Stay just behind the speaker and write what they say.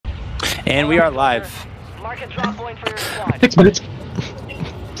And we are live. Mark a drop point for your squad. 6 minutes.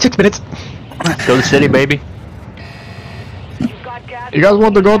 6 minutes. Go to the city, baby. You've got gas. You guys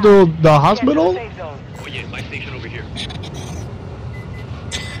want to go to the hospital? Oh yeah, my station over here.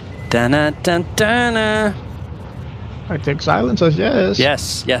 Dun dun dun. I think silence says yes.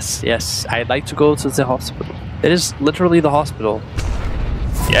 Yes, yes, yes. I'd like to go to the hospital. It is literally the hospital.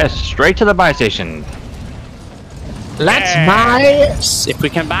 Yes, straight to the buy station. Let's Yes. If we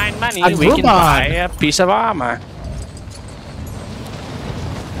can buy money, A we can Groupon. buy a piece of armor.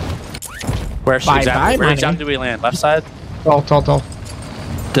 Where's Buy exactly? Where money. exactly do we land? Left side? buy. Tall.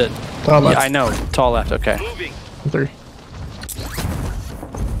 The, Tall yeah, left. I know. Tall left. Okay. 3.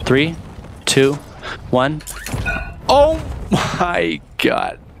 3, 2, 1. Oh my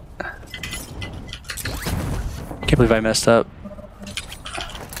god! Can't believe I messed up.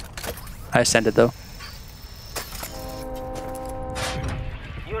 I ascended though.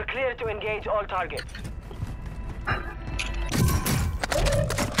 You're clear to engage all targets.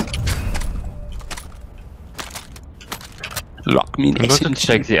 Lock me I'm going to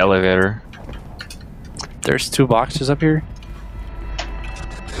take the elevator. There's 2 boxes up here.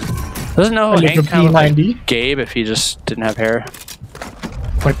 Doesn't know And Hank there's a kind of like P90. Gabe if he just didn't have hair.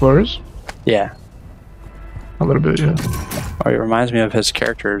 Like Blurs? Yeah. A little bit, yeah. Or it reminds me of his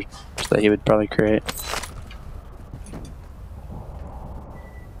character that he would probably create.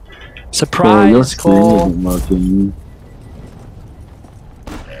 Surprise, Cole! Marking.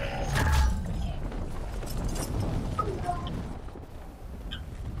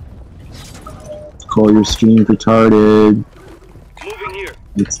 Call your stream retarded. Moving here.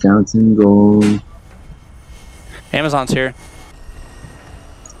 It's down to gold. Amazon's here.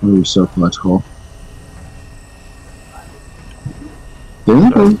 Oh, you're so clutch, Cole.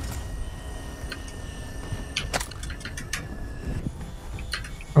 Damn.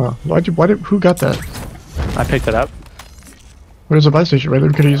 Oh, who got that? I picked it up. Where's the buy station? Right there,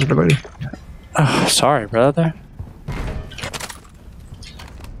 we could use it for later. Oh, sorry, brother.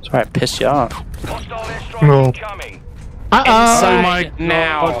 Sorry I pissed you off. Hostile airstrike No. incoming. Inside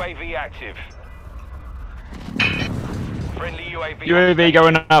now. UAV active. Friendly UAV. UAV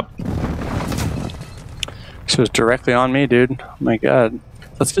going up. This was directly on me, dude. Oh my god.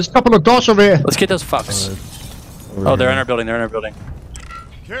 There's a couple of doors over here. Let's get those fucks. Oh, they're in our building. They're in our building.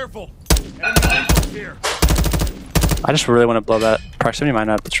 Careful! Enemy rifles here! I just really want to blow that proximity mine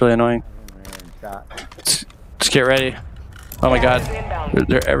up. It's really annoying. Let's get ready. Oh my god.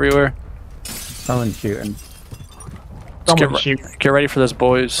 They're everywhere. Someone's shooting. Someone shoot. Get ready for this,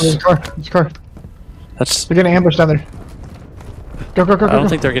 Oh, there's boys. a car. There's a car. That's. They're getting ambushed down there. Go. I don't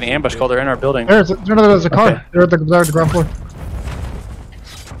think they're getting ambushed, Cole. They're in our building. There's a car. Okay. They're at the ground floor.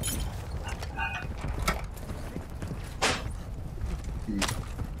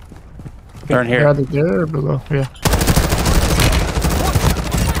 They're in They're here. either there or below. Yeah.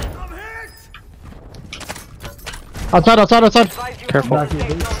 Outside. Careful.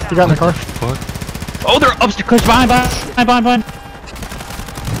 You got in the car. Oh, they're upstairs. Behind.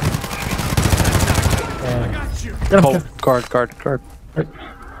 Get him. Oh, guard.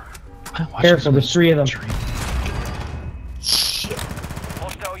 Careful, there's 3 of them.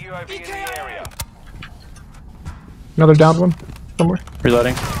 Hostile UAV in the area. Another downed one. Somewhere.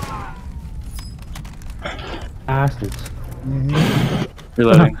 Reloading. Bastards.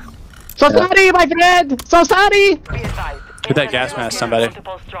 Reloading. So sorry, my friend! So sorry! Be advised. Get that gas mask, somebody.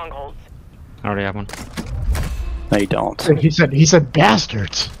 Multiple strongholds. I already have one. No, you don't. He said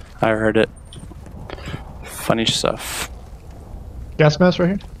bastards. I heard it. Funny stuff. Gas mask right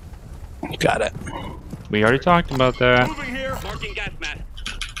here. You got it. We already talked about that. Moving here! Marking gas mask.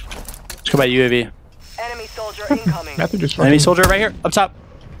 Let's go by UAV. Enemy soldier incoming. Matthew just Enemy fucking... soldier right here, up top.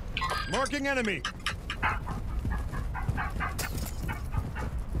 Marking enemy!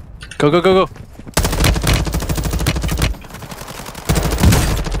 Go.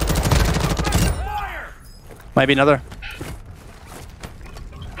 Might be another.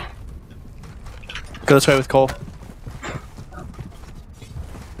 Go this way with Cole.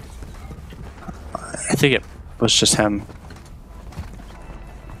 I think it was just him.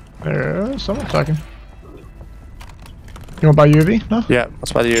 There's someone talking. You want to buy UAV? No? Yeah,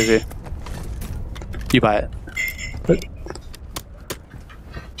 let's buy the UAV. You buy it.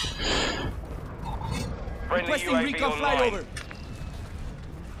 Friendly UAV online.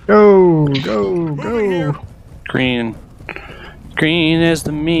 Go. Green is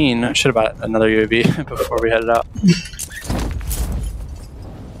the mean. I should have bought another UAV before we headed out.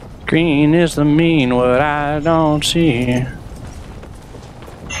 Green is the mean, what I don't see.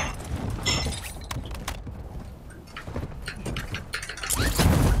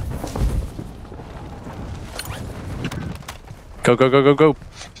 Go, go, go, go, go.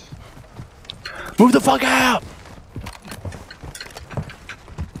 Move the fuck out!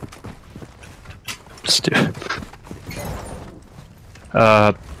 Stupid.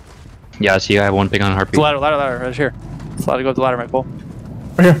 Yeah, I see. I have one ping on heartbeat. Ladder, ladder, ladder, right here. It's allowed to go up the ladder, right, Bull?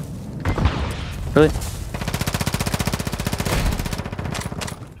 Right here. Really?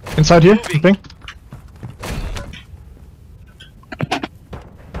 Inside here. Thing.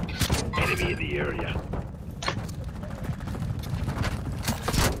 Enemy in the area.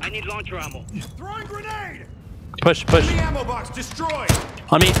 I need launcher ammo. Throwing grenade! Push, push. Enemy ammo box destroyed!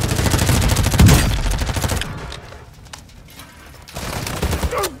 On me.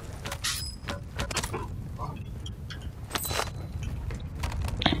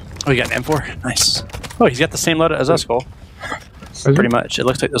 Oh, you got an M4? Nice. Oh, he's got the same load as us, Cole. Pretty much. It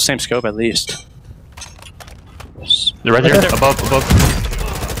looks like the same scope at least. They're right there. Above, above.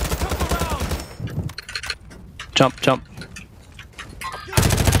 Jump, jump.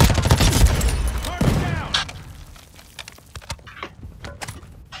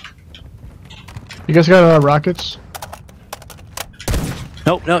 You guys got rockets?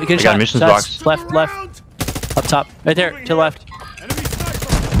 Nope, no, you can I got shot. a missions Shots. box. Left, left. Up top. Right there, to the left. Enemy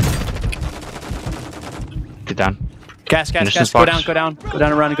sniper! Get down. Gas, gas, Missions gas. Go box. down, go down. Go down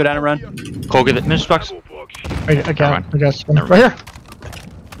and run, go down and run. Cole, get the mission box. I Never got mind. I guess. Never Right here.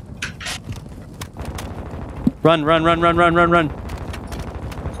 Run, run, run, run, run, run, run.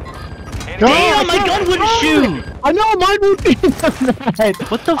 Damn, my gun wouldn't shoot! I know, mine would be.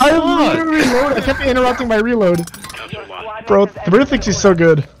 What the I fuck? literally reloaded. I kept interrupting my reload. Your squad Bro, mate is the Bruno thinks he's so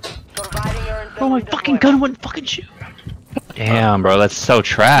good. Surviving earns Oh, my them fucking redeployment. gun wouldn't fucking shoot. Damn, bro, that's so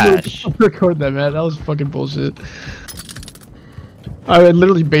trash. Record that, man. That was fucking bullshit. I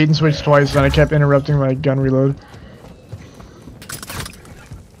literally bait and switched twice, and I kept interrupting my gun reload.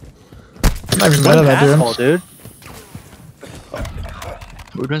 I'm not even mad at that, Asshole, dude. dude.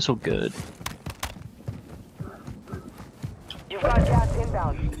 We're doing so good. You've got gas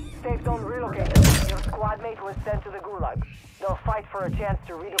inbound. Safe zone relocated. Your squad mate was sent to the gulag. They'll fight for a chance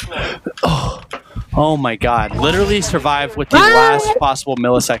to redeploy. Oh my god. Literally survived with the last possible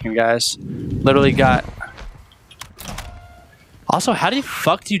millisecond, guys. Literally got... Also, how the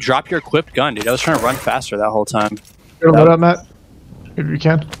fuck do you drop your equipped gun, dude? I was trying to run faster that whole time. You're load up, Matt. If you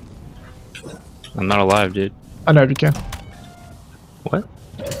can. I'm not alive, dude. I know if you can. What?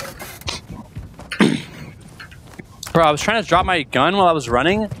 Bro, I was trying to drop my gun while I was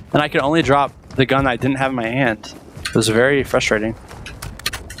running, and I could only drop the gun that I didn't have in my hand. It was very frustrating.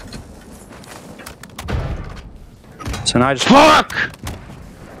 So now I just... Fuck!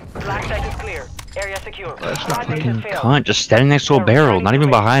 Black site is clear. Area secure. Squad mate has failed. Cunt, just standing next to a barrel, not even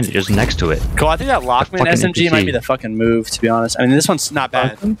behind it, just next to it. Cool, I think that Lockman fucking SMG might NPC. be the fucking move, to be honest. I mean, this one's not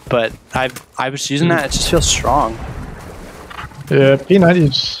bad, but I was using that, it just feels strong. Yeah, P90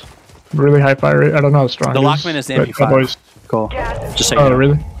 is really high fire rate. I don't know how strong The it is. Lockman is the but MP5. I've always- Cool. Gas is Just so you Oh, know.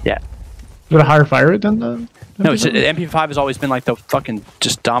 really? Yeah. Is it a higher fire rate than the... No, it's, MP5 has always been like the fucking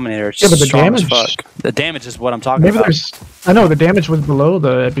just dominator. It's Yeah, but the strong as damage- fuck. The damage is what I'm talking Maybe about. there's... I know, the damage was below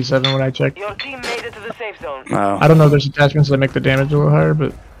the MP7 when I checked. Your team made it to the safe zone. Oh, I don't know if there's attachments that make the damage a little higher,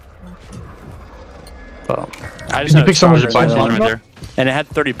 but... well, I Did just you know pick it's someone's stronger There's a than buy lock? that. station right there. And it had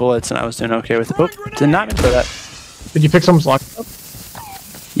 30 bullets, and I was doing okay with it. Oop, did not mean for that. Did you pick someone's lock up?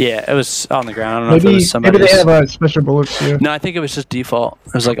 Yeah, it was on the ground. I don't know if it Maybe, was somebody's. maybe they have special bullets, yeah. No, I think it was just default.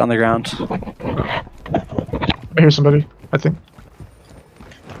 It was like on the ground. I hear somebody, I think.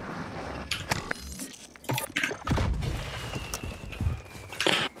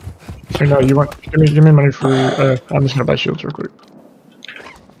 Or no, you want... Give me money for... I'm just gonna buy shields real quick.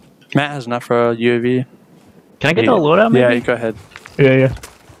 Matt has enough for a UAV. Can I get the loadout, maybe? Yeah, you go ahead. Yeah, yeah.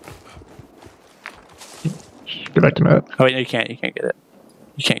 Get back to Matt. Oh wait, no, you can't. You can't get it.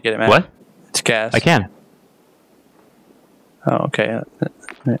 You can't get it, Matt. What? It's gas. I can. Oh, okay.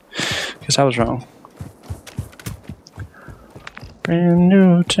 Guess I was wrong. Brand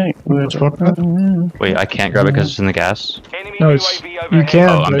new tank. What the fuck, man? Wait, I can't grab it because it's in the gas. Enemy No, it's... UAV You overhead. can,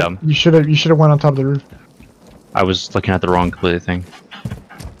 Oh, I'm but dumb. you should have went on top of the roof. I was looking at the wrong completely thing.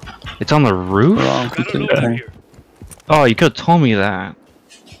 It's on the roof? Wrong complete thing. Oh, you could have told me that.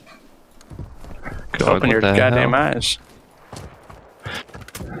 Could Dog, open what your the goddamn hell? eyes.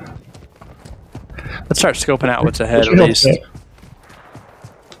 Let's start scoping out what's ahead Should at help least. that.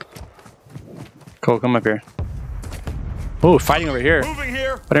 Cool, come up here. Oh, fighting over here. Moving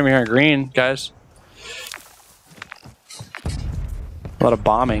here! Fighting over here in green, guys. A lot of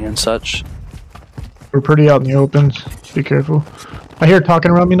bombing and such. We're pretty out in the open. Be careful. I hear talking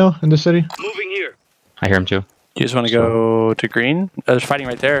around me now in the city. Moving here! I hear him too. You just want to go to green? There's fighting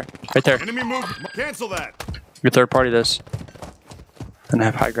right there. Right there. Enemy move! Cancel that! Your third party this. and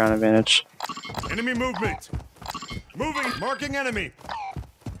have high ground advantage. Enemy movement. Moving. Marking enemy.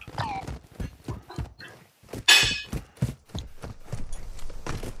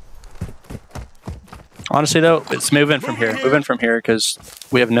 Honestly, though, it's moving from here. Moving from here because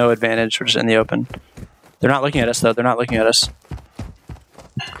we have no advantage. We're just in the open. They're not looking at us, though. They're not looking at us.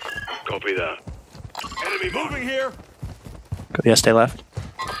 Copy that. Enemy moving here. Go, yeah, stay left.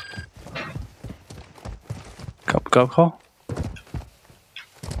 Go, Cole.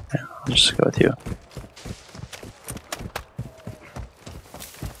 Yeah, I'll just go with you.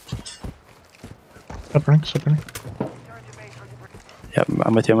 Stop running, stop running. Yep,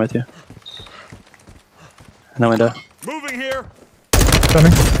 I'm with you. I'm with you. In the window. Moving here.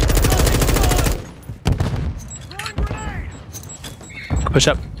 Coming. Throwing grenade. Push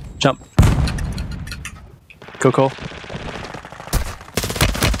up. Jump. Go, Cole.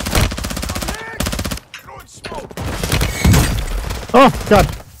 Throwing smoke. Oh, God.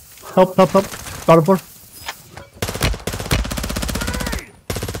 Help, help, help. Bottom floor.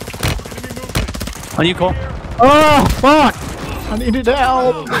 Enemy movement. On you, Cole. Oh, fuck! I needed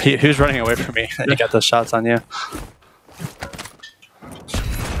help! Who's running away from me? You got those shots on you.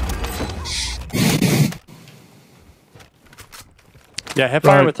 Yeah, hip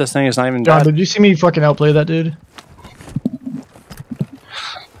fire Right. with this thing is not even John, bad. did you see me fucking outplay that dude?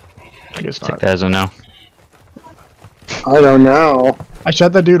 I guess Take not. that as a no. I don't know. I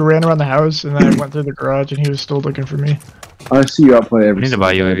shot that dude, ran around the house, and then I went through the garage, and he was still looking for me. I see you outplay I every need to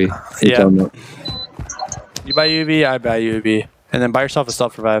buy UAV. Yeah. Yeah. You buy UAV, I buy UAV. And then buy yourself a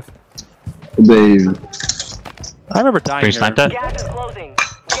self-revive. Baby. I remember dying Can you here. snipe that? Gas is closing.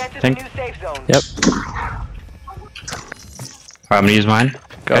 Get to Think- the new safe zone. Yep. Alright, I'm gonna use mine.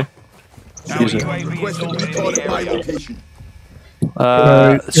 Go. Use it. you wanna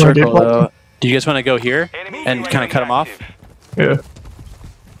get Circle one? though. Do you guys want to go here and kind of cut them off? Yeah.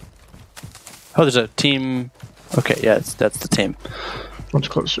 Oh, there's a team. Okay, yeah, that's the team. One's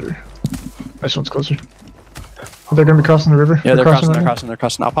closer. This one's closer. They're gonna be crossing the river? Yeah, they're crossing. right They're now? crossing. They're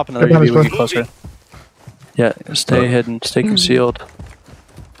crossing. I'll pop another They're UAV. down We this get closer. Yeah, stay hidden. Stay concealed.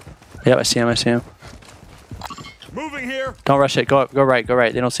 Yep, I see him. I see him. Moving here. Don't rush it. Go up. Go right. Go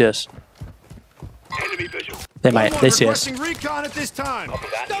right. They don't see us. Enemy visual. They might. They see us. Requesting recon at this time.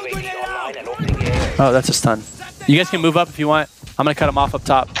 Stun grenade out. Oh, that's a stun. You guys can move up if you want. I'm gonna cut them off up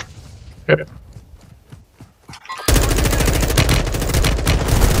top. Yeah.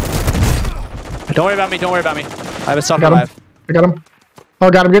 Don't worry about me. Don't worry about me. I have a self Got him. revive. I got him. Oh,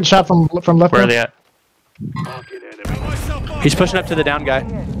 God, I'm getting shot from left. Where are now. they at? Marking enemy. Myself up. He's pushing up to the down guy.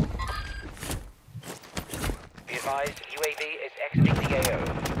 Be advised, UAV is exiting the AO.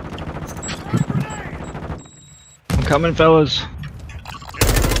 I'm coming, fellas.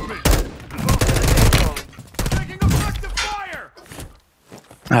 Taking effective fire.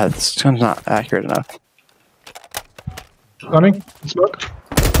 Ah, this gun's not accurate enough. Running. Smoke.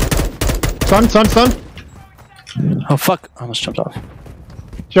 Stun. Oh fuck! I almost jumped off.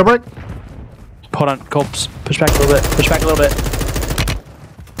 Jailbreak. Hold on, Colps. Push back a little bit. Push back a little bit.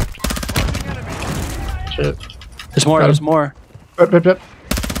 Shit. There's more. Got him. There's more. Yep.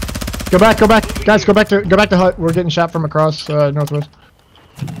 Go back. Guys, go back to hut. We're getting shot from across northwest.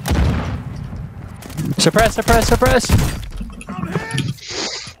 Suppress. Come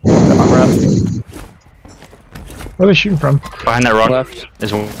on, bro. Where are they shooting from? Behind that rock. Left.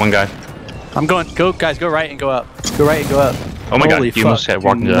 There's one guy. I'm going. Go, guys. Go right and go up. Go right and go up. Oh my Holy god, you fuck. almost had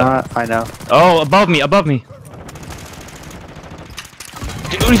walked into that. I know. Oh, above me. Dude,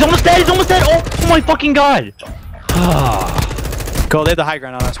 he's almost dead. Oh my fucking god. Go. They have the high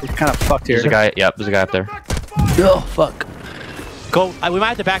ground on us. We're kind of fucked here. There's a guy. Yep, there's a guy up there. Oh fuck. Go. We might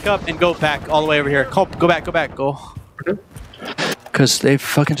have to back up and go back all the way over here. Colp, go back. Go. Because they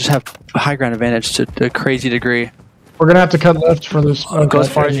fucking just have high ground advantage to a crazy degree. We're gonna have to cut left for this. Go as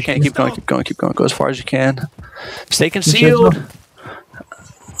far as you can. Keep going. Go as far as you can. Stay concealed.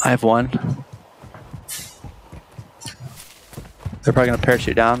 I have one. They're probably gonna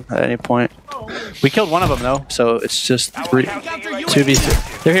parachute down at any point. We killed one of them though, so it's just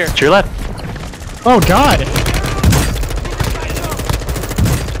 2v2. They're here. To your left. Oh God!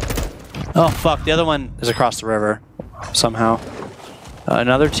 Oh fuck! The other one is across the river somehow.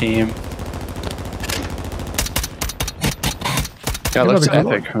 Another team. That looks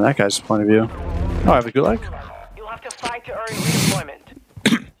another epic from that guy's point of view. Oh, I have a gulag? You'll have to fight to earn redeployment.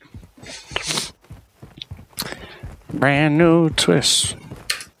 Brand new twist.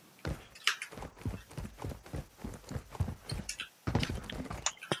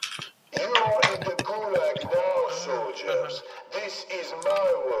 You are in the gulag now, soldiers. This is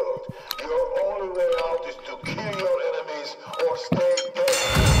my world. Your only way out is to kill your enemies or stay dead.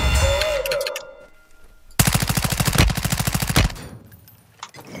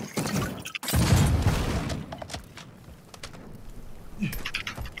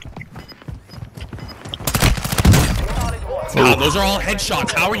 Wow, those are all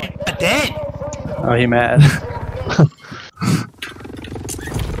headshots. How are you not dead? Oh, he mad.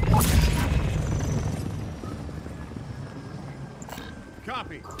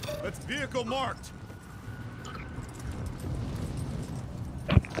 Copy. That's vehicle marked.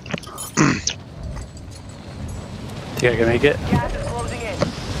 Think I can make it? Gas is closing in.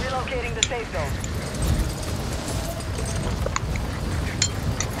 Relocating the safe zone.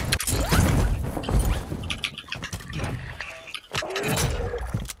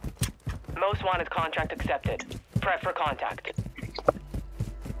 Most wanted contract accepted. Prep for contact.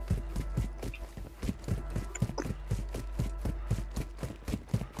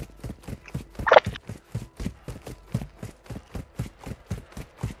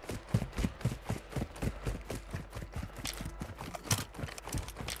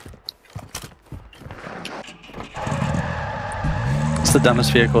 It's the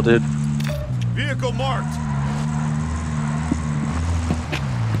dumbest vehicle, dude. Vehicle marked.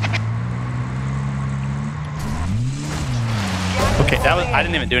 Okay, that was. I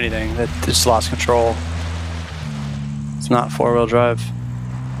didn't even do anything. That just lost control. It's not four-wheel drive.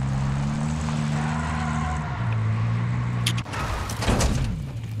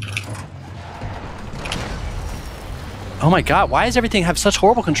 Oh my god, why does everything have such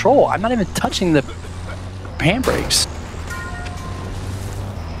horrible control? I'm not even touching the handbrakes.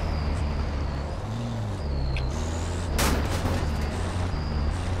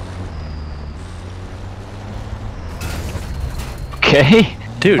 Okay.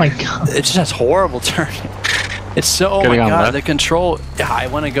 Dude, My God. it just has horrible turning. It's so, oh Getting my on god, left. the control. Yeah, I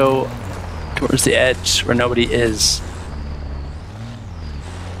want to go towards the edge where nobody is.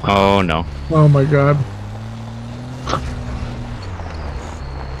 Oh no. Oh my god.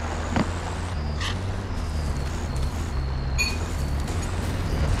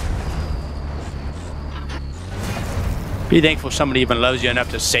 Be thankful somebody even loves you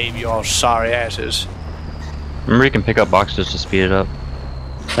enough to save you all sorry asses. Remember you can pick up boxes to speed it up.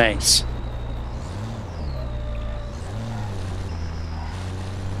 Thanks.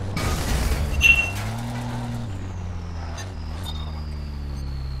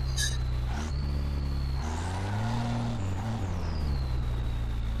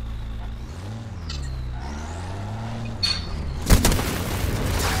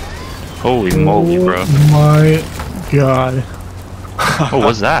 Holy moly, bro. My god. What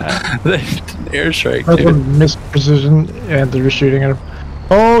was that? Airstrike, That's a dude. missed precision and they're shooting at him.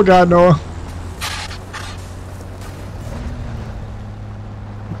 Oh god, Noah.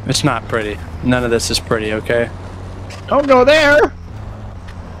 It's not pretty. None of this is pretty, okay? Don't go there!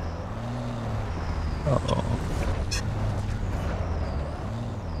 Uh-oh.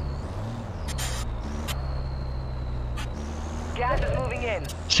 Gas is moving in.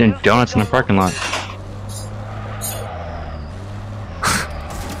 Seeing donuts in the parking lot.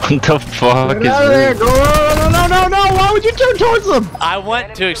 What the fuck is Get out of there! this? Go! No! Why would you turn towards them? I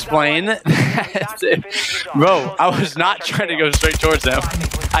want to explain that, bro, I was not trying to go straight towards them.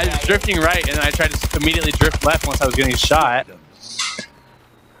 I was drifting right, and then I tried to immediately drift left once I was getting shot.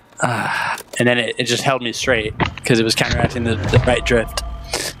 And then it just held me straight, because it was counteracting the right drift.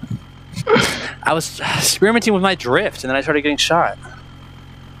 I was experimenting with my drift, and then I started getting shot.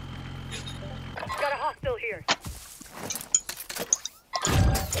 Got a hostile here.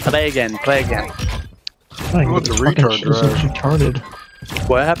 Play again, play again. What's a retard Retarded.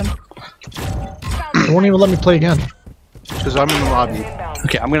 What happened? They won't even let me play again. Because I'm in the lobby. Inbound.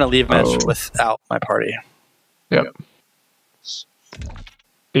 Okay, I'm gonna leave match Oh. without my party. Yep.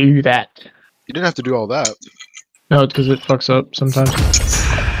 Do that. You didn't have to do all that. No, it's because it fucks up sometimes.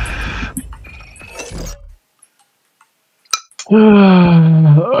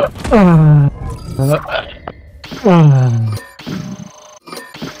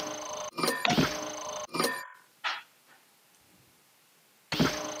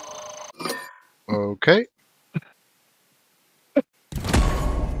 Okay.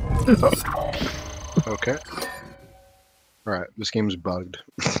 Okay. Alright, this game's bugged.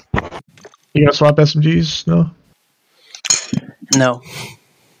 You gonna swap SMGs? No? No,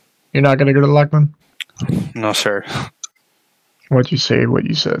 You're not gonna go to Lockman? no, sir. What'd you say? What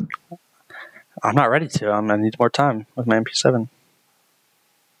you said? I'm not ready to. I need more time with my MP7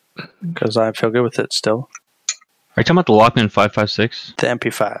 because I feel good with it still. Are you talking about the Lockman 556? The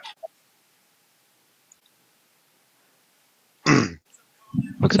MP5. What's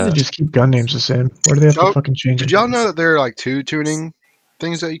Why did that? they just keep gun names the same? Why do they have to Oh, fucking change it? Did y'all know that there are like 2 tuning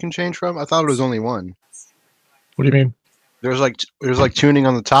things that you can change from? I thought it was only one. What do you mean? There's like tuning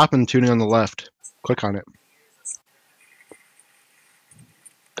on the top and tuning on the left. Click on it.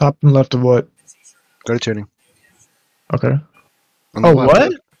 Top and left of what? Go to tuning. Okay. On the Oh, left.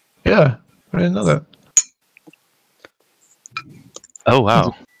 what? Yeah, I didn't know that. Oh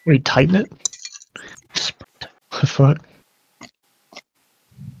wow. Were you tighten it? What the fuck?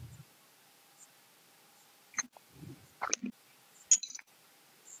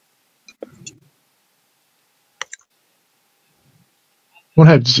 One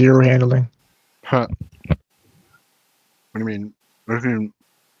had 0 handling. Huh. What do you mean? What do you mean?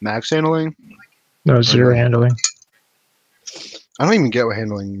 Max handling? No, 0 no? handling. I don't even get what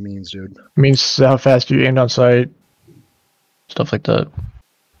handling means, dude. It means how fast you aimed on sight. Stuff like that.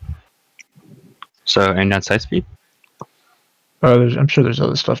 So aim down sight speed? I'm sure there's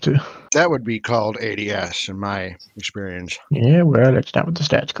other stuff too. That would be called ADS in my experience. Yeah, well, that's not what the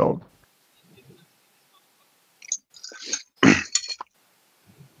stats called.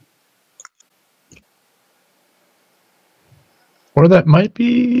 Or that might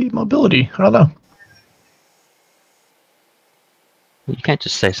be mobility. I don't know. You can't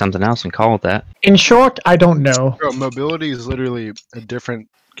just say something else and call it that. In short, I don't know. Bro, mobility is literally a different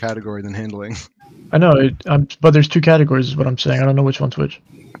category than handling. I know, but there's 2 categories is what I'm saying. I don't know which one's which.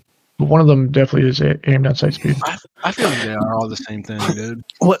 But one of them definitely is aimed at sight speed. I feel like they are all the same thing, dude.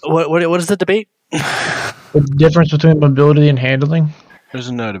 What is the debate? The difference between mobility and handling?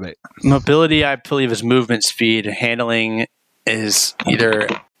 There's no debate. Mobility, I believe, is movement speed. Handling is either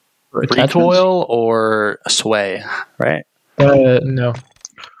Attachments? recoil or sway, right? No.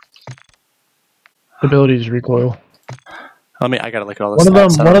 Ability is recoil. I gotta look at all this.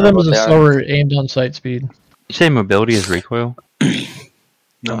 One of them is a slower aimed on sight speed. You say mobility is recoil?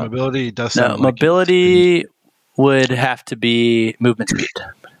 No, mobility does No, sound like mobility would have to be movement speed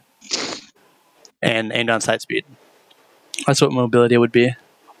and aimed on sight speed. That's what mobility would be.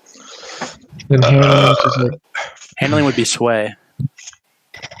 Then handling is just like Handling would be sway.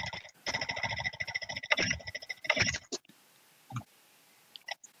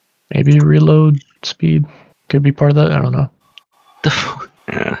 maybe reload speed could be part of that. I don't know.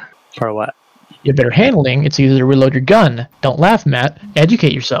 Yeah. Or what? You better handling. It's easy to reload your gun. Don't laugh, Matt.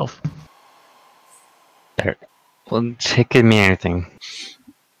 Educate yourself. Well, it could mean anything.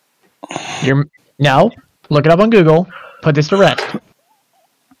 Now, look it up on Google. Put this to rest.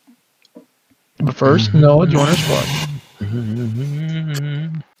 But first, Noah, join our squad.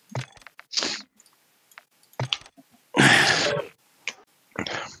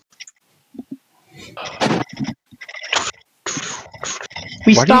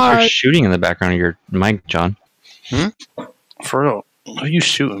 We Why do you hear start. shooting in the background of your mic, John? For real? Who are you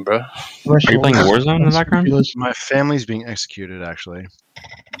shooting, bro? Are you playing Warzone in the background? my family's being executed, actually.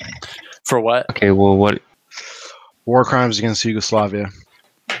 For what? Okay, well, what? War crimes against Yugoslavia.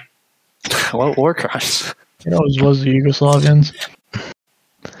 What war crimes? It always was the Yugoslavians.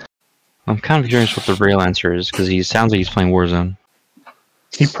 I'm kind of curious what the real answer is because he sounds like he's playing Warzone.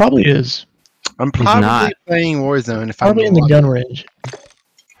 He probably is. I'm He's probably not. playing Warzone if Probably I'm in the gun range.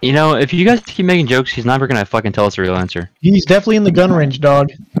 You know, if you guys keep making jokes, he's never gonna fucking tell us the real answer. He's definitely in the gun range,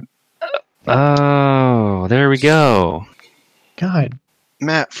 dog. Oh, there we go. God.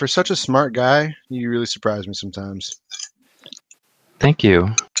 Matt, for such a smart guy, you really surprise me sometimes. Thank you.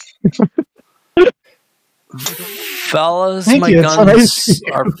 Fellas, Thank my you, that's guns nice.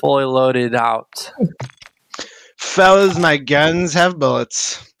 are fully loaded out. Fellas, my guns have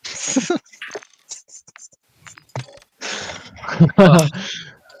bullets.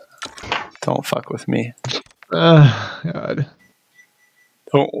 Don't fuck with me. God.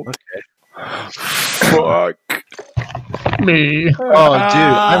 Don't. Fuck Me. Oh,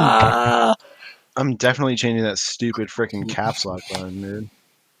 dude, Ah. I'm definitely changing that stupid freaking caps lock button, dude.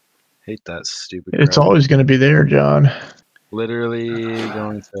 Hate that stupid. It's crap. always going to be there, John. Literally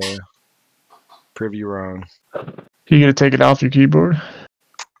going to prove you wrong. You going to take it off your keyboard?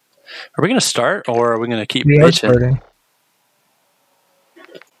 Are we gonna start or are we gonna keep We are bitching? starting.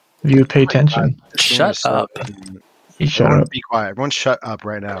 If you would pay attention. Shut up. You shut Everyone up. be quiet. Everyone shut up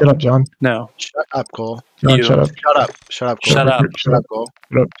right now. Shut up, John. No. Shut up, Cole. John, You. shut up. Shut up. Shut up, Cole. Shut up. Shut up, Cole.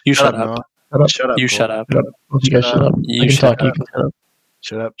 You shut Noah. up. Shut up. Shut up. You Cole. shut up. Shut up. Both you guys shut up. You I can shut talk. You up. can shut up.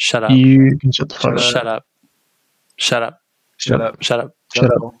 Shut up. Shut up. You can shut the fuck up. Shut up. Shut up. Shut up. Shut up. Shut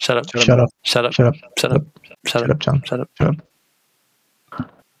up. Cole. Shut up. Shut up. Shut up. Shut up. Shut up. Shut Shut up. up, John. Shut up. Shut up.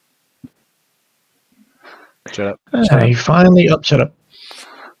 Shut up. He finally up. Shut up.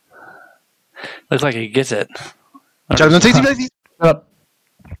 Looks like he gets it. Shut up. Shut up.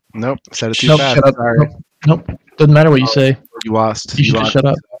 Nope. Said it too Nope. fast. Shut up. Sorry. Nope. Doesn't matter what you say. You lost. You should just lost. shut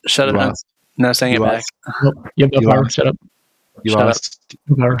up. Shut You up. lost. No, saying it You back. lost. Nope. You have no You power. lost. Shut up. You Shut up. lost.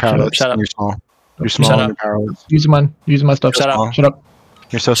 No power. You're Shut up. powerless. Shut up. You're small. You're small Shut and up. you're powerless. Use my stuff. Shut up. Shut up.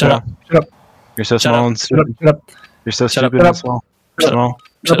 You're so Shut small. up. Shut up. You're so Shut small up. and Shut up. stupid. Shut up. You're so Shut up. stupid. Shut up. Small. Shut up. Small.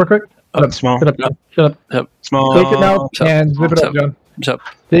 Shut up, real quick. Shut up. Small. Shut up. Shut up. Small. Take it out and zip it up, John. So,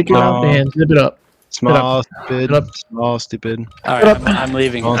 Take it out and zip it up. Small. Stupid. Shut up. Small. Stupid. all right, I'm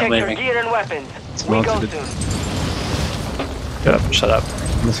leaving. Small. I'm Check your leaving. gear and weapons. Small We go stupid. soon. Shut up. Shut up.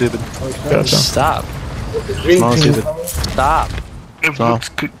 Small. Stupid. Shut up, John. Stop. Small. Stupid. Stop. Small.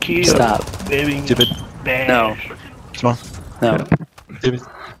 Stop. Stupid. No. Small. No. Stupid.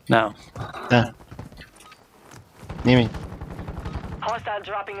 No. Mimi. Hostile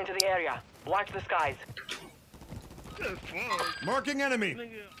dropping into the area. Watch the skies. Marking enemy.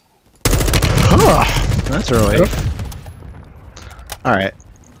 That's early. Alright.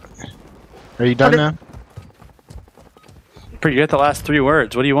 Are you done now? You get the last 3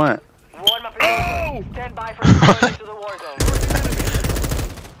 words. What do you want? Warm up your Stand by for deployment to the war zone.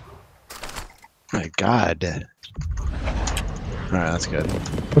 My god. Alright, that's good.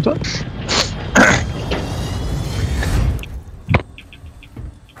 What's up?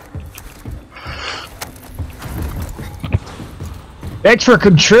 Thanks for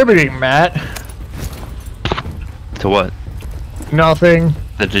contributing, Matt. To what? Nothing.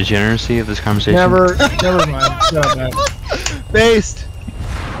 The degeneracy of this conversation? Never mind. Shut up, Matt. Based!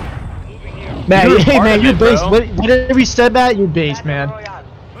 Matt, You're hey, part man, of you're it, based. bro. Whatever you said, Matt, you're based, man.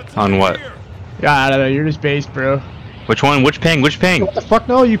 On what? Yeah, I don't know. You're just based, bro. Which one? Which ping? Which ping? What the fuck?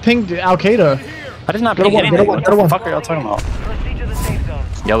 No, you pinged Al Qaeda. I did not Go to ping one, go to anything. one, What go to the one. fuck are y'all talking about? Proceed to the safe zone.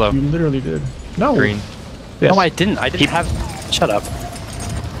 Yellow. You literally did. No. Green. Yes. No, I didn't. I didn't have. Shut up.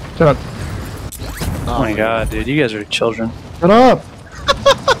 Shut up. Oh my god, dude. You guys are children. Shut up.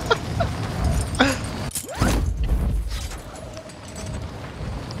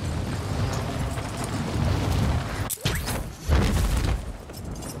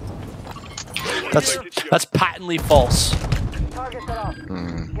 That's patently false. Target set up. Get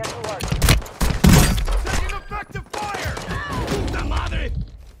to work. Taking effective fire. Puta madre.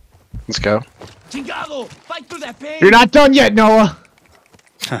 Let's go. Chingado! Fight through that pain! You're not done yet, Noah.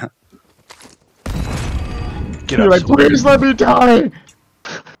 Get You're up, like, soldier. please let me die.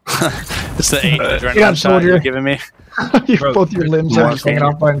 It's the 8 Get adrenaline up, shot soldier. you're giving me. Bro, Both your limbs are just hanging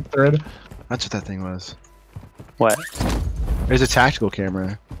off by a thread. That's what that thing was. What? There's a tactical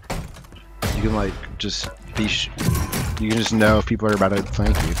camera. You can like just be. You can just know if people are about to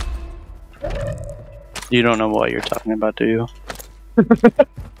flank you. You don't know what you're talking about, do you?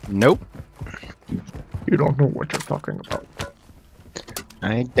 Nope. You don't know what you're talking about.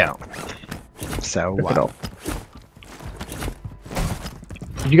 I don't. So Pick it wow. up.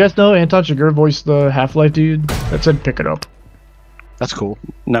 Did you guys know Anton Chigurh voiced the Half-Life dude that said pick it up? That's cool.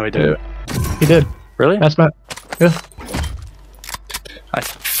 No, he didn't. He did. Really? That's Matt. Yeah.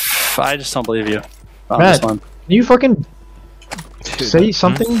 I just don't believe you on Matt. this one. Can you fucking Dude, say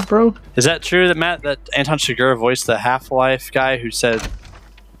something, bro? Is that true that Matt, that Anton Chigurh voiced the Half-Life guy who said?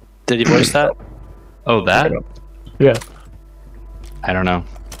 Did he voice that? Oh, that? Yeah. I don't know.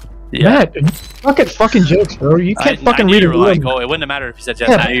 Yeah. Matt, you suck at fucking jokes, bro. You can't I fucking knew read you a were lying. room. Oh, it wouldn't have mattered if he said yes.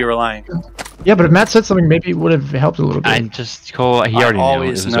 Yeah, I knew you were lying. Yeah, but if Matt said something, maybe it would have helped a little bit. I just Cole. He I already knew.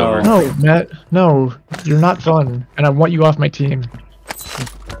 always It was know. over. No, Matt. No, you're not fun, and I want you off my team.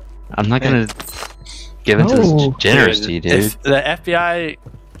 I'm not gonna give into No. this degeneracy, dude. If the FBI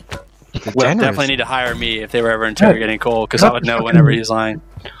would Degeneracy. definitely need to hire me if they were ever interrogating Cole, because I would know whenever he's lying.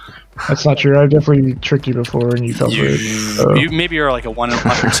 That's not true. I've definitely tricked you before, and you fell for it. So. You maybe you're like a 1 in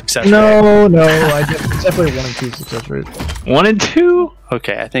 100 success rate. No, it's definitely 1 and 2 success rate. 1 and 2.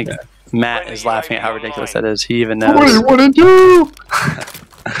 Okay, I think Matt is laughing at how ridiculous that is. He even knows. Wait, 1 and 2.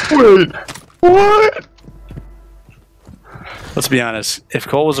 Wait, what? Let's be honest. If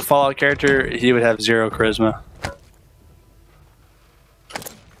Cole was a Fallout character, he would have 0 charisma.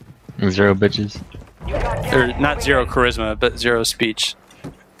 0 bitches. Or not 0 charisma, but 0 speech.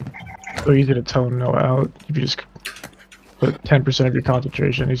 So easy to tone Noah out. If you just put 10% of your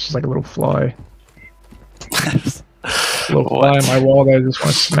concentration, he's just like a little fly. Little fly on my wall that I just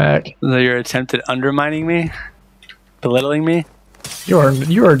want to smack. So your attempt at undermining me? Belittling me? You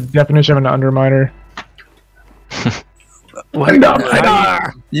are definition of an underminer. What?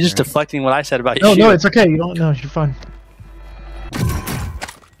 You're just deflecting what I said about you. No, it's okay. You don't know. You're fine.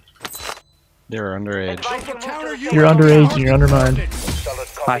 They're underage. You're underage and you're undermined.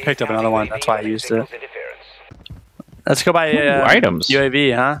 I picked up another one. That's why I used it. Let's go by items.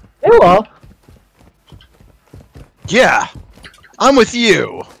 UAV, huh? Hello. Yeah, I'm with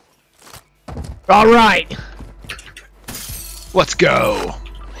you. All right. Let's go.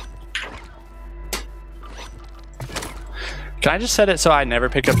 Can I just set it so I never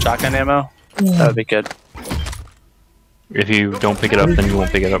pick up shotgun ammo? That would be good. If you don't pick it up, then you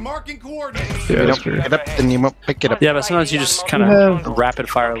won't pick it up. Marking coordinates. Yeah, You that's don't true. pick it up, then you won't pick it up. Yeah, but sometimes you just kind have- of rapid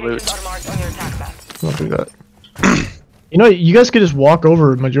fire loot. Don't do that. You know, you guys could just walk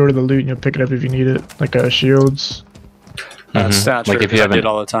over majority of the loot and you'll pick it up if you need it, like shields. That's not true. Like if you I haven't, did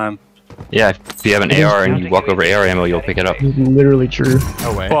all the time. yeah, if you have an AR and you walk over AR ammo, you'll pick it up. It's literally true.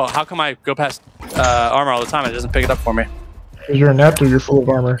 No way. Well, how come I go past armor all the time and it doesn't pick it up for me? Because you're inept or you're full of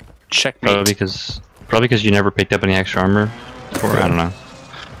armor. Checkmate. Probably because you never picked up any extra armor, or I don't know.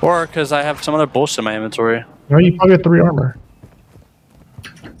 Or because I have some other bullshit in my inventory. No, you probably have 3 armor.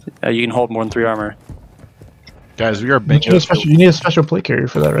 You can hold more than 3 armor. Guys, we are You need, bingo. you need a special plate carrier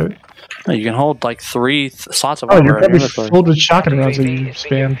for that, right? No, you can hold like 3 slots of Oh, armor you're in your probably inventory. filled with shotgun rounds that you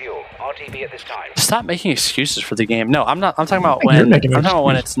spam. Stop making excuses for the game. No, I'm not. I'm talking about You're when. I'm making talking about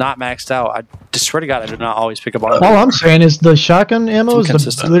when excuses. it's not maxed out. I just swear to God, I do not always pick up armor. All I'm saying is the shotgun ammo is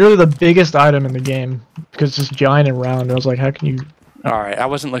Inconsistent. literally the biggest item in the game because it's just giant and round. I was like, how can you? All right, I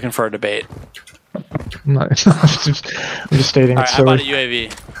wasn't looking for a debate. I'm not. I'm just stating All it's right, how about a silly.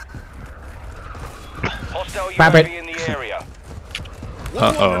 UAV? Map it.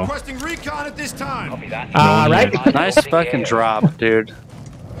 One requesting recon at this time. Right. Nice fucking drop, dude.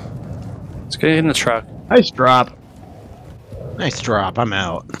 Let's get in the truck. Nice drop. Nice drop. I'm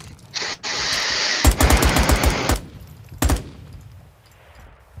out.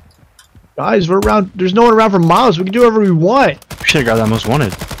 Guys, we're around. There's no one around for miles. We can do whatever we want. We should have got that most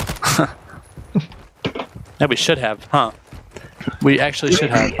wanted. Yeah, we should have, huh? We actually should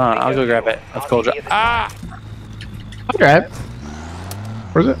have, huh? I'll go grab it. That's cool. Ah! Okay.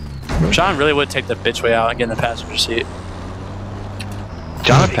 Where's it? John really would take the bitch way out and get in the passenger seat.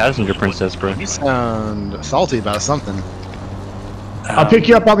 John, a passenger princess, bro. You sound salty about something. I'll pick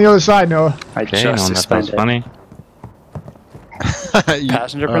you up on the other side, Noah. I Okay, just no, that sounds explained funny. You-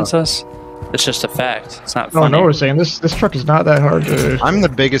 Passenger princess? It's just a fact. It's not No, funny. no, we're saying this truck is not that hard to. I'm the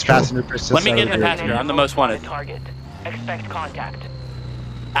biggest passenger princess. Let me get in out the of passenger. I'm the most wanted. Target. Expect contact.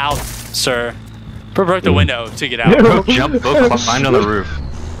 Out, sir. Broke the window to get out. Ew. Jump, climb on the roof.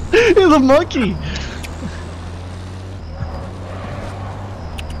 He's a monkey.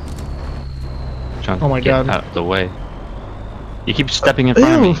 John, Oh my get God. out of the way. You keep stepping in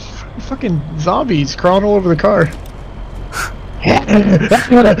front of Ew, me. fucking zombies crawling all over the car.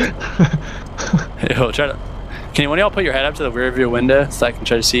 Yo, try to. Can one of y'all put your head up to the rear view window so I can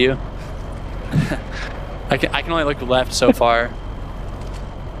try to see you? I can only look left so far.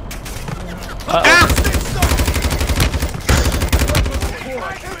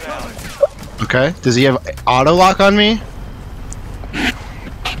 Okay. Does he have auto lock on me?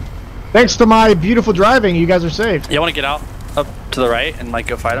 Thanks to my beautiful driving, you guys are safe. You want to get out up to the right and like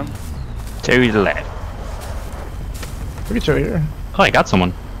go fight him? To the left. Look at you here. Oh, I got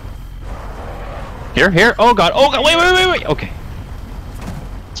someone. Here. Oh god. Wait. Okay.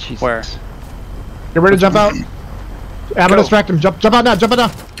 Jesus. Where? Get ready to jump out. I'm gonna distract him. Jump out now. Jump out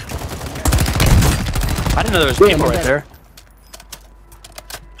now. I didn't know there was people right there.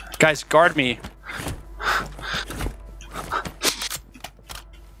 Guys, guard me.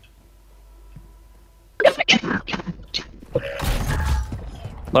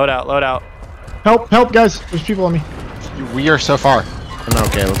 Load out. Help, guys. There's people on me. We are so far. I'm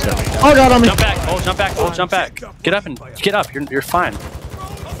okay. Let's go. Oh god, on me. Jump back. Get up. You're fine.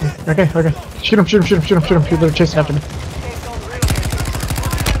 Okay. Shoot him. They're chasing after me.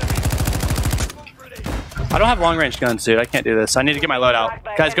 I don't have long range guns, dude. I can't do this. I need to get my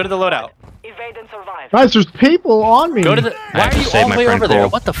loadout. Guys, go to the loadout. Evade and survive. Guys, there's people on me. Go to the. Why have are to you save all my the way friend over there? Cole.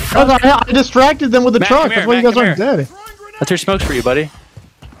 What the fuck? I distracted them with the Matt, truck. come That's here, why you Matt, guys aren't come dead. That's your smokes for you, buddy.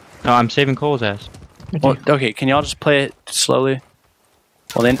 No, I'm saving Cole's ass. Well, okay, can y'all just play it slowly?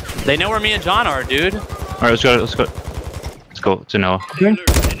 Well, they know where me and John are, dude. All right, let's go. Let's go to Noah. Okay.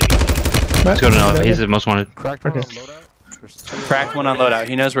 Let's go to Noah. He's the most wanted. Okay. Cracked one on loadout.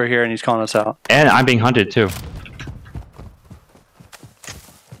 He knows we're here and he's calling us out. And I'm being hunted too.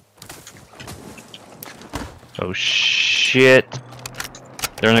 Oh shit!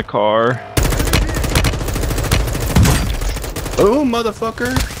 They're in a car. Oh,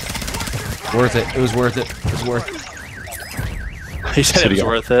 motherfucker! Worth it. It was worth it. It was worth it. He said it was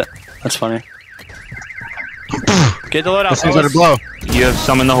worth it. That's funny. Get the loadout. This thing's gonna blow. You have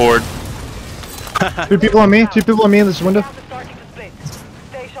some in the horde. 2 people on me. 2 people on me in this window. Starting to split.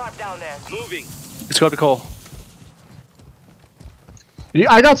 Stay sharp down there. Moving. Let's go up to Cole.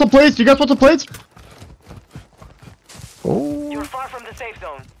 I got some plates. You guys want some plates? You're far from the safe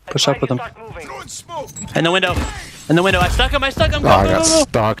zone. Push up with him. Start moving. Throwing smoke. In the window. I stuck him. Go, Oh, I got go.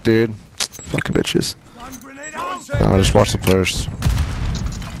 stuck, dude. Fucking bitches. One grenade out. I'll just watch the first.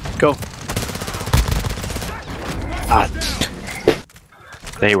 Go.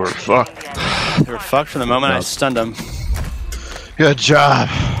 They were fucked. They were fucked from the moment I stunned them. Good job.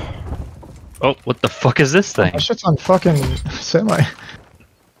 Oh, what the fuck is this thing? That shit's on fucking semi.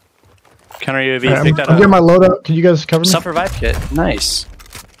 Counter UAV, Alright, pick I'm that getting up. my loadout. Can you guys cover me? Self-revive kit. Nice.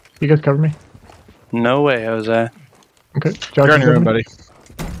 You guys cover me? No way, Jose. Okay. You're on your own, buddy.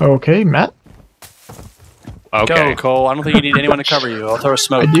 Okay, Matt. Okay. Go, Cole. I don't think you need anyone to cover you. I'll throw a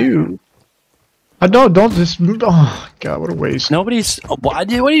smoke. I do. I don't just. Oh god, what a waste. Nobody's. What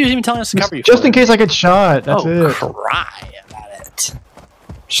are you even telling us to cover you? Just for? in case I get shot. That's Oh, it. cry about it.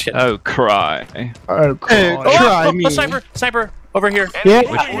 Shit. Oh, cry. Oh, Hey, God. try me. Sniper, over here. Yeah.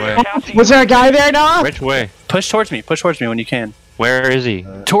 Which way? Was there a guy there now? Which way? Push towards me when you can. Where is he?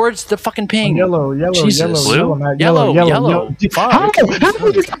 Towards the fucking ping. Yellow, Jesus. yellow, Blue? yellow, Matt, Yellow. yellow. Fuck. How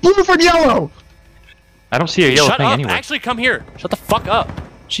did you get blue from yellow? I don't see a yellow Shut thing up. anywhere. Actually, come here. Shut the fuck up.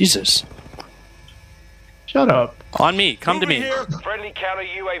 Jesus. Shut up. On me. Come to me. Friendly counter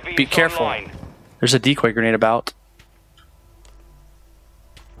UAV Be careful. online. There's a decoy grenade about.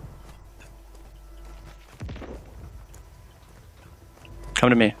 Come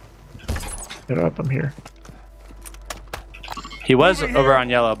to me. Shut up, I'm here. He was over on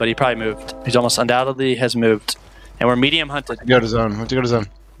yellow, but he probably moved. He's almost undoubtedly has moved. And we're medium hunted. Go to zone. Let's go to zone.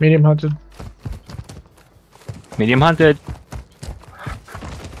 Medium hunted. Medium hunted.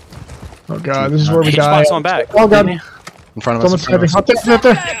 Oh god, this is where we He die. spot someone back. Oh god. didn't he? In front of us. Someone's In front of sniping. Up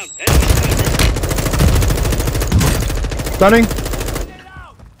there, up there. Stunning.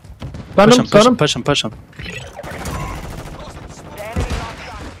 Stun him, stun him. Push him.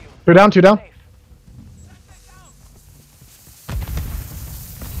 Two down, two down.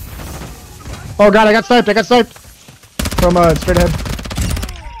 Oh god, I got sniped. From straight ahead.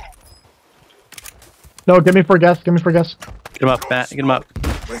 No, give me for gas. Get him up, Matt. Get him up.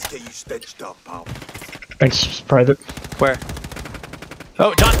 Let's get you stitched up, pal. Thanks, private. Where?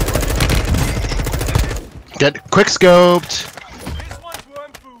 Oh, John! Get quick scoped.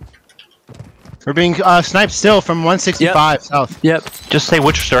 We're being sniped still from 165 south. Yep. Just say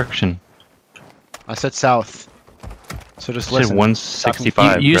which direction. I said south. So just Say listen.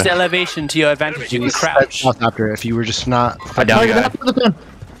 165. Use bruh. the elevation to your advantage. You can crouch. South after if you were just not. I down Target guy. that for the time.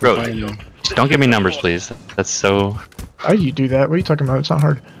 Bro, don't give me numbers, please. That's so. How do you do that? What are you talking about? It's not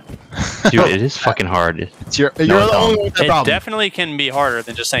hard. Dude, it is fucking hard. You're the only one with that It problem. definitely can be harder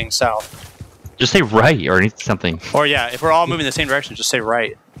than just saying south. Just say right or something. Or yeah, if we're all moving the same direction, just say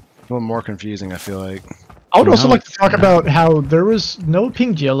right. A little more confusing, I feel like. I would also like to talk about how there was no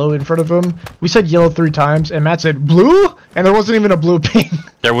pink yellow in front of him. We said yellow 3 times, and Matt said blue, and there wasn't even a blue ping.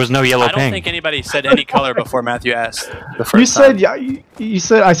 There was no yellow I don't ping. think anybody said any color before Matthew asked the first You said time. yeah. You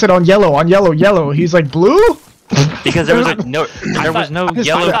said I said on yellow. He's like blue. Because there was no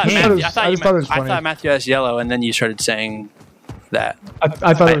yellow I ping. thought- I thought Matthew asked yellow, and then you started saying that.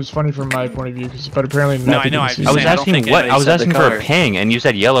 I thought it was funny from my point of view, but apparently No, I Matthew know, didn't see I I it. was I don't asking think what? anybody I was said the asking for a color. ping, and you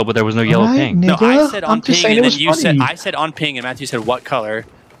said yellow, but there was no yellow Alright, ping. No, I nigga, said I'm on just ping, saying and it then was you said funny. I said on ping, and Matthew said what color,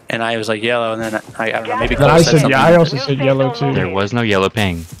 and I was like yellow, and then I don't know, maybe Then I Cole said said something. yeah. I also said yellow too. There was no yellow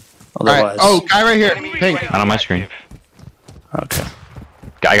ping. Well, there Alright. was. Oh, guy right here. Pink. Not on my screen. Okay.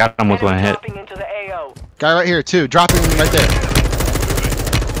 I got him with one hit. Dropping into the AO. Guy right here too. Dropping right there.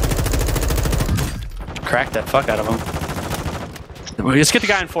 Crack that fuck out of him. Let's get the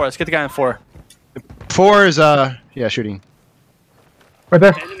guy in 4. 4 is yeah, shooting. Right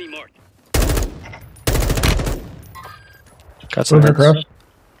there. Got some Over across. hits.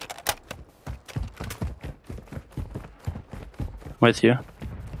 With you.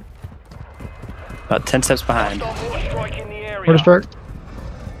 About 10 steps behind. Strike in the area. Where to start?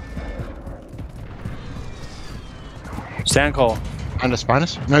 Stand Cole. On us, behind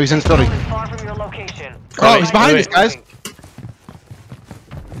us? No, he's in this building. Far from your location. Oh, he's behind us, guys.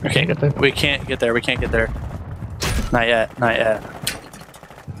 Okay, Get there. we can't get there. Not yet.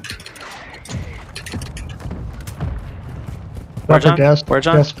 Where, Drop the John? gas. Where,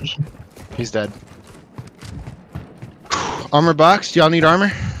 John? gas station. He's dead. Armor box? Do y'all need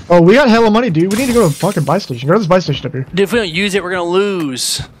armor? Oh, we got hella money, dude. We need to go to a fucking buy station. Go to this buy station up here. Dude, if we don't use it, we're gonna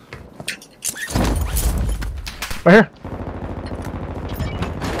lose. Right here.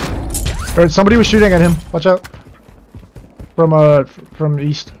 Alright, somebody was shooting at him. Watch out. From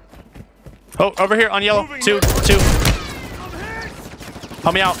east. Oh, over here on yellow. Two.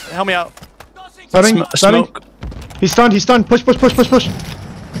 Help me out. Stunning. Stunning. Smoke. He's stunned. Push.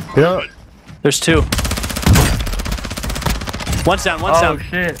 Yeah. There's 2. One's down.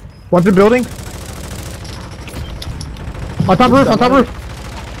 Shit. One's in building. On top roof.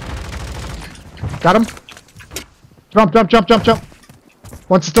 Got him. Jump.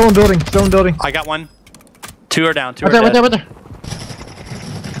 One's still in building. I got one. Two are down. Two Right are there, dead. right there, right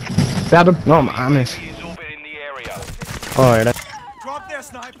there. Stabbed him. No, I missed. Oh, that. Drop their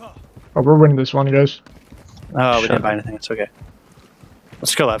sniper. Oh, we're winning this one, guys. Oh, we didn't buy anything. It's okay.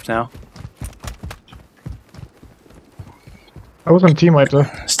 Let's go left now. I was on team wipe though.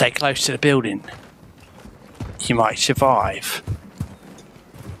 Stay close to the building. You might survive.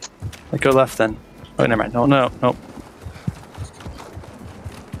 Let's go left then. Oh, never mind. No, no, no.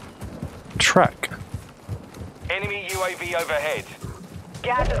 Truck. Enemy UAV overhead.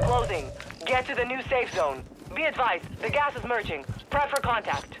 Gas is closing. Get to the new safe zone. Be advised, the gas is merging. Prep for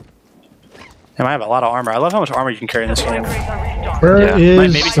contact. Damn, I have a lot of armor. I love how much armor you can carry in this game. Crates are restocked. Where Yeah.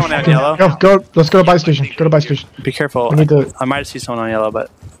 is? Maybe someone on yellow. Go. Let's go to buy station. Go to buy station. Be careful. We need to. I might see someone on yellow, but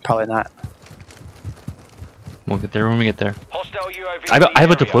probably not. We'll get there when we get there. Hostile UAV. I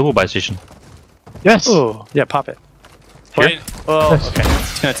have a deployable buy station. Yes. Oh, yeah, pop it. Here? Wait, well, Yes. okay.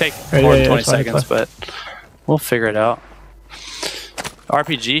 It's gonna take Yeah, more yeah, than 20 it's fine, seconds, but we'll figure it out.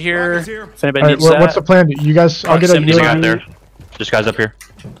 RPG here. Rockets here. If anybody All right. needs that, What's the plan? You guys. I'll get a Proximity There's a guy UAV. up there. There's guys up here.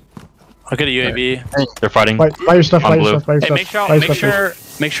 I'll get a UAV. They're fighting. Buy your stuff. On Buy your blue. stuff. Buy your Hey, stuff. make sure, buy your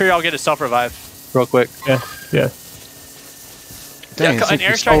stuff, make sure y'all get a self revive, real quick. Yeah. Dang, Yeah, it's an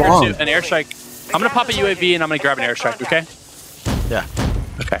taking so airstrike or long. two. An airstrike. I'm gonna pop a UAV and I'm gonna grab an airstrike. Okay. Yeah.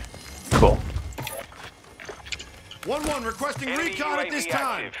 Okay. Cool. 1-1 requesting Enemy recon at this UAV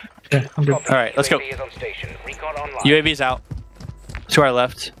time. active. Yeah, I'm good. All right, let's go. UAV is on station. Recon online. UAV's out. To our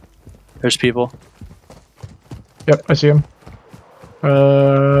left. There's people. Yep, I see him.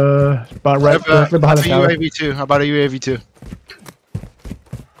 About right directly behind the tower. UAV 2. How about a UAV 2?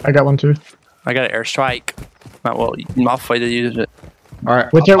 I got one too. I got an airstrike. Not well. I'll fight to use it. All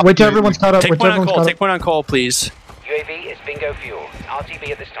right. Wait till everyone's caught up. Take Wait till point on everyone's Cole. caught Take up. point on Cole, please. UAV is bingo fuel. RTB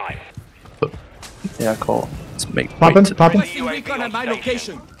at this time. Yeah, Cole. Let's make. Poppin', wait. poppin'. Requesting recon at my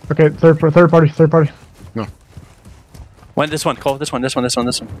location. Okay, third party. When this one, Cole. This one.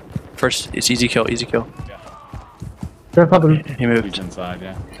 First, it's easy kill. Easy kill. Third party. He moved. Inside,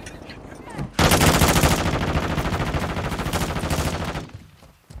 yeah.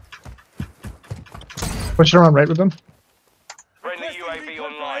 Push it around right with them. Friendly UAV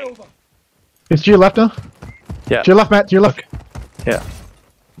online. It's to your left now. Yeah. To your left, Matt. To your left. Yeah.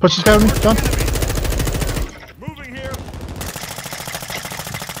 Push this guy with me, John. Moving here.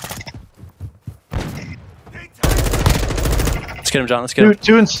 Let's get him, John. Let's get him.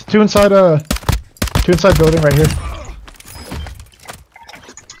 Two inside building right here.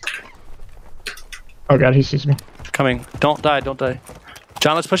 Oh god, he sees me. Coming. Don't die. Don't die.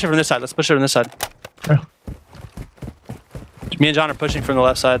 John, let's push it from this side. Yeah. Me and John are pushing from the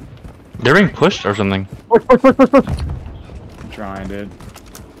left side. They're being pushed or something. Push. I'm trying, dude.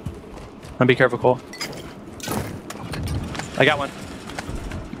 And be careful, Cole. I got one.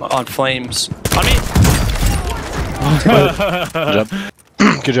 On flames. On me!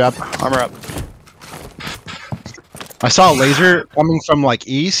 Good job. Armor up. I saw a laser coming from like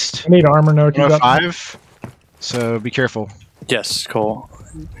east. I need armor now. Keep up. 105. So be careful. Yes, Cole.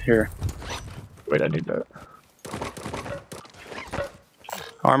 Here. Wait, I need that.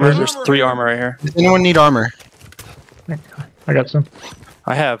 Armor. There's 3 armor right here. Does anyone need armor? I got some.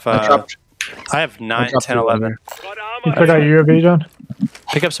 I have, I dropped 9, dropped 10, two 11. You took out your UAV, John?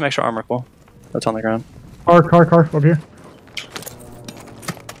 Pick up some extra armor, Cole. That's on the ground. Car, over here.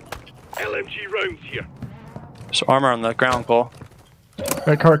 LMG rounds here. There's armor on the ground, Cole.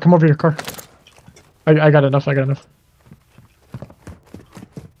 Right, car, come over here, car. I got enough.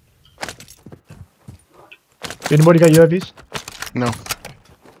 Anybody got UAVs? No.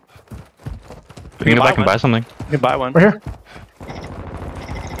 We can go back and buy something. You can buy one. Right here.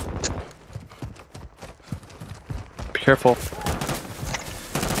 Be careful.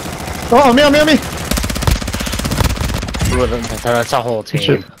 Oh, on me! That's a whole team.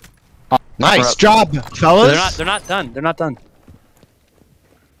 Shit. Nice job, fellas. They're not done.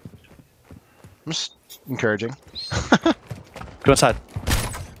 Just encouraging. Go inside.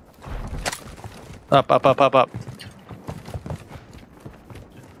 Up.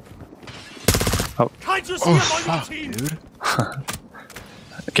 I just Oh on fuck, your team. dude.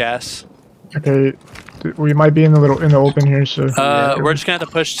 Gas. Okay, we might be in the open here, so. We're just gonna have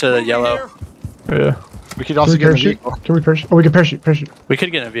to push to the yellow. Yeah. We could also get in the vehicle. Can we parachute? Oh, we can parachute. We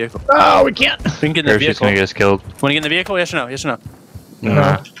could get in a vehicle. Oh, we can't. We can get in the Parachute's vehicle. gonna get us killed. Want to get in the vehicle? Yes or no? Yes or no?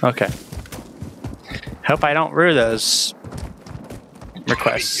 Nah. Okay. Hope I don't rue those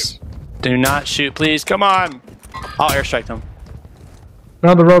requests. Do not shoot, please. Come on. I'll airstrike them.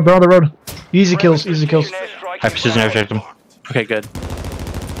 They're on the road. Easy kills. High precision airstrike them. Okay, good.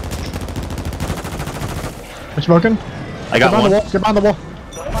 We're smoking. I got one. Get behind the wall.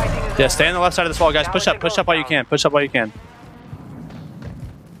 The fighting is Yeah, stay on the left side of this wall, guys. Push up while you can. Push up while you can.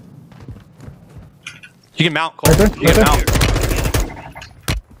 You can mount, Cole. Right there, You can mount.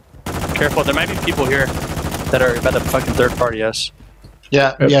 Careful, there might be people here that are about the fucking third party, yes.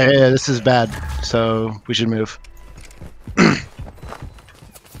 Yeah, this is bad. So we should move.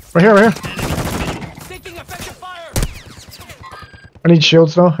 Right here. I need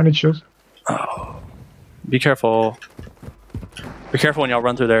shields though. I need shields. Oh. Be careful. Be careful when y'all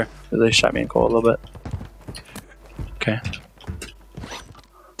run through there. They shot me and Cole a little bit. Okay.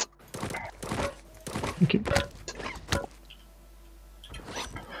 Okay.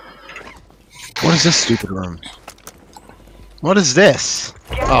 What is this stupid room? What is this?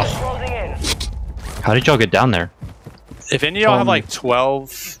 Oh. How did y'all get down there? If any of y'all have like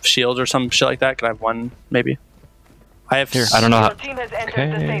 12 shields or some shit like that, can I have one maybe? I have. Here, I don't know how.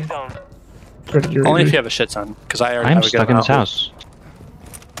 Okay. Only if you have a shit ton, because I already. I'm stuck in this house.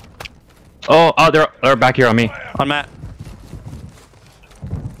 Oh, they're back here on me. On Matt.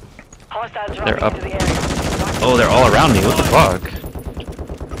 They're up. Oh, they're all around me. What the fuck?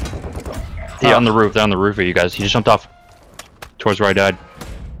 Yeah, on the roof. They're on the roof of you guys. He just jumped off towards where I died.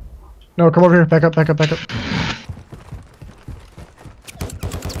 No, come over here. Back up.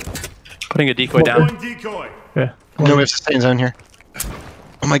 Putting a decoy down. Yeah. No, we have to stay in zone here.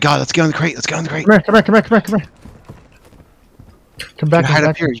 Oh my god, let's get on the crate. Come here. Come back. Hide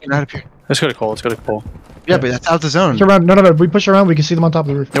up here. You can hide up here. Let's go to Cole. Yeah, but that's out the zone. Push around. No. We push around. We can see them on top of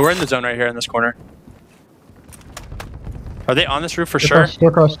the roof. No, we're in the zone right here in this corner. Are they on this roof for sure? Go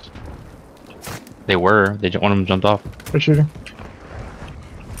across. They were. One of them jumped off. They're shooting.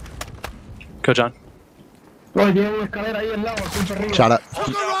 Go, John. Shot up.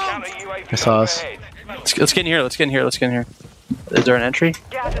 I saw us. Let's get in here. Is there an entry?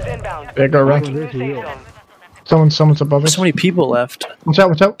 Yeah, go around. Someone's above us. So many people left. Watch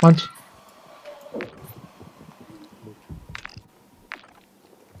out. Once.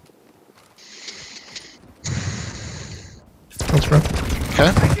 That's right.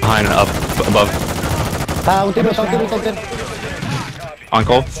 Okay. Behind and up, above. On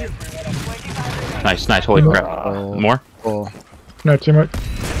Cole. Nice. Holy crap. More? Oh. No, too much.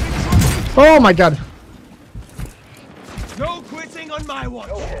 Oh my god. No quitting on my watch.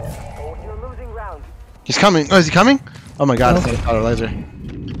 You're losing round. He's coming. Oh, is he coming? Oh my god, I thought I caught a laser.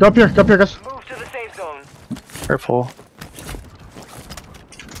 Go up here, guys. Move to the safe zone. Careful.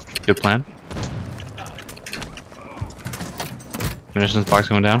 Good plan. Munitions box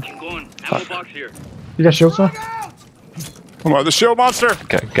going down. You got shields now? Come on, the shield monster.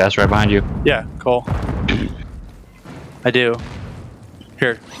 Okay, gas right behind you. Yeah, Cole. I do.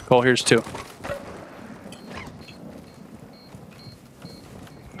 Here, Cole, here's 2.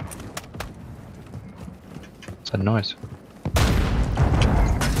 What's that noise?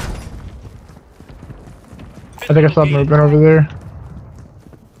 I think I saw movement over there.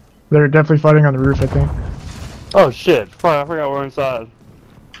 They're definitely fighting on the roof, I think. Oh shit, fuck, I forgot we're inside.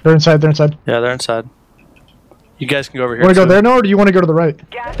 They're inside. Yeah, they're inside. You guys can go over here. You wanna go there now, or do you wanna go to the right?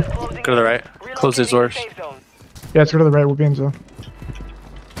 Go to the right. Close these doors. Yeah, let's go to the right, we'll be in zone.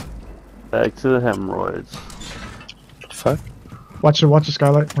 Back to the hemorrhoids. Fuck. Watch the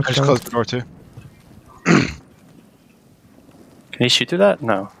skylight. I just closed the door too. Can you shoot through that?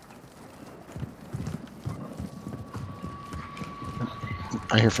 No.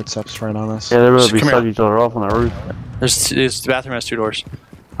 I hear footsteps right on us. Yeah, they're really be Come sucking here. each other off on the roof. The bathroom has 2 doors.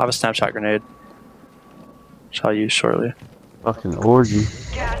 I have a snapshot grenade. Shall use shortly. Fucking orgy.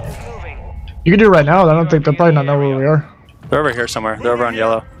 You can do it right now, I don't think they'll probably not know where we are. They're over here somewhere. They're over on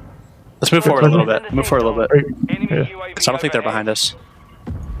yellow. Let's move forward a little bit. Yeah. Because I don't think they're behind us.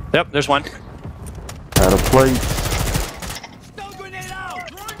 Yep, there's one. Out of place.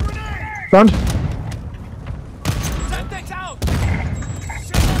 Found.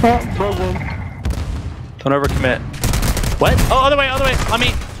 Don't overcommit. What? Oh, other way. On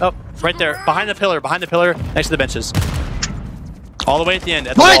me. Oh, right there. Behind the pillar, next to the benches. All the way at the end,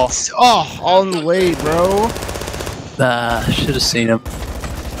 at the wall. What? Oh, all the way, bro. Should have seen him.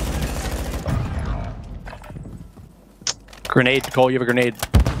 Grenade, Cole, you have a grenade.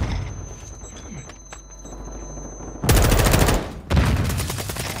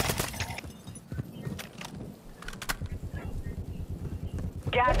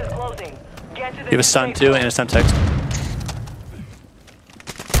 Gas is closing. Get to the You have a stun too, and a stun text.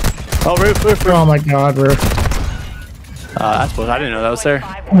 Oh, roof. Oh my god, roof. That's what I didn't know that was there.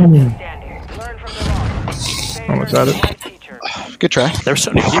 Almost at it. Good try. There were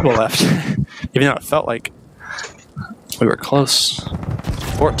so many people left. Even though it felt like we were close.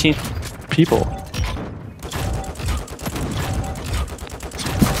 14 people.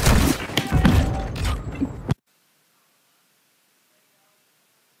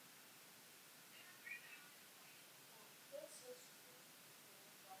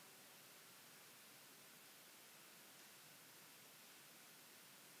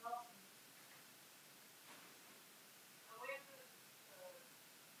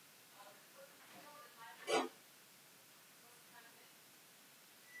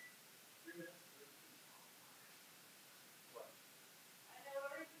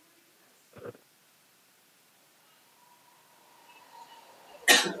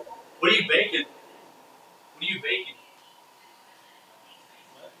 What are you baking? What are you baking?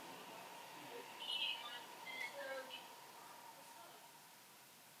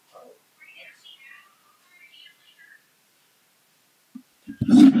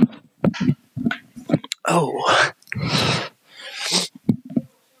 Oh.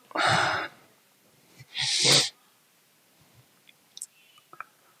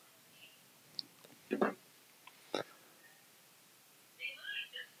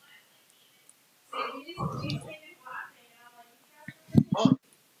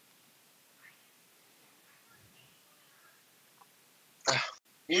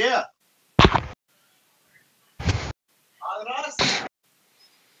 Yeah.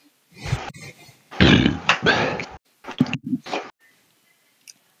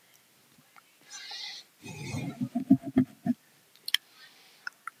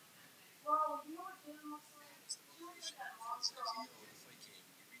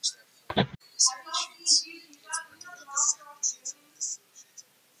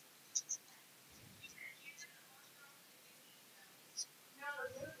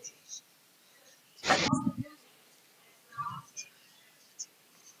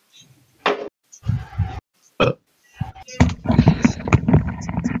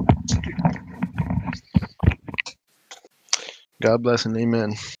 God bless and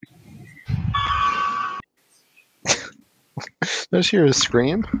amen. Did I just hear a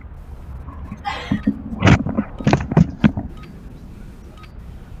scream?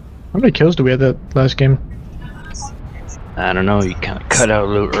 How many kills do we have that last game? I don't know, you kind of cut out a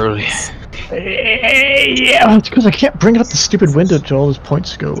little early. Yeah, it's because I can't bring up the stupid window till all those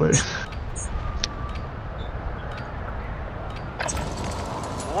points go away.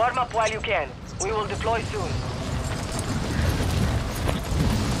 Warm up while you can. We will deploy soon.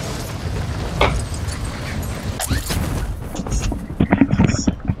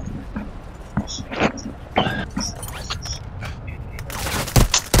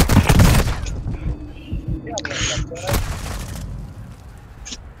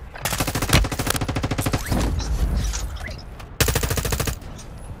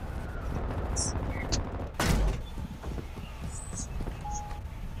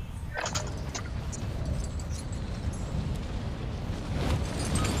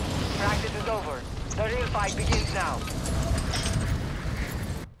 Practice is over. The real fight begins now.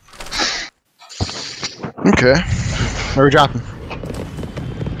 Okay. Where are we dropping?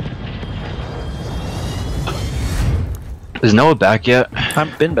 Is Noah back yet?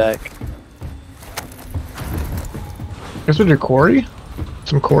 I've been back. Guess with your quarry?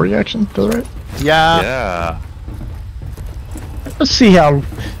 Some quarry action, feel right? Yeah. Yeah. Let's see how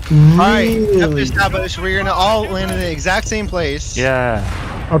Alright, really... established we're gonna all land in the exact same place. Yeah.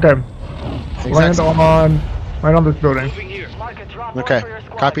 Okay, Exact land right on this building. Mark a drop Okay, point for your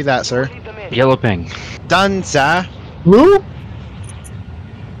squad. copy that, sir. Lead them in. Yellow ping. Done, sir. Blue?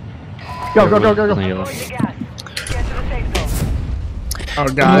 Go, go, go, go, go. Yellow. Deploy the gas. Get to the safe zone. Oh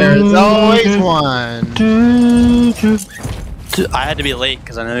god. There's always one. I had to be late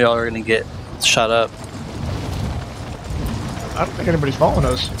because I know y'all were gonna get shot up. I don't think anybody's following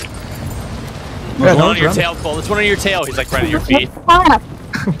us. There's one on one's your around tail, Cole. There's one on your tail. He's like right at your feet.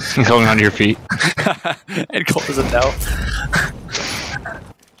 Going onto your feet. And Cole doesn't know.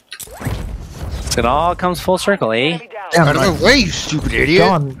 It all comes full circle, eh? Enemy down. Damn, Out of the way, you stupid idiot.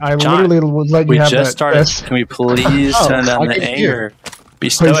 John, I John, literally would let you We have just that. started. Yes. Can we please Oh, turn down I the give it to you. anger? Be What you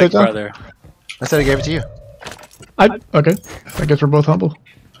stoic, said, John? brother. I said I gave it to you. Okay, I guess we're both humble.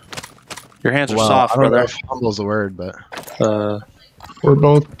 Your hands are Well, soft, I don't know brother. if humble's the word, but We're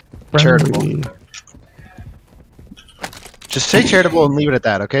both Charitable. friendly. just say charitable and leave it at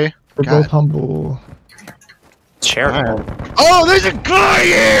that, okay? We're God. both humble. Charitable. Oh, there's a guy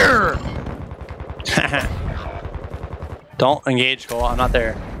here! Don't engage, Cole. I'm not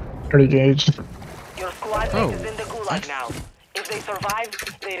there. Already engaged. Your squad mate is in the gulag now. If they survive,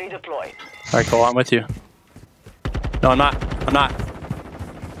 they redeploy. All right, Cole. I'm with you. No, I'm not. I'm not.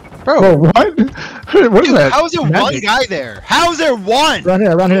 Bro, Whoa, what? What is dude, that? how is there one Magic. guy there? How is there one? Around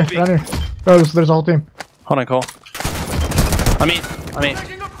here, around here, around here. Oh, there's a whole team. Hold on, Cole. I mean.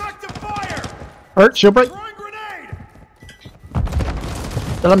 Taking effective fire! Hurt, shield break. Throwing grenade!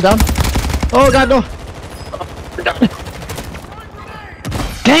 Then I'm down. Oh god, no.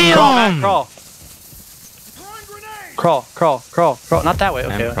 Crawl, Matt, crawl. Throwing grenade! Crawl, crawl, crawl, crawl. Not that way.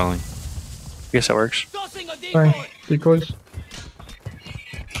 Okay. I'm crawling. I guess that works. Tossing a decoy! Sorry, decoys.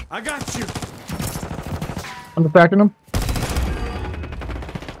 I got you! I'm attacking them.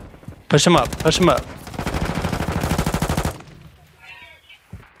 Push him up. Push him up.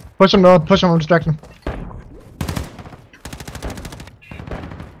 Push them, no, push them, I'm distracting them.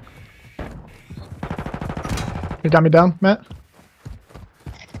 You got me down, Matt?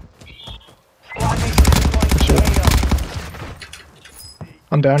 Shit.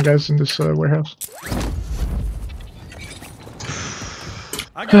 I'm down, guys, in this warehouse.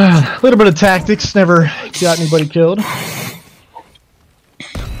 A little bit of tactics, never got anybody killed.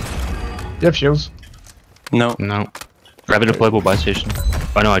 You have shields? No. Grab a deployable buy station.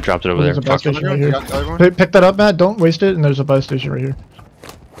 Oh no, I dropped it over there. There's a buy station right here. Pick that up, Matt. Don't waste it. And there's a buy station right here.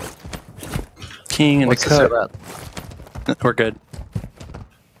 King in the cup. We're good.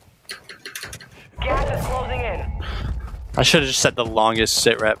 Gas is closing in. I should have just set the longest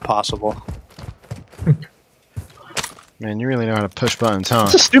sit rep possible. Man, you really know how to push buttons, huh?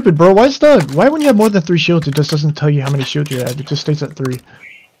 This is stupid, bro. Why when you have more than 3 shields, it just doesn't tell you how many shields you have. It just stays at 3.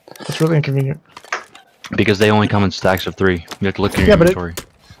 That's really inconvenient. Because they only come in stacks of 3. You have to look in your inventory.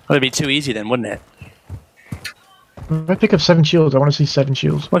 It'd be too easy then, wouldn't it? If I pick up 7 shields, I want to see 7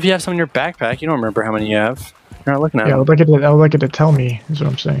 shields. What if you have some in your backpack? You don't remember how many you have. You're not looking at Yeah, I them. would like it to tell me, is what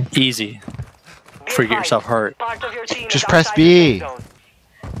I'm saying. Easy. Before you get yourself hurt. Just press B.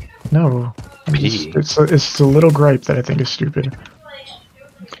 No. It's the little gripe that I think is stupid.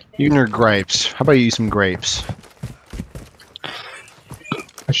 You and your gripes. How about you eat some grapes?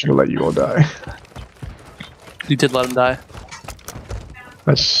 I should have let you all die. You did let him die.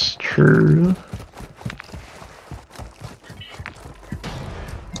 That's true.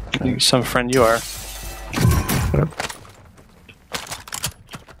 Some friend you are.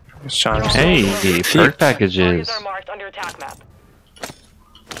 Hey, perk packages.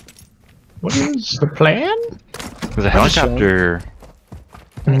 What is the plan? There's a helicopter.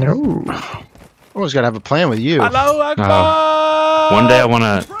 No. Always gotta have a plan with you. Hello, Akbar! One day I want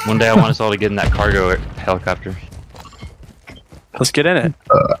us all to get in that cargo helicopter. Let's get in it.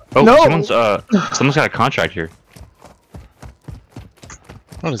 Oh, no! Someone's got a contract here.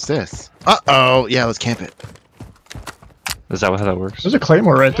 What is this? Uh-oh. Yeah, let's camp it. Is that how that works? There's a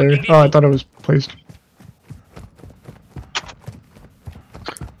claymore right there. Oh, I thought it was placed.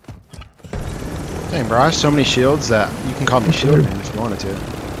 Dang, bro, I have so many shields that you can call me Shield Man if you wanted to.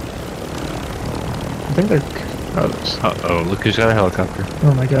 I think they're... Uh-oh, look who's got a helicopter.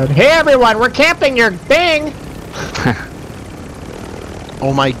 Oh my god. Hey everyone, we're camping your thing!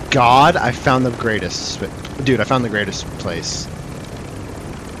 Oh my god, I found the greatest... Dude, I found the greatest place.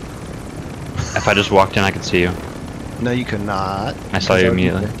 If I just walked in, I could see you. No, you could not. I saw you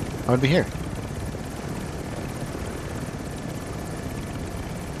immediately. I would be here.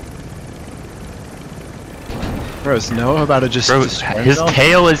 Bro, is Noah about to just... Bro, his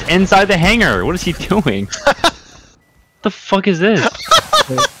tail is inside the hangar! What is he doing? What the fuck is this?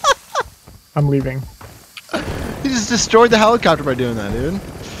 I'm leaving. He just destroyed the helicopter by doing that, dude.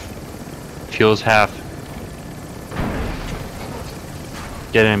 Fuel's half.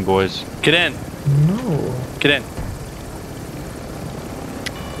 Get in, boys. Get in. No. Get in.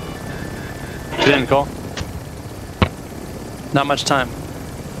 Get in, Cole. Not much time.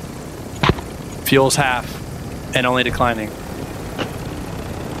 Fuel's half. And only declining.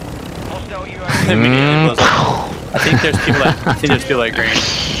 Immediately blows up. I think there's people that green.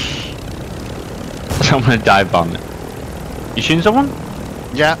 I'm gonna dive bomb it. You shooting someone?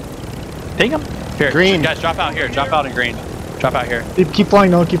 Yeah. Take him. Here, green. Guys, drop out here. Drop out in green. Drop out here. Keep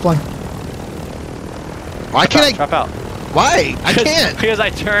flying, Noah, keep flying. Why can't I... Drop out. Why? I can't. Because I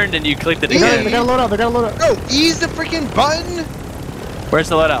turned and you clicked it They again. gotta load out, they gotta load out. No, ease the freaking button. Where's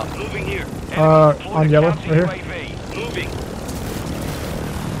the loadout? Moving here. On yellow, right here. Moving.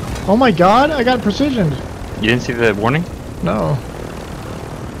 Oh my god, I got precisioned. You didn't see the warning? No.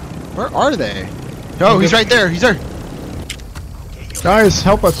 Where are they? Oh, he's right there. He's there. Guys,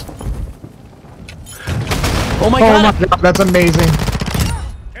 help us. Oh my Oh god! my god, that's amazing.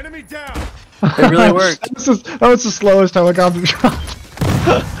 Enemy down. It really worked. That was the slowest helicopter drop.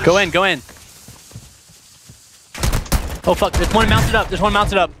 Go in, go in. Oh fuck, there's one mounted up. There's one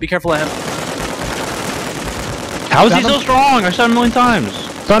mounted up. Be careful of him. How is he so strong? I shot him a million times.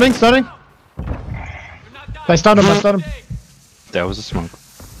 Stunning. I stunned him, That was a smoke.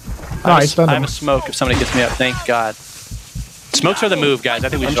 No, I stunned I him. have a smoke if somebody gets me up. Thank God. Smokes are the move, guys. I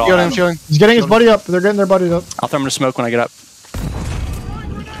think we should all have them. Shielding. He's getting his buddy up. They're getting their buddies up. I'll throw him to smoke when I get up.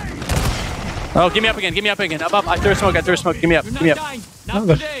 Oh, give me up again. Give me up again. Up. I threw a smoke. Give me up. Give me up. What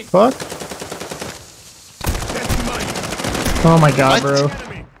the fuck? Oh my god, bro.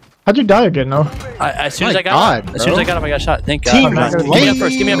 How'd you die again, no? As soon as I got up, God, as soon as I got up, I got shot. Thank God. Team Give me up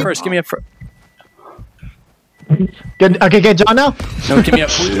first. Give me up first. Give me up first. Get John now? No, give me up,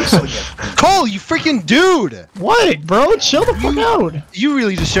 please. Cole, you freaking dude! What, bro? Chill the fuck out. You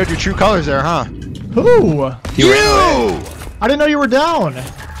really just showed your true colors there, huh? Who? You ran away. I didn't know you were down.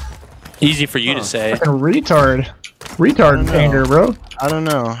 Easy for you to say. Fucking retard anger, bro. I don't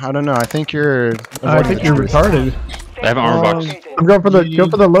know. I think you're. I think you're retarded. I have an armor box. I'm going for the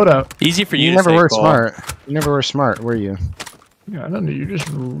loadout. Easy for you, You to never say, were Cole. smart. You never were smart, were you? Yeah, I don't know. You're just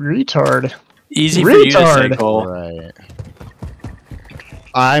retard. Easy for you to say, Retard. Cole. Right.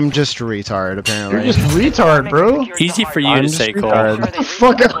 I'm just a retard, apparently. You're just retard, bro. Easy for you I'm to just say, Cole. retarded.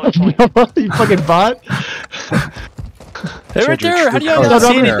 What the fuck? You fucking bot. They're right Showed your there. How do you true not colors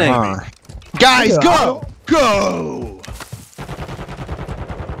see there, anything? huh? Guys, Yeah. go! Go!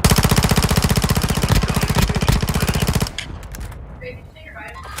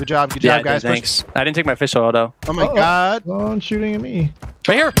 Good job, Yeah, guys. thanks. I didn't take my fish oil though. Oh my god. Oh, shooting at me.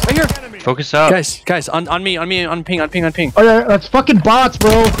 Right here. Focus up. Guys, on me, on ping. Oh yeah, that's fucking bots,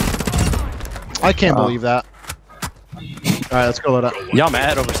 bro. I can't believe that. Alright, let's go load up. Y'all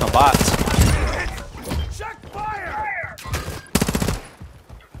mad over some bots.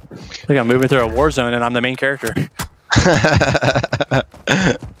 I think I'm moving through a war zone and I'm the main character. Gas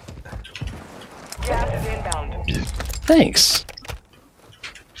is inbound. Thanks.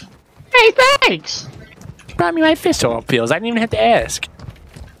 Hey, thanks. Brought me my fish oil pills. I didn't even have to ask.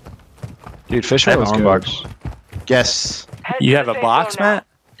 Dude, fish I have oil an is armor good. box. Yes. You have a box, Matt?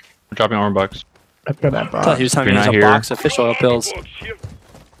 I'm dropping armor box. I've got that I thought box. he was telling me You're there's a not here. box of fish oil pills.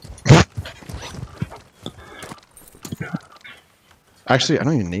 Actually, I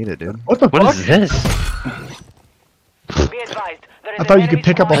don't even need it, dude. What the What fuck? is this? Be advised, there is I thought you an could enemy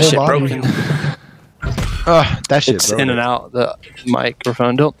pick up a That whole shit body. broken. That shit, It's bro. in and out the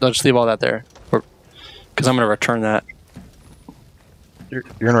microphone. Don't just leave all that there, because I'm gonna return that. You're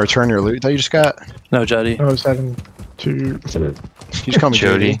gonna return your loot that you just got? No, Juddy. I was having to. You just call me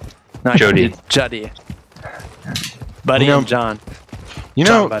Jody. Jody. No, Jody. Juddy. Buddy You know- and John. You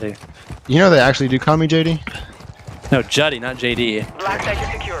John, know, buddy. they actually do call me JD? No, Juddy, not JD. Black site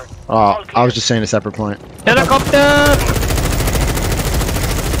is secure. Oh, I was just saying a separate point. Helicopter!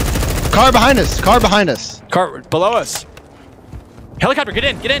 Car behind us! Car behind us! Car below us. Helicopter, get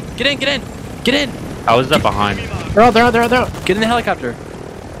in! Get in! Get in! Get in! Get in! How is that behind? They're out, they're out, they're out, they're out. Get in the helicopter.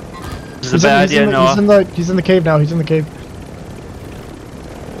 This is a bad idea, Noah. He's in the cave now. He's in the cave.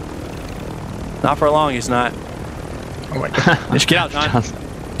 Not for long, he's not. Oh my god. Just get out, John.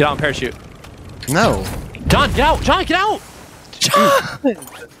 Get out and parachute. No. John, get out! John, get out! John!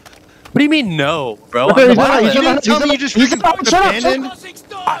 What do you mean no, bro? He's I'm the not- pilot. he's You not- didn't tell he's me not- you just he's freaking not- shut up,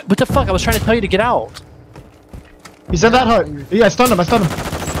 abandoned? What the fuck? I was trying to tell you to get out. He's in that hut. Yeah, I stunned him.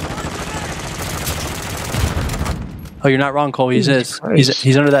 Oh, you're not wrong, Cole. He's Jesus is. Christ.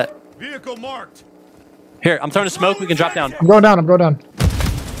 He's under that. Vehicle marked. Here, I'm throwing a smoke. We can drop down. I'm going down. I'm going down.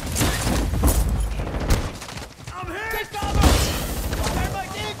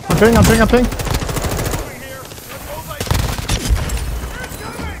 I'm ping.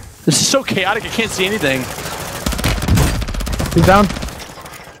 This is so chaotic. I can't see anything. He's down.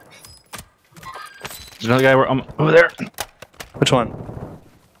 There's another guy over there. Which one?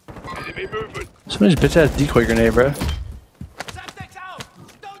 Enemy movement. Somebody's bitch ass decoy grenade, bro.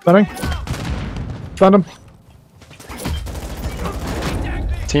 Stunning. Stunned him.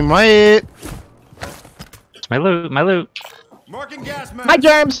 Team white! My loot. Marking gas mask. My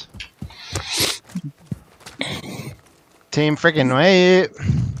germs. Team freaking white!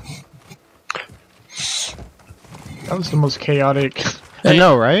 That was the most chaotic. I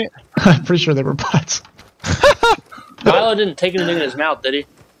know, right? I'm pretty sure they were bots. Milo didn't take anything in his mouth, did he?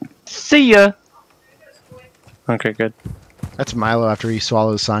 See ya. Okay, good. That's Milo after he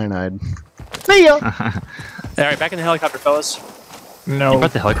swallows cyanide. See ya. All right, back in the helicopter, fellas. No. You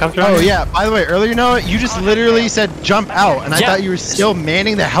brought the helicopter? Oh yeah, by the way, earlier, Noah, you just literally said jump out, and I Yeah. thought you were still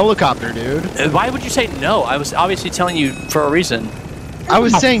manning the helicopter, dude. Why would you say no? I was obviously telling you for a reason. I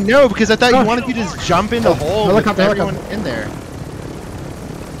was saying no because I thought you wanted me to just jump in the hole with Helicopter, everyone in there.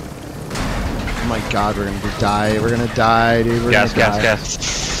 Oh my god, we're gonna die. We're gonna die, dude. We're Gas, gonna die.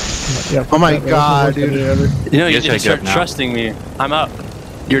 Yeah, Oh fuck my that, bro. god, This is the dude. worst idea ever. You know, you Yes, need I to start get now. trusting me. I'm up.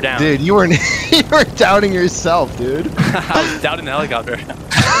 You're down. Dude, you were you were doubting yourself, dude. I was doubting the helicopter.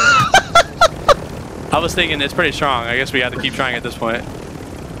 I was thinking it's pretty strong. I guess we have to keep trying at this point.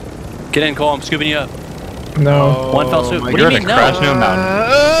 Get in, Cole. I'm scooping you up. No. One fell swoop. my What do you You're in mean a no? crash new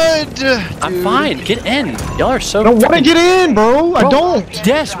mountain. I'm fine. Get in. Y'all are so. I don't want to get in, bro. I Bro, don't.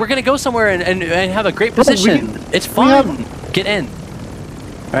 Yes, we're gonna go somewhere and have a great Bro, we position. It's fun. Get in.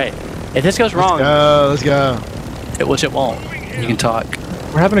 All right. If this goes wrong, Let's go. which it won't, you can talk.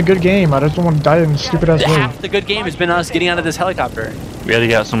 We're having a good game. I just don't want to die in this stupid ass way. Half the good game has been us getting out of this helicopter. We gotta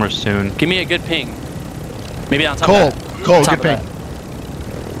get out somewhere soon. Give me a good ping. Maybe on top Cole, of that. Cole, Top good of ping. that.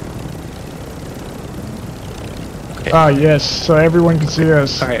 Ah, yes. So everyone can see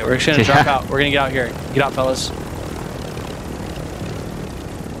us. All right, we're just gonna drop out. We're gonna get out here. Get out, fellas.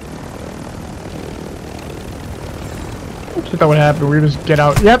 Shit, that would happen. We just get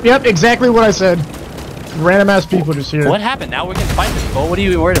out. Yep, exactly what I said. Random ass people just here. What happened? Now we can fight them. Well, what are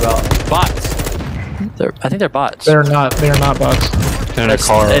you worried about? Bots. I think they're bots. They're not. They are not bots. They're in a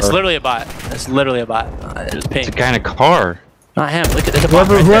car. It's literally a bot. It's literally a bot. It was pink. It's a guy in a car. Not him. Look at there's a bot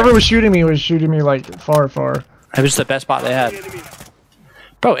right Whoever there. was shooting me like far. It was the best bot they had.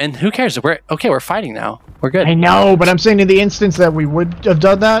 Bro, and who cares? We're fighting now. We're good. I know, but I'm saying in the instance that we would have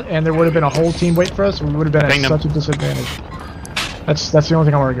done that, and there would have been a whole team waiting for us, we would have been at such a disadvantage. That's the only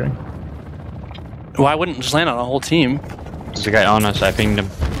thing I'm arguing. Well, I wouldn't just land on a whole team. There's a guy on us. I pinged him.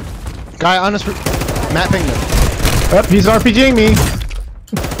 Guy on us. Matt pinged him. Oh, he's RPGing me.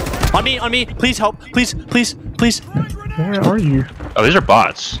 On me. Please help. Please. Where are you? Oh, these are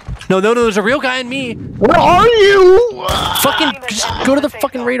bots. No, there's a real guy in me. Where are you? Fucking, just go to the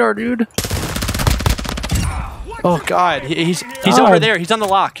fucking radar, dude. Oh god, he's over there. He's on the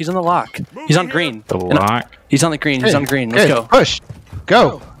lock. He's on green. The lock? He's on the green. He's on green. Let's go. Push.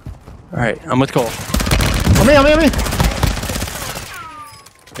 Go. All right, I'm with Cole. On me.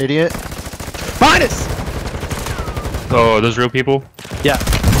 Idiot. Find us. Oh, are those real people? Yeah.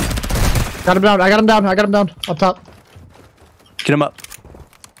 Got him down. I got him down. Up top. Get him up.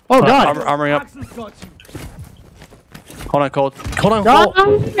 Oh god. Armoring up. Hold on, Cole. Hold on, Cole.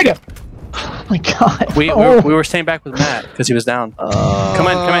 Oh my god. We were staying back with Matt because he was down. Come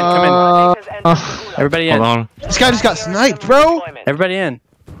in. Everybody in. Hold on. This guy just got sniped, bro. Everybody in.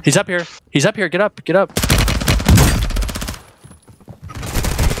 He's up here. Get up.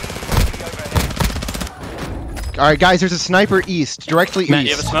 All right, guys. There's a sniper east, directly Matt, east.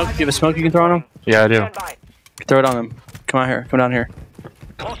 you have a smoke? You have a smoke you can throw on him? Yeah, I do. Throw it on him. Come out here. Come down here.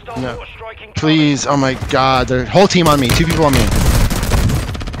 No. Please. Oh my god. The whole team on me. 2 people on me.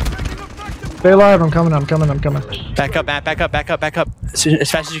 Stay alive. I'm coming. Back up, Matt. Back up.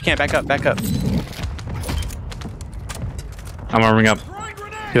 As fast as you can. Back up. I'm arming up.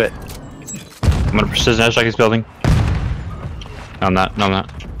 Do it. I'm gonna precision airstrike this building. No, I'm not. They're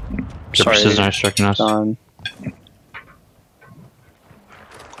Sorry. precision airstriking us.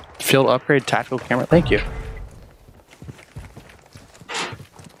 Field upgrade tactical camera. Thank you.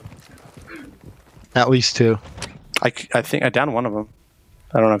 At least 2. I think I downed one of them.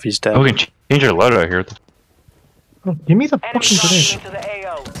 I don't know if he's dead. Oh, we can change our loadout here. Oh, give me the fucking grenade.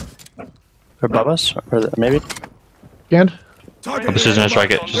 They're above us? Or maybe? Scanned. I'm precision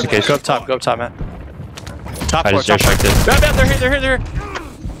airstrike it, just in case. Go up top, Matt. Top I floor, just top floor. airstriked it. They're here.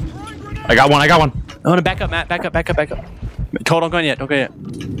 I got one. I want to back up, Matt. Back up. Cole, don't go in yet.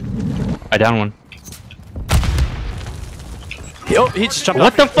 I down one. He just jumped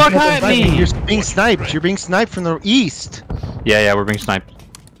What off. the fuck hit me? You're being sniped. You're being sniped from the east. Yeah, we're being sniped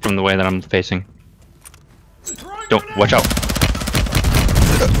from the way that I'm facing. Don't, watch out.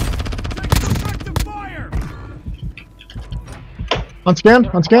 On scan.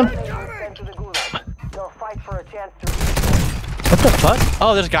 What the fuck?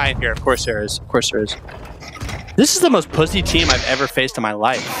 Oh, there's a guy in here. Of course there is. This is the most pussy team I've ever faced in my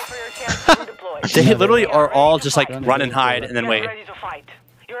life. They literally are all just like run and hide and then wait.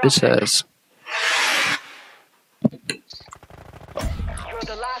 It says. You're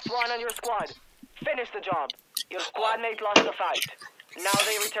the last one on your squad. Finish the job. Your squad mate lost the fight. Now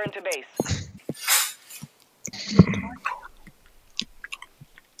they return to base.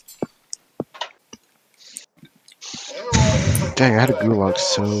 Dang, I had a gulag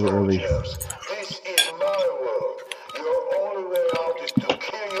so early. This is my world. Your only way out is to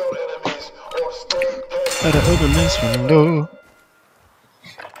kill your enemies or stay dead. Gotta open this window.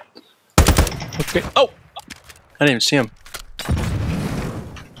 Okay. Oh! I didn't even see him.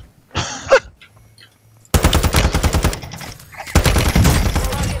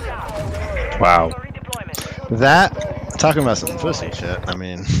 Wow. That, talking about some pussy shit, I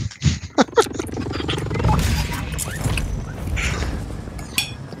mean.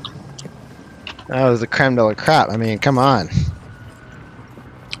 That was the creme de la crap. I mean, come on.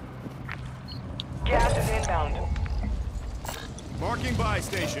 Gas is inbound. Marking buy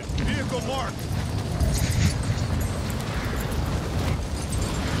station. Vehicle marked.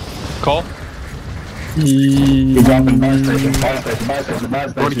 Cole? You're dropping buy station.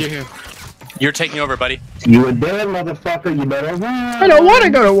 You're taking over, buddy. You a dead motherfucker, you better run. I don't want to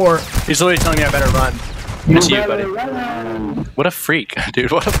go to war. He's literally telling me I better run. Good to you, buddy. What a freak,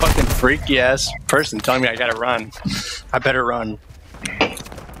 dude. What a fucking freaky ass person telling me I gotta run. I better run.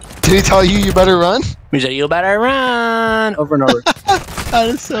 Did he tell you you better run? He said, you better run! Over and over. That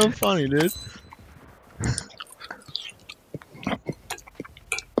is so funny, dude.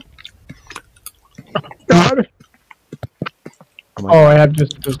 Oh, I have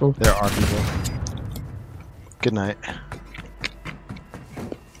just a pistol. There are people. Good night.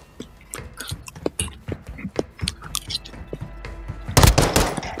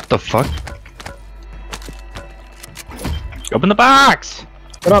 What the fuck? Open the box!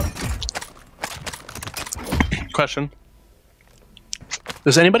 What up? Question.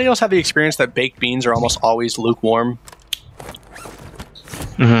 Does anybody else have the experience that baked beans are almost always lukewarm?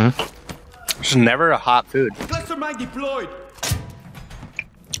 Mm-hmm. It's never a hot food. Cluster mine deployed.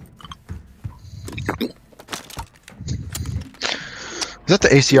 Is that the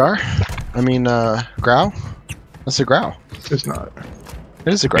ACR? I mean, Growl? That's a Growl. It's not.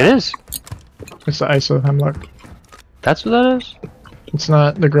 It is a Growl. It is. It's the ISO hemlock. That's what that is? It's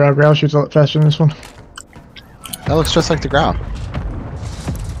not the growl. Growl shoots a lot faster than this one. That looks just like the Growl.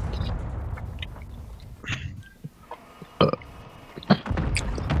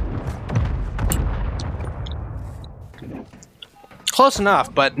 Close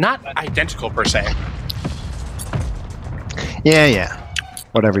enough, but not identical per se. Yeah, yeah.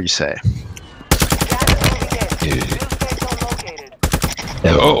 Whatever you say.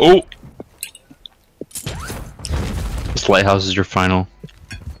 Oh! This lighthouse is your final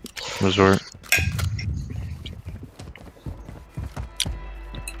resort.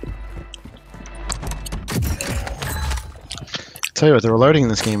 Tell you what, the reloading in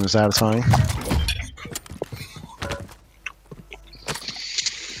this game is satisfying.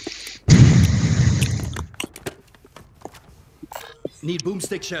 Need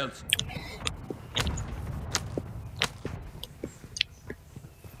boomstick shells.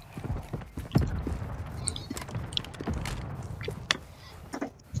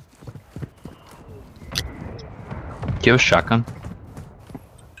 Do you have a shotgun?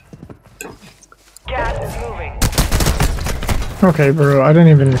 Gas is moving. Okay, bro. I didn't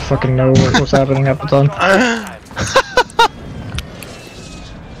even fucking know what was happening at the time.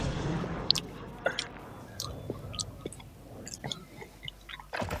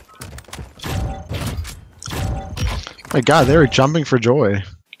 My god, they were jumping for joy.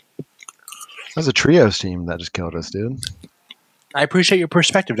 That was a trios team that just killed us, dude. I appreciate your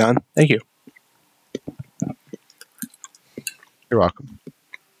perspective, Don. Thank you. You're welcome.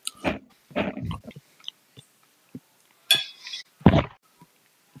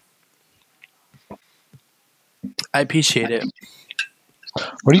 I appreciate it.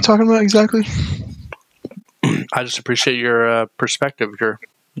 What are you talking about exactly? I just appreciate your perspective,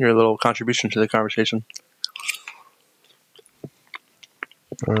 your little contribution to the conversation.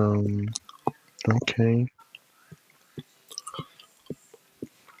 Okay.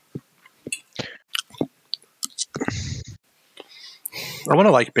 I want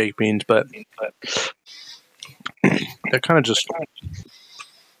to like baked beans, but they're kind of just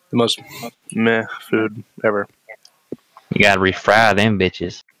the most meh food ever. You gotta refry them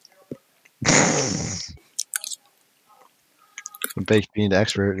bitches. I'm baked bean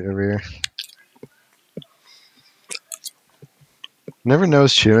expert over here. Never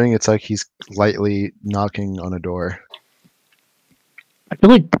knows chewing. It's like he's lightly knocking on a door. I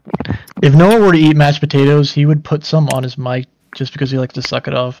feel like if Noah were to eat mashed potatoes, he would put some on his mic just because he likes to suck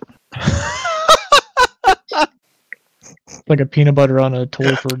it off. Like a peanut butter on a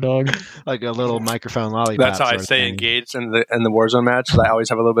toy for a dog. Like a little microphone lollipop. That's how I stay engaged in the Warzone match. I always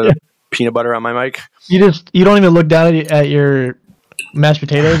have a little bit of peanut butter on my mic. You don't even look down at your mashed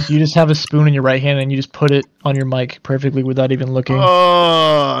potatoes. You just have a spoon in your right hand and you just put it on your mic perfectly without even looking.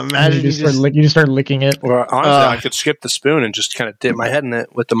 Oh, imagine you just start licking it. Or honestly, I could skip the spoon and just kind of dip my head in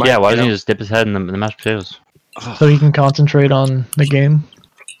it with the mic. Yeah, why doesn't he just dip his head in the mashed potatoes? So he can concentrate on the game.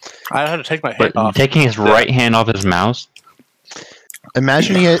 I had to take my hand But off. taking his right hand off his mouse.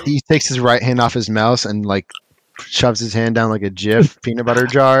 Imagine he takes his right hand off his mouse and like shoves his hand down like a Jif peanut butter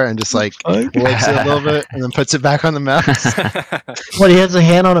jar and just like licks it a little bit and then puts it back on the mouse. What, he has a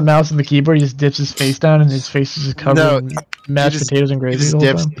hand on a mouse and the keyboard, he just dips his face down and his face is just covered in mashed potatoes and gravy.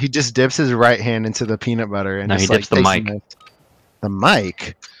 He just dips his right hand into the peanut butter and he dips like, the mic. The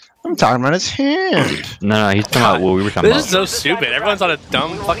mic? I'm talking about his hand. No, he's talking about what we were talking about. This is so stupid. Everyone's on a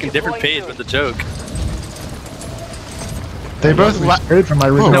dumb fucking different page with the joke. They both from my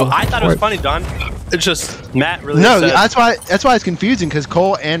original. No, I thought it was funny, Don. It's just Matt really. No, said, that's why it's confusing because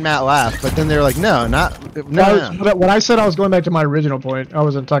Cole and Matt laughed, but then they were like, no. When I said I was going back to my original point, I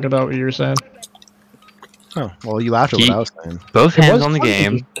wasn't talking about what you were saying. Oh, well, you laughed at what I was saying. Both hands on the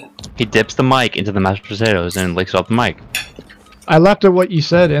game. He dips the mic into the mashed potatoes and licks off the mic. I laughed at what you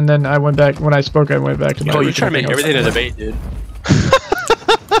said, and then I went back when I spoke. I went back to my. Oh, you try to make everything a debate, dude.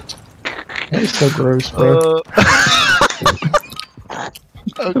 It's so gross, bro.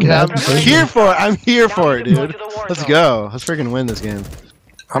 Okay, I'm here for it. I'm here for it, dude. Let's go. Let's freaking win this game.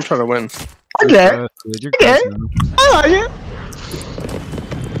 I'm trying to win. Okay. Dude, you're Okay. close, man. I like it.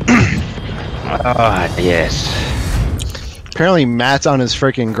 Ah, yes. Apparently, Matt's on his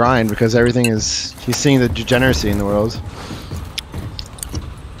freaking grind because everything is. He's seeing the degeneracy in the world.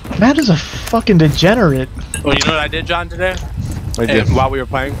 Matt is a fucking degenerate. Well, you know what I did, John, today? What do you do? While we were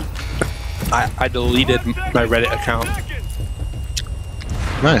playing, I deleted my Reddit account.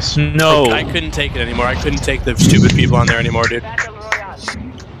 Nice. No. I couldn't take it anymore. I couldn't take the stupid people on there anymore, dude.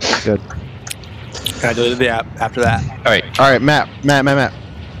 Good. I deleted the app after that. All right, Matt.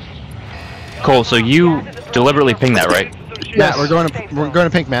 Cole. So you deliberately pinged that, right? Matt, we're going to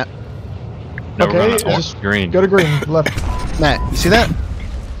pink, Matt. No, Okay, we're going to just green. go to green, left. Matt, you see that?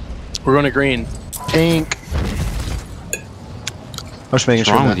 We're going to green. Pink. I'm just making What's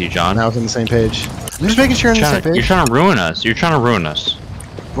sure. wrong Matt, with you, John? Now it's on the same page. I'm just making sure you're on the same page. You're trying to ruin us. You're trying to ruin us.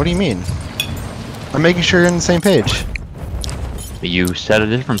 What do you mean? I'm making sure you're on the same page. But you set a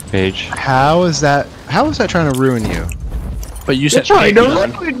different page. How is that trying to ruin you? But you said trying pink, to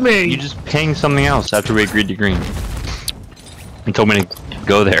John. work with me. You just pinged something else after we agreed to green. You told me to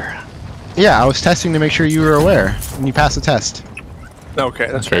go there. Yeah, I was testing to make sure you were aware, and you passed the test. Okay,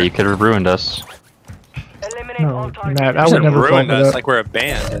 that's Okay, fair. you could have ruined us. No, Matt, I He would never fall ruined for us that. like we're a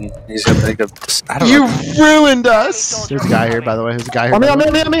band, and he's gonna think of. I don't You know. ruined us! There's a guy here, by the way. There's a guy here. On by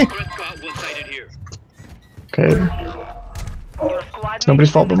the way. me. Okay. It's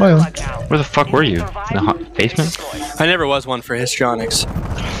nobody's fault but my own. Where the fuck were you? In the basement? I never was one for histrionics.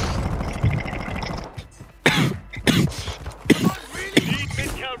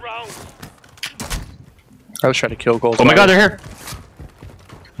 I was trying to kill goals. Oh my god, they're here!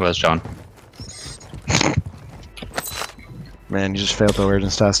 Well, that's John. Man, you just failed the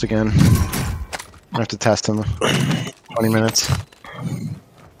awareness test again. I have to test him. 20 minutes.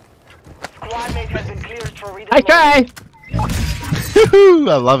 Okay.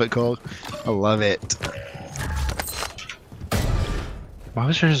 I love it, Cole. I love it. Why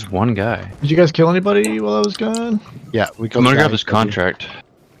was there just one guy? Did you guys kill anybody while I was gone? Yeah, we I'm gonna grab this contract.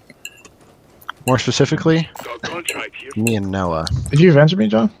 More specifically, me and Noah. Did you avenge me,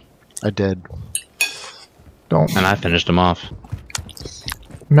 John? I did. Don't. And I finished him off.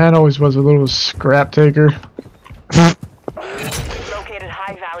 Matt always was a little scrap taker.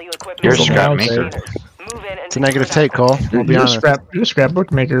 You're a scrap maker. It's a negative take, Cole. I'll be honest. You're a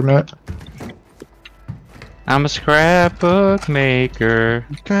scrapbook maker, Matt. I'm a scrapbook maker.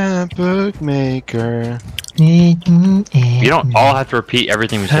 Scrapbook maker. You don't all have to repeat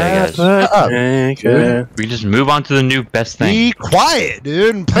everything we say, guys. We just move on to the new best thing. Be quiet,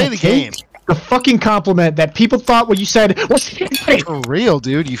 dude, and play the game. The fucking compliment that people thought what you said was For real,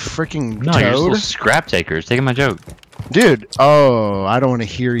 dude, you freaking No, you're just toad. little scrap takers. Taking my joke. Dude, oh, I don't want to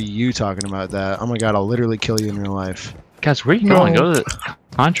hear you talking about that. Oh my god, I'll literally kill you in real life. Guys, where are you going? Go to the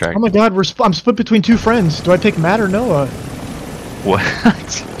contract. Oh my god, I'm split between two friends. Do I take Matt or Noah? What?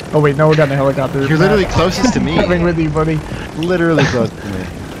 Oh wait, Noah got in a helicopter. You're literally closest to me. Coming with you, buddy. Literally close to me.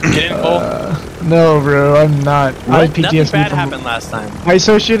 Get in, Cole. No, bro, I'm not. I had Nothing PTSD bad from. happened last time. I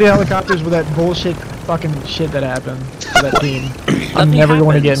associated helicopters with that bullshit fucking shit that happened to that team. I'm Nothing never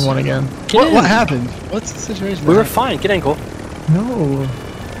going to get happens. in one again. What happened? What's the situation? We were fine. Get in, Cole. No.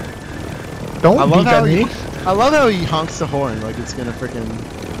 Don't I love beat how at me. I love how he honks the horn like it's gonna freaking.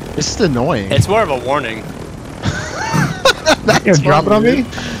 It's just annoying. It's more of a warning. That's You gonna drop it on funny, me?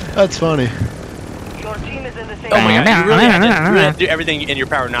 dude. That's funny. Your team is in the same Oh my god, you really had to do everything in your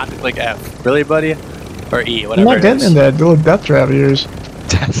power not to click F. Really, buddy? Or E, I'm whatever not it getting is. in that little death trap of yours.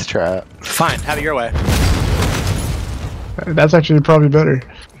 Death trap. Fine, have it your way. That's actually probably better.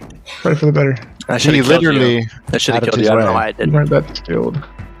 Probably for the better. I should He have killed literally. you. I should have out of killed his you. I don't know way. why I You didn't. weren't that skilled.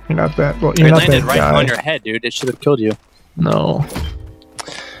 You're not that. Well, you're It not landed that right guy. on your head, dude. It should have killed you. No.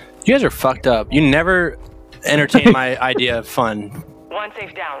 You guys are fucked up. You never entertain my idea of fun. One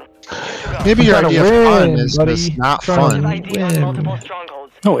safe down. Maybe your Gotta idea of fun win, is buddy. just not Trying fun. to- ID on multiple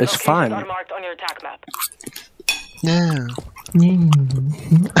strongholds. No, it's Locations fine. are marked on your attack map. Yeah.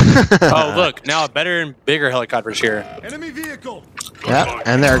 Oh, look. Now a better and bigger helicopter's here. Enemy vehicle. Yep,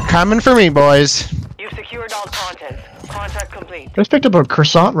 and they're coming for me, boys. You've secured all content. Contract complete. I just picked up a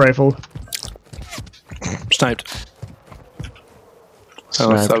croissant rifle. Sniped.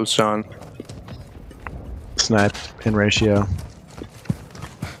 Snipe. That was John. Snipe in ratio.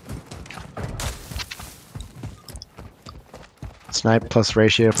 Snipe plus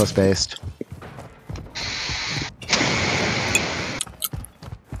ratio plus based.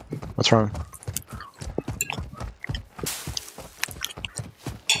 What's wrong?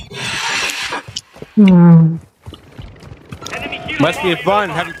 Must be fun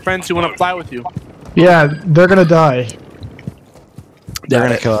having friends who want to fly with you. Yeah, they're gonna die. They're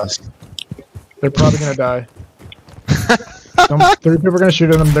gonna kill us. They're probably gonna die. 3 people are gonna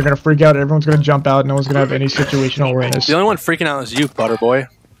shoot at them. They're gonna freak out. Everyone's gonna jump out. No one's gonna have any situational awareness. The only one freaking out is you, Butterboy.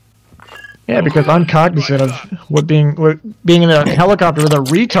 Yeah, because I'm cognizant of what being in a helicopter with a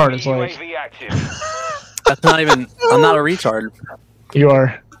retard is like. That's not even. I'm not a retard. You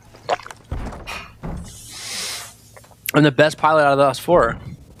are. I'm the best pilot out of us 4.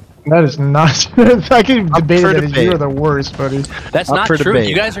 That is not. I can debate that you are the worst, buddy. That's not true.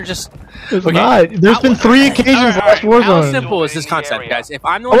 You guys are just. It's not. There's been 3 occasions last Warzone. How simple is this concept, guys? If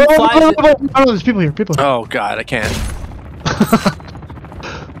I'm the one who flies. Oh, there's people here. People here. Oh God, I can't.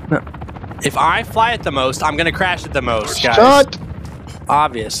 No. If I fly it the most, I'm gonna crash it the most, guys. Shut.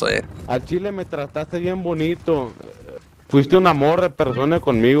 Obviously. A Chile me trataste bien bonito. Fuiste un amor de persona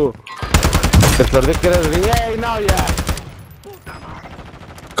conmigo. Después de que eres hey, no, yeah.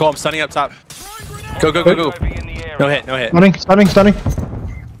 Cole, I'm stunning up top. Go, go, go, go. No hit, no hit. Stunning. I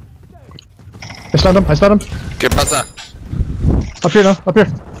stunned him. ¿Qué pasa? Up here now, up here.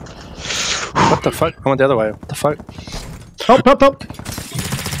 What the fuck? I went the other way. What the fuck? Help.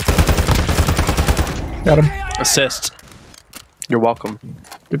 Got him. Assist. You're welcome.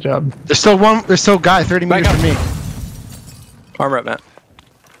 Good job. There's still guy 30 meters from me. Armor up, Matt.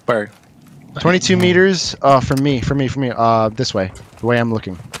 Where? 22 meters from me. This way. The way I'm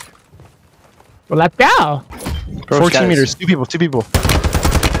looking. Well, let's go. 14 meters. Two people.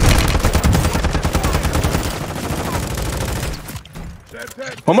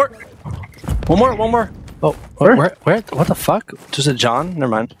 One more. Oh, where? What the fuck? Just a John?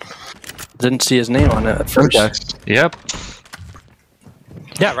 Never mind. Didn't see his name on it at first. Yep.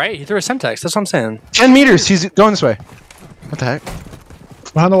 Yeah, right? He threw a Semtex. That's what I'm saying. 10 meters. He's going this way. What the heck?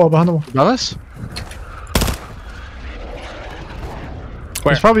 Behind the wall. Above us?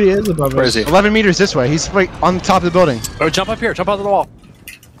 Where? He probably is above us. Where is he? 11 meters this way. He's like on the top of the building. Oh, jump up here. Jump out of the wall.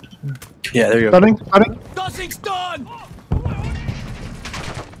 Yeah, there you go. Stunning. Nothing's done!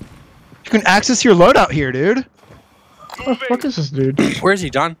 You can access your loadout here, dude. What the fuck is this dude? Where is he,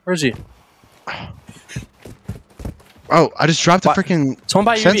 John? Where is he? Oh, I just dropped a freaking Someone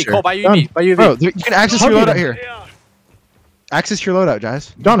buy UV. sensor. Cole, buy UV. Buy UV. Bro, you can access your loadout here. Access your loadout,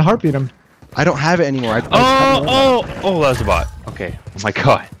 guys. John heartbeat him. I don't have it anymore. Oh, that was a bot. Okay. Oh my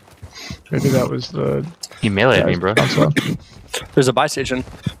god. Maybe that was the. He meleeed me, bro. There's a buy station.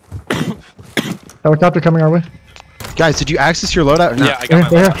 Helicopter coming our way. Guys, did you access your loadout or not? Yeah, I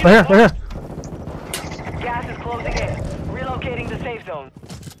got my loadout. Right here. Gas is closing in. Relocating the safe zone.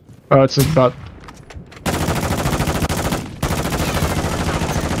 Oh, it's about.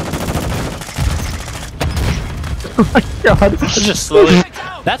 Oh my god. It's just slowly.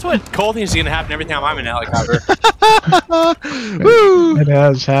 That's what Cole thinks is gonna happen every time I'm in a helicopter. It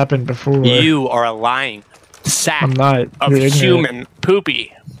has happened before. You are a lying sack I'm not. of human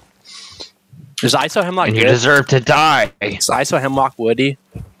poopy. Is ISO Hemlock And you good? deserve to die. Is ISO Hemlock woody?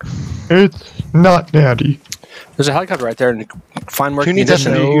 It's not daddy. There's a helicopter right there and find more Who needs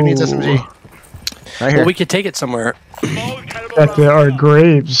SMG? Who needs SMG? Right here. Well, we could take it somewhere. At our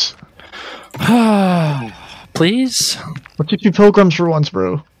graves. Please? We'll keep you pilgrims for once,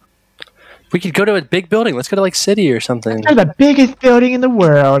 bro. We could go to a big building. Let's go to like City or something. They're the biggest building in the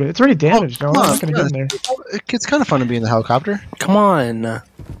world. It's already damaged. No, I'm not gonna get in there. It's kind of fun to be in the helicopter. Come on.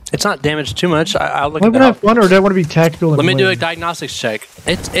 It's not damaged too much. I'll look Why at would I have fun, or do I want to be tactical? Let me do a win? diagnostics check.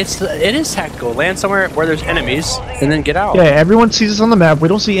 It is tactical. Land somewhere where there's enemies and then get out. Yeah, everyone sees us on the map. We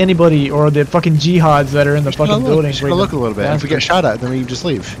don't see anybody or the fucking jihads that are in the fucking building. Just look a little bit. If we get shot at, then we just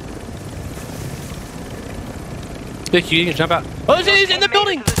leave. Vic, you can jump out. Oh, he's in the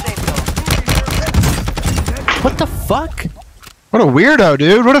building! What the fuck? What a weirdo,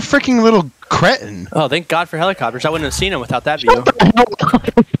 dude. What a freaking little cretin. Oh, thank God for helicopters. I wouldn't have seen him without that view.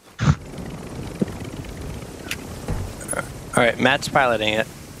 Alright, Matt's piloting it.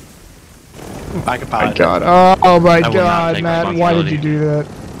 I can pilot it. Oh my I will not god, take Matt. Why did you do that?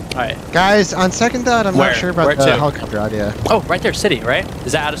 Alright. Guys, on second thought, I'm Where? not sure about Where the to? helicopter idea. Oh, right there, City, right?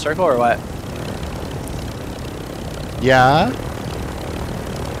 Is that out of circle or what? Yeah?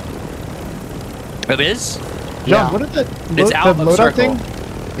 It is? John, Yeah. what did that It's out that of loadout circle. thing?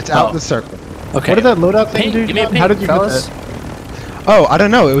 It's out Oh. the circle. Okay. What did that loadout thing Ping, do? give me a John? ping, How did you fellas. get that? Oh, I don't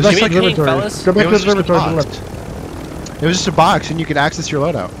know. It was That's just Give like me a ping, observatory. fellas. Go back It to was the just a observatory. box. It was just a box, and you could access your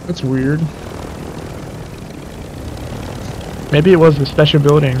loadout. That's weird. Maybe it was the special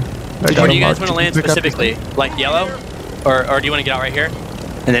building. That Where got do you guys unlocked. want to land pick up specifically? Like yellow? Or do you want to get out right here?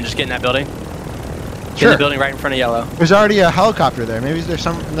 And then just get in that building? Get in Sure. the building right in front of yellow. There's already a helicopter there. Maybe there's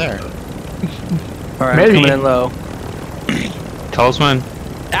something there. Alright, Maybe. coming in low. Talisman.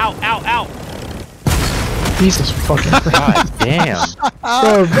 Ow, ow, ow. Jesus fucking Christ. God damn.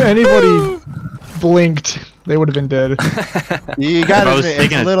 Bro, if anybody blinked, they would have been dead. You got If I to was admit, it's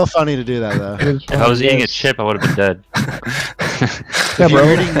taking a a- little funny to do that though. If I was eating a chip, I would have been dead. Yeah, If you bro.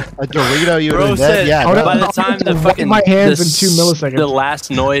 were eating a Dorito, you would Bro have been dead. said Yeah, I bro. by the time the Wipe fucking my hands in the 2 milliseconds. the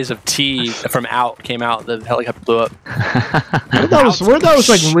last noise of T from out came out, the helicopter blew up. What that was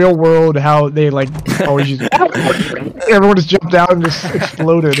like real world, how they like always use everyone just jumped out and just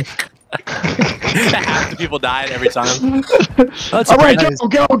exploded. Half the people died every time. That's Alright, great.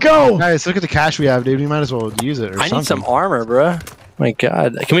 go! Guys, look at the cash we have, dude. We might as well use it or I something. need some armor, bro. My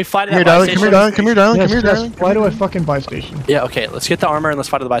God, can we fight at Come here, that buy darling. Come here, station? darling. Come here, darling. Yes, Come here, yes, darling. why do I fucking buy station? Yeah, okay, let's get the armor and let's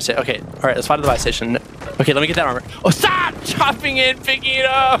fight at the buy station. Okay, alright, let's fight at the buy station. Okay, let me get that armor. Oh, stop chopping it, picking it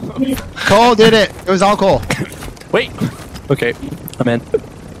up! Cole did it. It was all Cole. Wait. Okay, I'm in.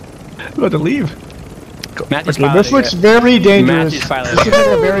 I'm about to leave. Matthew's Okay, this piloting looks it. very dangerous. Matthew's piloting This it. is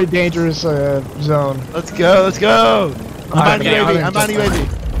like a very dangerous zone. Let's go. Let's go. I'm buying a Okay, UAV. I'm buying a UAV.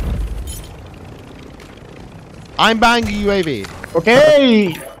 I'm buying a UAV.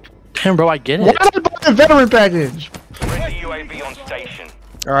 Okay! Damn, bro, I get Why it. did I buy the veteran package? Friendly UAV on station.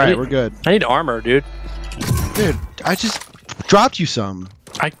 All right, we're good. I need armor, dude. Dude, I just dropped you some.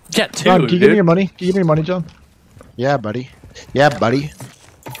 I get two, John, can you give me dude. your money? Can you give me your money, John? Yeah, buddy. Yeah, buddy.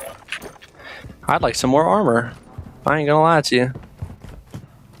 I'd like some more armor. I ain't gonna lie to you.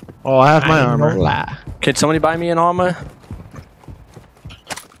 Oh, I have my armor. Can somebody buy me an armor?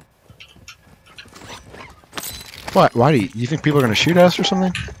 What? Why do you think people are gonna shoot us or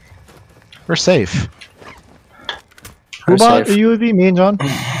something? We're safe. Who I'm bought safe. a UAV? Me and John?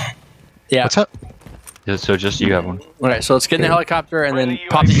 Yeah. What's up? Yeah, so just you have one. Okay, so let's get in the helicopter and then Friendly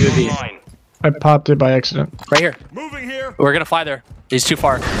pop the UAV. online. I popped it by accident. Right here. Moving here. We're gonna fly there. He's too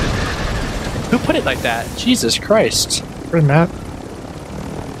far. Who put it like that? Jesus Christ. Where's Matt?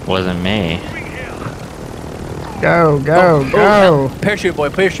 Wasn't me. Go, go, go! Parachute boy,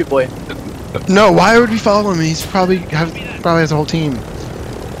 parachute boy. No, why would he follow me? He's probably has a whole team.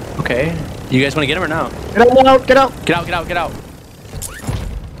 Okay. You guys wanna get him or no? Get out, get out! Get out, get out, get out.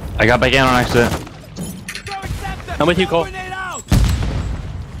 I got back in on accident. I'm with you, Cole.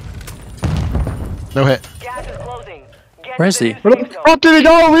 No hit. Gas is closing. Get Where is to he? the Where safe the zone. fuck did he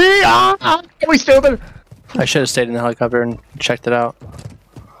go? We still there? I should have stayed in the helicopter and checked it out.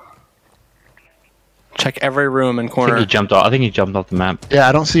 Check every room and I think corner. he jumped off. I think he jumped off the map. Yeah,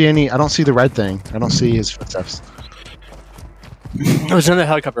 I don't see any. I don't see the red thing. I don't see his footsteps. Oh, there's another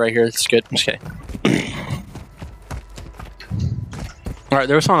helicopter right here. That's good. I'm just kidding. Alright,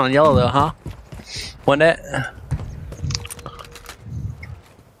 there was one on yellow though, huh? Wasn't it?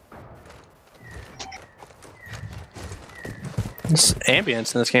 This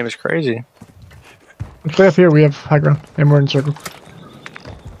ambience in this game is crazy. Stay up here, we have high ground. And we're in circle.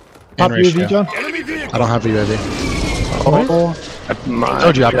 Pop ratio. UAV, John? I don't have a UAV. Oh. I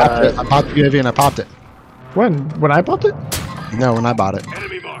told you I popped it. I popped the UAV and I popped it. When? When I popped it? No, when I bought it.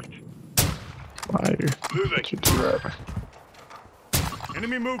 Enemy marked. Why? Moving. You do that.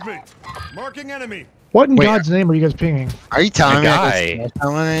 Enemy movement. Marking enemy. What in Wait, God's name are you guys pinging? Are you telling me guy. I got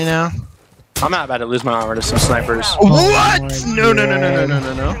someone right now? I'm not about to lose my armor to some snipers. What? my No, no, no, no, no, God. no,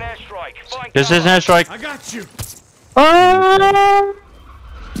 no, no. An airstrike. Find This is an cover. airstrike. I got you.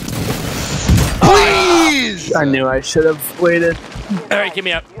 Please! I knew I should have waited. Alright, give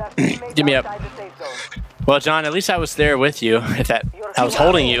me up. You have teammates Give me up. outside the safe zone. Well, John, at least I was there with you. If that, I was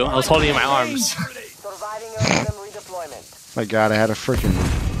holding you. I was holding you in my arms. Surviving earns them redeployment. My God, I had a freaking.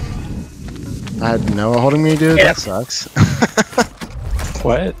 I had Noah holding me, dude. That sucks.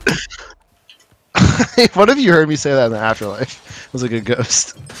 What? What if you heard me say that in the afterlife? It was like a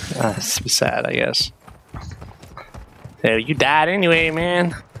ghost. That's sad, I guess. Yeah, you died anyway,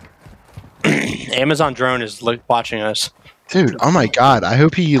 man. Amazon drone is watching us. Dude, oh my God. I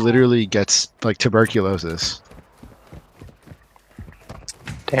hope he literally gets like tuberculosis.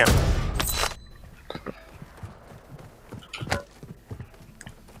 Damn.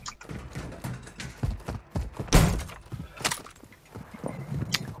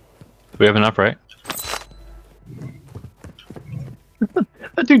 We have enough, right?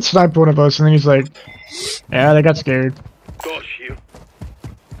 That dude sniped one of us and then he's like, yeah, they got scared. Gosh, you.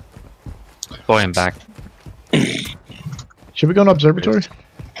 Boy, I'm back. Should we go to observatory?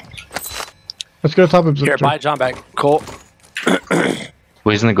 Let's go to top Here, observatory. buy John back. Cole,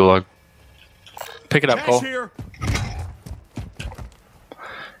 Well, he's in the gulag. pick it up, Cash Cole. here.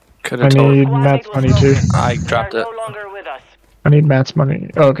 Could I have told. need Matt's money too. I dropped Are it. no longer with us. I need Matt's money.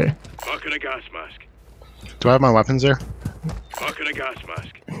 Oh, okay. Fucking a gas mask. Do I have my weapons there? Fucking a gas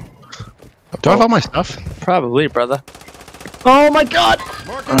mask. Do I have all my stuff? Probably, brother. Oh my god!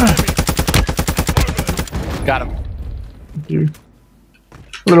 Got him. You.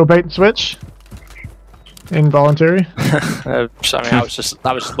 Little bait and switch. Involuntary. I mean, I was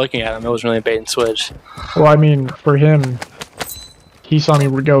just looking at him. It was really a bait and switch. Well, I mean, for him, he saw me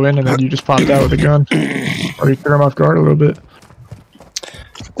go in, and then you just popped out with a gun, or you threw him off guard a little bit.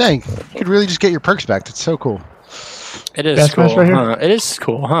 Dang, you could really just get your perks back. That's so cool. It is Gas cool, mask right here? huh? It is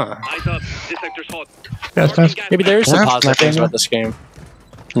cool, huh? Eyes up. This sector's hot. Gas mask. Maybe there is some Yeah, positive things Daniel. about this game.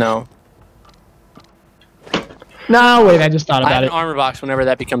 No. No, wait, I just thought I have about an it. armor box whenever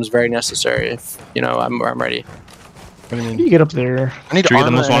that becomes very necessary. If you know, I'm ready. What do you mean? You get up there. I need Should we get the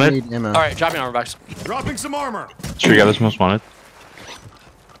armor most and I wanted? need ammo. All right, drop me an armor box. Dropping some armor. Sure, you got this most wanted.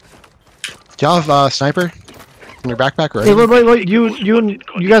 Do y'all have sniper in your backpack? Right? Hey, wait,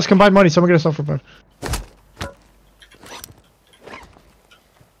 you guys combine money. Someone get us off for 5.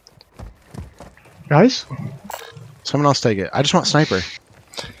 Guys? Someone else take it. I just want sniper.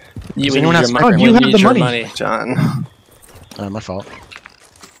 You, anyone have sniper? Oh, you have need the your money. John. My fault.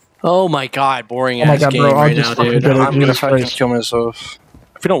 Oh my god, boring Oh my ass God, game bro, I'll right just now, fucking dude. get it, I'm gonna Jesus fucking Christ. kill myself.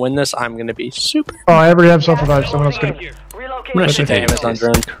 If we don't win this, I'm gonna be super. Oh, I already have self revive. Someone else get it. I'm gonna shoot the Amazon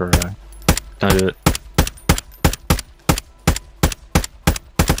drone. Correct. Don't do it.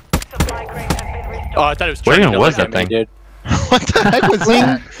 Oh, I thought it was. Where trying to even was look that at me, thing? dude. What the heck was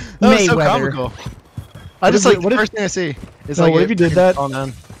that? That was so Mayweather. comical. I just if- like what the if- first thing I see is No, like what if you did that? Oh,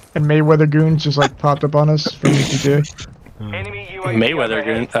 man. And Mayweather goons just like popped up on us from GTA. Mayweather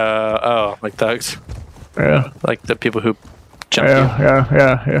goon. Oh, like thugs, Yeah, like the people who jump you.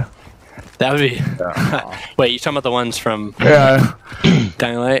 yeah. That would be. Wait, you talking about the ones from Yeah,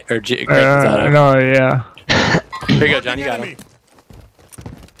 Dying Light or Grand Theft Auto? no, yeah. Here you go, John. You got him.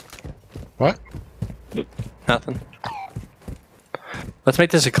 What? Nothing. Let's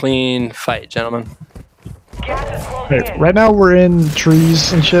make this a clean fight, gentlemen. Hey, right now we're in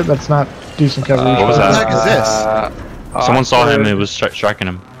trees and shit. That's not decent coverage. What was What the that? heck is this? Someone saw him and it was striking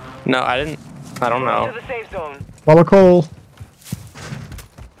him. No, I didn't. I don't To know. the safe zone. Wall of coal.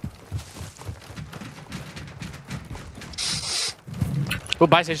 Oh,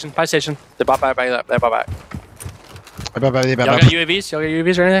 buy station. Buy station. They bought back. Y'all got UAVs? Y'all got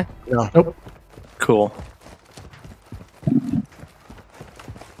UAVs or anything? No. Nope. Cool.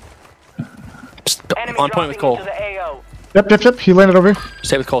 Just Enemy on point with Cole. dropping into the AO. Yep. He landed over here.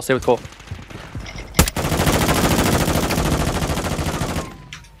 Stay with Cole. Stay with Cole.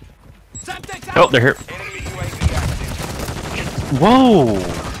 Oh, they're here. Whoa!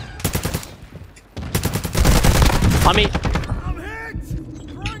 On me.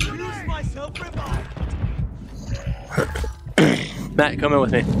 Matt, come in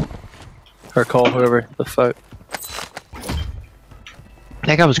with me. Or Cole, whoever the fuck.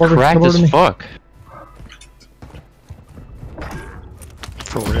 That guy was Come over cracked to as me. fuck.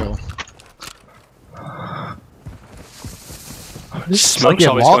 For real. This smoke's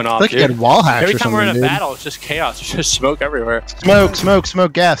always going off, Like you had dude. wall hacks Every or time we're in a something, dude. battle, it's just chaos. There's just smoke everywhere.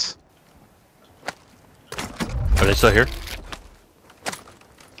 Smoke, gas. Are they still here?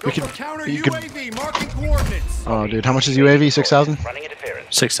 We could, Counter you could, UAV marking coordinates. oh, dude, how much is UAV? 6,000?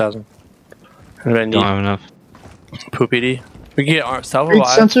 6,000. And then Don't have enough. Poopity. We can get our self Heat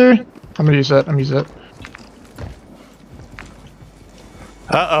alive. sensor. I'm gonna use that.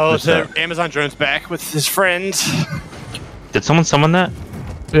 Uh-oh, What's the that? Amazon drone's back with his friends. Did someone summon that?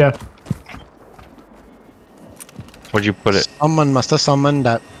 Yeah. Where'd you put it? Someone must have summoned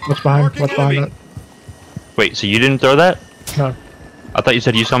that. What's behind that? Wait, so you didn't throw that? No. I thought you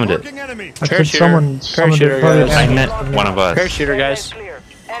said you summoned it. Marking enemy. I said Parachuter. someone summoned Parachuter, it. Probably guys. I an meant enemy. one of us. Parachuter, guys. Clear.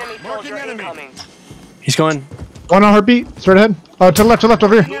 Enemy soldier incoming. He's going One on heartbeat. Straight ahead. To the left,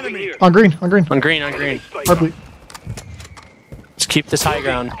 over here. Enemy. On green. on green, on green. Heartbeat. Let's keep this high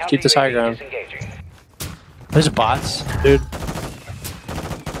ground. Keep this high ground. There's bots, dude.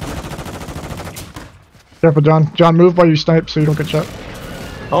 Careful, John. John, move while you snipe so you don't get shot.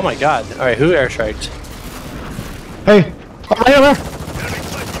 Oh my god. Alright, who airstriked? Hey. Over there.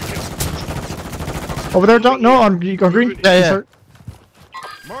 Over there, John. No, on green. Yeah.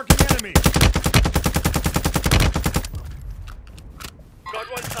 Marking enemy.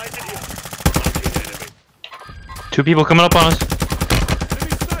 Got one sighted here. Marking enemy. Two people coming up on us.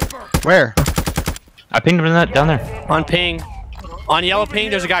 Enemy sniper. Where? I pinged him in that down there. On ping. On yellow ping,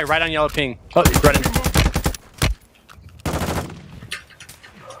 there's a guy right on yellow ping. Oh, he's running.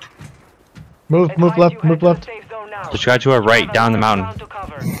 Move left. There's a guy to our right, down the mountain.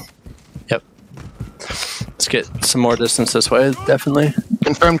 Yep. Let's get some more distance this way, definitely.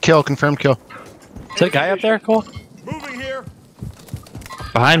 Confirmed kill. Is that a guy up there, Cole? Moving here.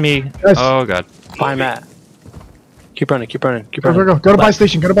 Behind me. Yes. Oh god. Hi, Matt. Keep running, keep running, keep Go, running. go, go. Go to buy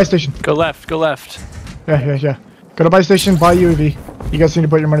station. Go to buy station. Go left, go left. Yeah. Go to buy station, buy UAV. You guys need to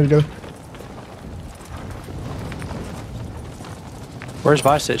put your money together. Where's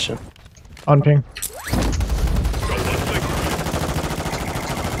buy station? On ping.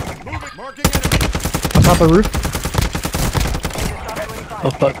 Marking enemy. On top of the roof. Oh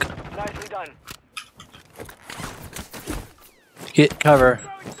fuck. Nicely done. Get cover.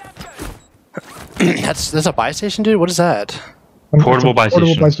 that's a buy station, dude? What is that? Portable buy Portable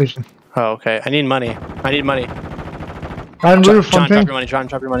station. buy station. Oh, okay. I need money. I need money. On roof, John, on drop ping. your money. John,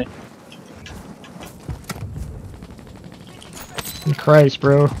 drop your money. Christ,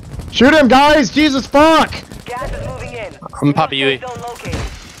 bro. Shoot him, guys! Jesus fuck! Gas is moving in. I'm gonna pop a UE. Zone located.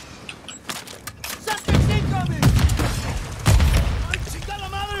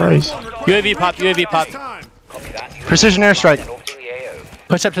 Christ. UAV pop, UAV pop. Time. Precision airstrike.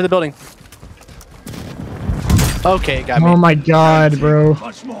 Push up to the building. Okay, got me. Oh my god, bro.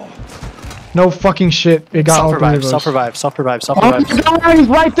 No fucking shit. It got all three of Self-revive, us. self-revive, self-revive, Oh self-revive. my god, he's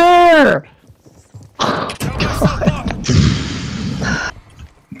right there!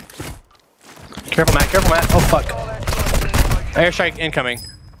 Careful, Matt, careful, Matt. Oh, fuck. Airstrike incoming.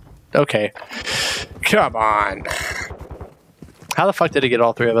 Okay. Come on. How the fuck did it get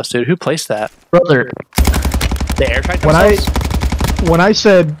all three of us, dude? Who placed that? Brother, The airstrike when themselves? when I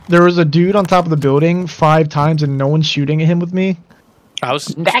said there was a dude on top of the building 5 times and no one's shooting at him with me,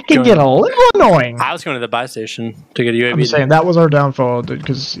 that could get a little annoying. I was going to the buy station to get a UAV. I'm saying that was our downfall, dude,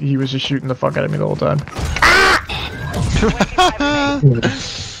 because he was just shooting the fuck out of me the whole time.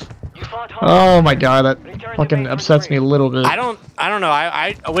 Oh my god, that fucking upsets me a little bit. I don't know.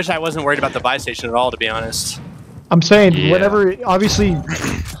 I wish I wasn't worried about the buy station at all, to be honest. I'm saying, Yeah. whatever, obviously...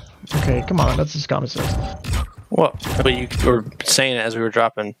 Okay, come on, that's just common sense. Well, but you were saying it as we were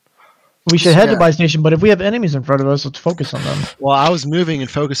dropping. We should head to buy station, but if we have enemies in front of us, let's focus on them. Well, I was moving and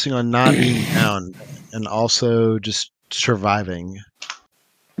focusing on not being down and also just surviving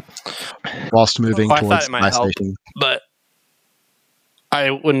whilst moving Oh, I thought towards it might my help, station. but I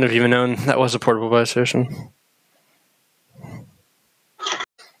wouldn't have even known that was a portable buy station.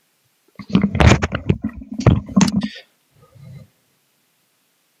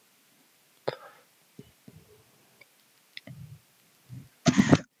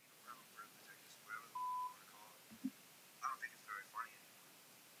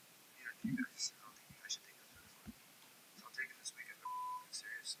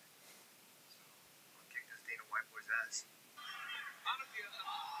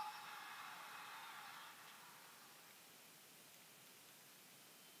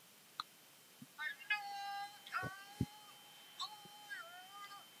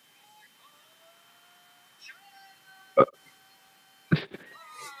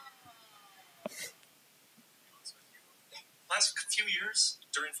 Last few years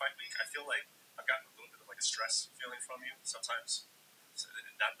during fight week, I feel like I've gotten a little bit of like a stress feeling from you sometimes. So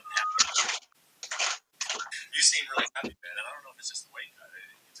not the past. You seem really happy, man, and I don't know if it's just the way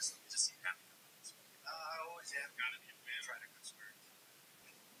you just seem happy. I always have got to be, man. Trying to good spirit.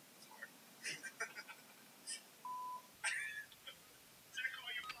 It's hard.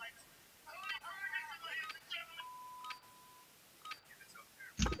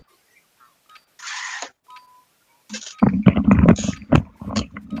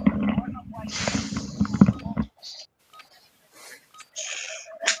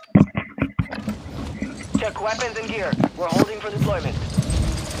 Check weapons and gear. We're holding for deployment.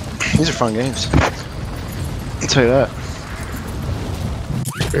 These are fun games. I'll tell you that.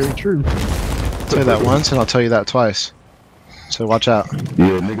 Very true. I'll tell you that once and I'll tell you that twice. So watch out.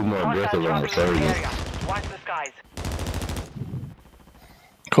 Yeah, niggas more aggressive on Mercedes. Watch the skies.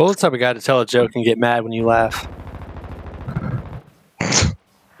 Cole's the type of guy to tell a joke and get mad when you laugh.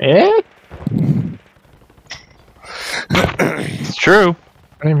 Eh? It's true.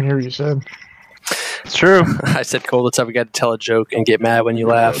 I didn't even hear what you said. It's true. I said Cole, the type of guy to tell a joke and get mad when you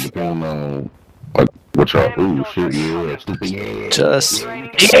laugh. What y'all? Ooh, shit, yeah. Just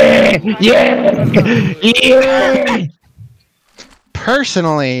Yeah!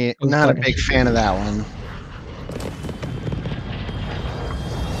 Personally, not a big fan of that one.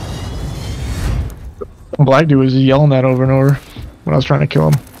 Black dude was yelling that over and over when I was trying to kill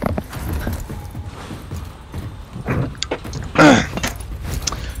him.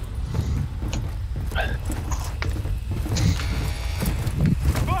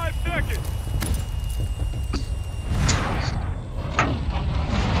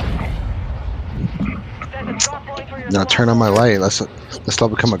 Now turn on my light. Let's all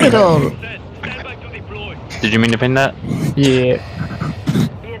become a group. Did you mean to pin that? Yeah.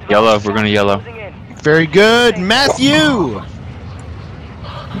 Yellow. We're gonna yellow. Very good, Matthew.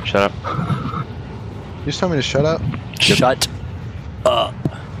 Shut up. You just told me to shut up. Shut up.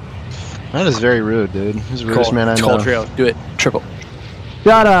 That is very rude, dude. This is the rudest man I know. Cold trio. Do it. Triple.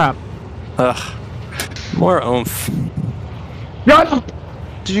 Shut up. Ugh. More oomph. Shut up.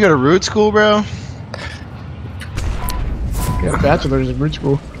 Did you go to rude school, bro? Got a bachelor's in root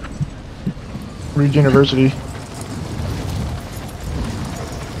school. Rude University.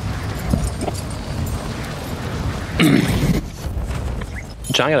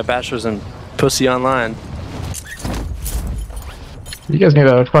 John got a bachelor's in pussy online. You guys need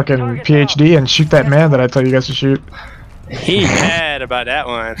a fucking PhD and shoot that man that I tell you guys to shoot. He mad about that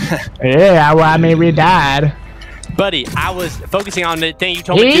one. Yeah, well, I mean, we died. Buddy, I was focusing on the thing you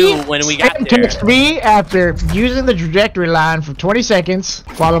told me to do when we got there. Text me after using the trajectory line for 20 seconds,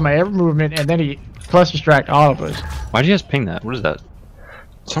 follow my every movement, and then he plus distract all of us. Why'd you guys ping that? What is that?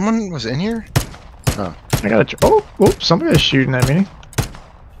 Someone was in here? Oh. I got a. Oh, somebody's shooting at me.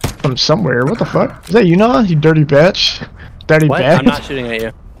 From somewhere. What the fuck? Is that you, Noah? You dirty bitch. Dirty What? bitch. I'm not shooting at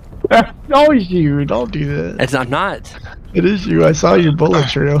you. No, it's you. Don't do that. I'm not. It is you. I saw your bullet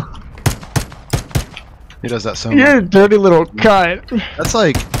trail. He does that so much. You're a dirty little cunt. That's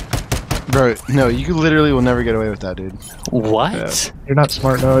like, bro. No, you literally will never get away with that, dude. What? Yeah, you're not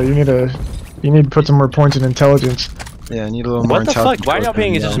smart, Noah. You need to put some more points in intelligence. Yeah, I need a little more What the intelligence. fuck? Why are y'all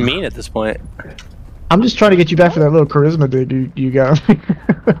being just mean at this point? I'm just trying to get you back for that little charisma dig you got.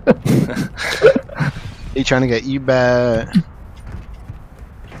 He trying to get you back.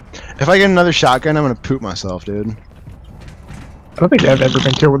 If I get another shotgun, I'm gonna poop myself, dude. I don't think I've ever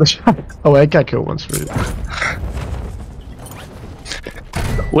been killed with a shot. Oh, I got killed once for it.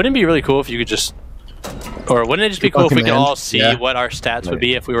 Wouldn't it be really cool if you could just, or wouldn't it just be cool if we could all see what our stats would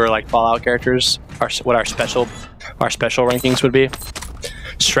be if we were like Fallout characters? What our special rankings would be?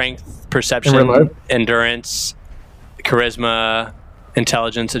 Strength, perception, endurance, charisma,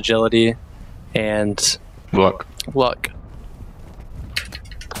 intelligence, agility, and luck.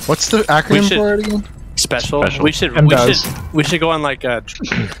 What's the acronym for it again? Special. We should go on like a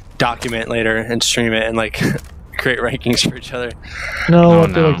document later and stream it and like create rankings for each other. No,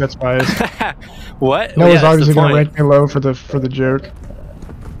 I feel like that's biased. What? No, one's obviously gonna rank me low for the joke.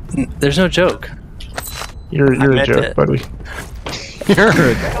 There's no joke. You're a joke, buddy. You're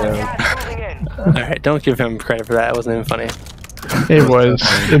a joke. Alright, don't give him credit for that. It wasn't even funny. It was.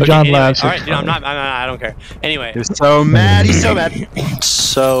 If John laughs. Alright, dude, I don't care. Anyway. He's so mad. He's so mad.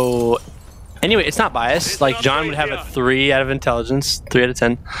 So, anyway, it's not biased. Like, John would have a 3 out of intelligence, 3 out of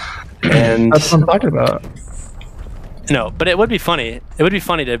 10. And that's what I'm talking about. No, but it would be funny. It would be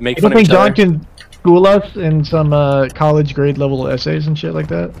funny to make I fun don't of think each other. John can school us in some college grade level essays and shit like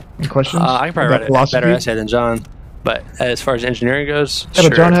that, and questions. I can probably write a better essay than John. But as far as engineering goes, yeah, sure.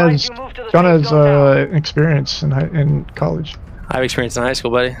 but John has experience in college. I have experience in high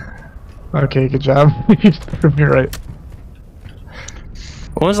school, buddy. Okay, good job. You're right.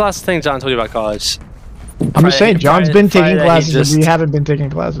 When was the last thing John told you about college? I'm just saying, John's been taking classes, and we haven't been taking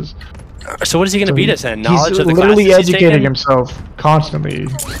classes. So what is he going to beat us in? Knowledge of the classes he's classes educating himself constantly.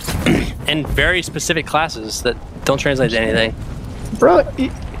 In very specific classes that don't translate to anything. Bro,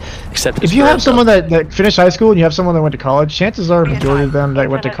 except if you have someone that finished high school and you have someone that went to college, chances are the majority of them that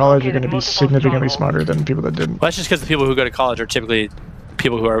went to college are going to be significantly smarter than people that didn't. Well, that's just because the people who go to college are typically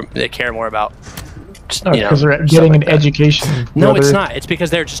people who they care more about. No, because they're getting an education. No, it's not. It's because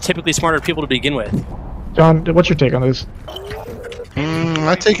they're just typically smarter people to begin with. John, what's your take on this?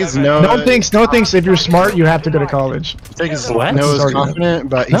 My take is no. No one thinks if you're smart you have to go to college. I think no is confident,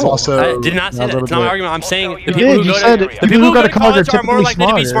 but he's also. I did not say that. It's not my argument. I'm saying the people who go to college are more likely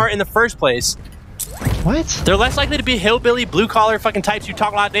to be smart in the first place. What? They're less likely to be hillbilly, blue collar fucking types who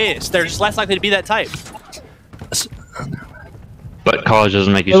talk like this. They're just less likely to be that type. But college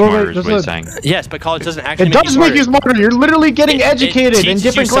doesn't make you smarter, is what you're saying. Yes, but college doesn't actually make you smarter. It does make you smarter. You're literally getting educated in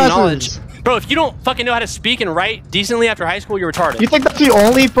different classes. Bro, if you don't fucking know how to speak and write decently after high school, you're retarded. You think that's the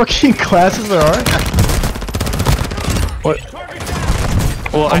only fucking classes there are? What?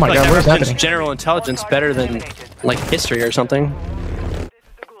 Well, oh my god, where's that happening? General intelligence better than, like, history or something.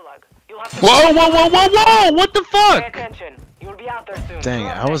 Whoa, whoa, whoa, whoa, whoa! What the fuck? Dang,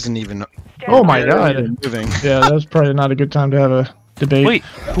 I wasn't even. Oh my god. Moving. Yeah, that was probably not a good time to have a debate. Wait,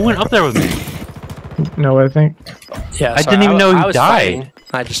 who went up there with me? No, I think. Yeah, I didn't even know you died. Fighting.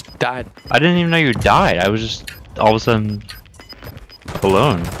 I just died. I didn't even know you died. I was just all of a sudden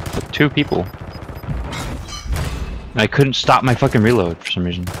alone with 2 people. And I couldn't stop my fucking reload for some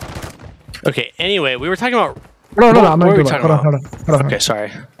reason. Okay, anyway, we were talking about. No, I'm not doing that. Hold on. Okay,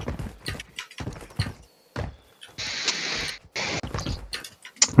 sorry.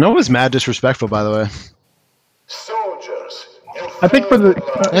 No, it was mad disrespectful, by the way. Soldiers, I think for the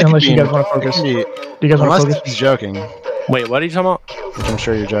unless you guys want to focus. Do you guys want to Unless focus? he's joking, Wait, what are you talking about? which I'm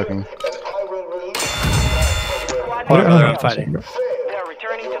sure you're joking. Hold on, brother, I'm fighting. They're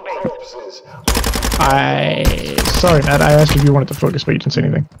returning to base. Sorry, Matt. I asked if you wanted to focus, but you didn't say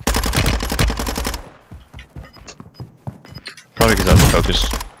anything. Probably because I was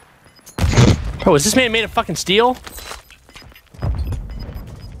focused. Oh, is this man made of fucking steel?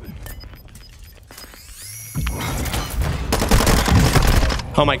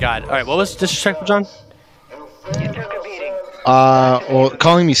 Oh my god. Alright, what was disrespectful, John? You took a beating. Well,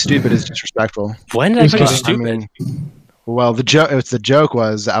 calling me stupid is disrespectful. When did I call you stupid? I mean, well, the joke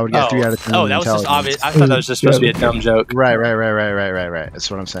was I would get 3 out of 10. Oh, that was just obvious. I thought that was just supposed to be a dumb joke. Right. That's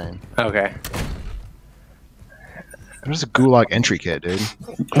what I'm saying. Okay. There's a gulag entry kit, dude.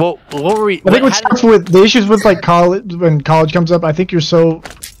 Well, what were we? I think what starts with the issues with like college when college comes up. I think you're so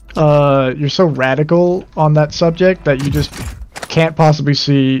radical on that subject that you just can't possibly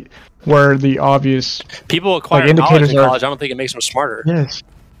see where the obvious people acquire like, knowledge indicators in are. college. I don't think it makes them smarter. Yes.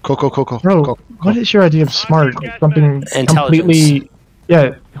 Cool. Bro, what is your idea of smart? Something completely.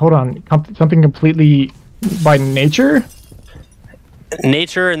 Yeah. Hold on. Something completely by nature.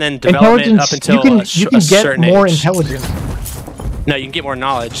 Nature and then development up until you can get certain more age. intelligence. No, you can get more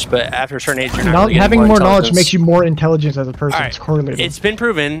knowledge, but after a certain age, you're not really having more knowledge intelligence. makes you more intelligent as a person. All right. It's correlated. It's been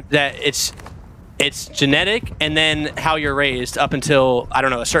proven that it's genetic and then how you're raised up until I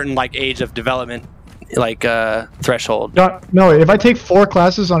don't know a certain like age of development, like threshold. No, if I take 4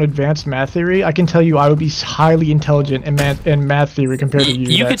 classes on advanced math theory, I can tell you I would be highly intelligent in math theory compared to you.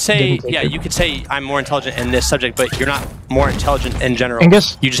 You could say, yeah, you could say I'm more intelligent in this subject, but you're not more intelligent in general. And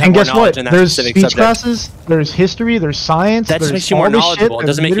guess, you just have more knowledge in that there's specific speech subject. classes, there's history, there's science. That just there's makes you more all this knowledgeable. shit It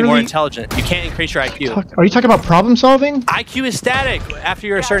doesn't that make you more literally- intelligent. You can't increase your IQ. Are you talking about problem solving? IQ is static after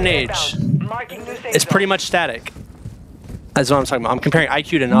you're a certain age. It's pretty much static. That's what I'm talking about. I'm comparing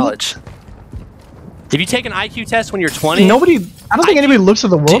IQ to knowledge. If you take an IQ test when you're 20, I don't think anybody looks at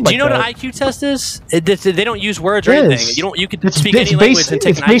the world. Do you know like what an IQ test is? They don't use words or anything. You could speak any language and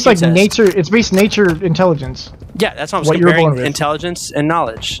take an IQ based like test. nature. It's based nature intelligence. Yeah, that's what I'm What you're born comparing with. intelligence and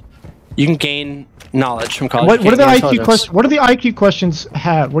knowledge. You can gain knowledge from college. What You are the can't gain IQ intelligence. questions? What do the IQ questions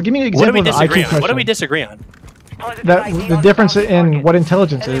have? Well, give me an What do example we of the disagree IQ on? question. What do we disagree on? The difference in what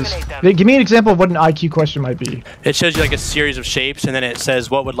intelligence is. Give me an example of what an IQ question might be. It shows you like a series of shapes, and then it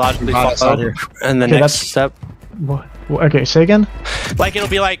says what would logically Oh, that's follow. not here. And the Okay, next step. Okay, say again. Like it'll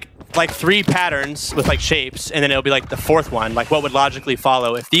be like 3 patterns with like shapes, and then it'll be like the 4th one. Like what would logically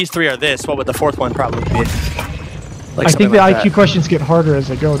follow? If these 3 are this, what would the 4th one probably be? Like I think something the like IQ that. questions get harder as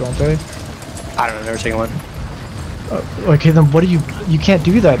they go, don't they? I don't know. I've never taken one. Okay, then what do you can't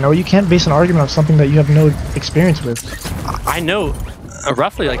do that. No, you can't base an argument on something that you have no experience with. I know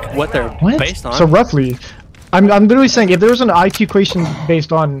roughly like what they're based on. So roughly, I'm literally saying if there was an IQ question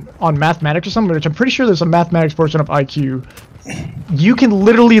based on mathematics or something, which I'm pretty sure there's a mathematics portion of IQ, you can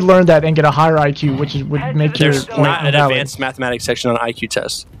literally learn that and get a higher IQ, which would make your There's point not an invalid. advanced mathematics section on IQ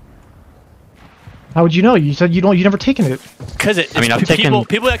test. How would you know? You said you never taken it. Because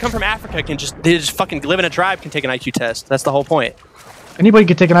people that come from Africa can they just fucking live in a tribe can take an IQ test. That's the whole point. Anybody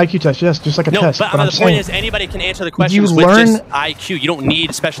can take an IQ test, yes, just like a No, test. but I'm the saying, point is anybody can answer the questions with just IQ. You don't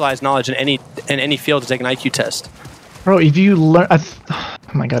need specialized knowledge in any field to take an IQ test. bro, if you learn, oh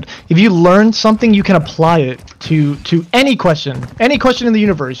my god, if you learn something, you can apply it to any question in the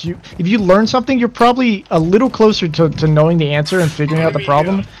universe. If you learn something, you're probably a little closer to knowing the answer and figuring out the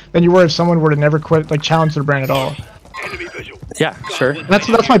problem than you were if someone were to never challenge their brain at all. Yeah, sure. That's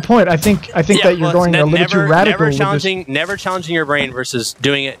my point. I think that you're going a little too radical. Never challenging your brain versus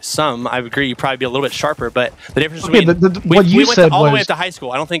doing it some. I agree. You probably be a little bit sharper, but the difference Okay, between what you we went said all the way was- up to high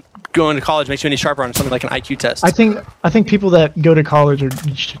school. I don't think going to college makes you any sharper on something like an IQ test. I think people that go to college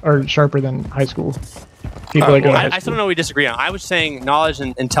are sharper than high school. People that go to high I school. still don't know what we disagree on. I was saying knowledge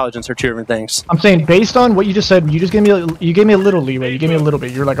and intelligence are 2 different things. I'm saying based on what you just said, you gave me a little leeway. You gave me a little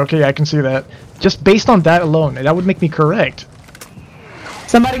bit. You're like, okay, I can see that. Just based on that alone, that would make me correct.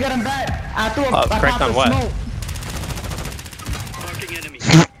 Somebody got him back. I threw a correct on what? Smoke.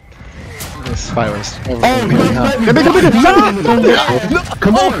 This fight was. Come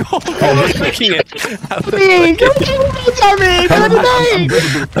on! I was clicking it.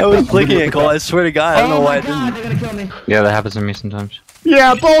 I was clicking it, Cole. I swear to God, I don't know why I didn't. Yeah, that happens to me sometimes.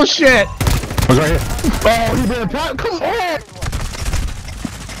 Yeah, bullshit. What's right here? Oh, you better come on!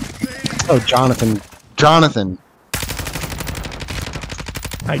 Oh, Jonathan.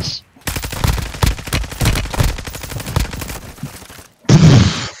 Nice.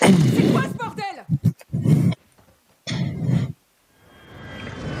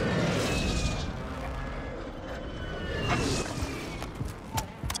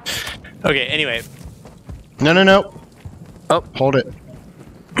 Okay, anyway. No. Oh. Hold it.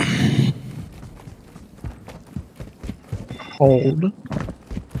 Hold.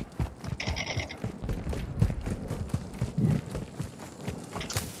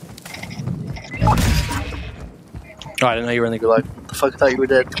 Oh, I didn't know you were in the gulag. The fuck, I thought you were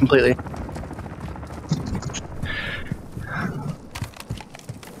dead completely.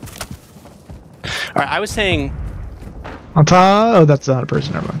 Alright, I was saying... On top? Oh, that's not a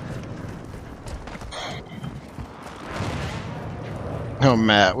person, never mind. Oh,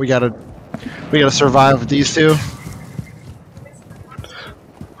 Matt, we gotta survive with these two.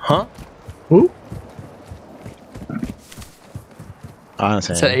 Huh? Who?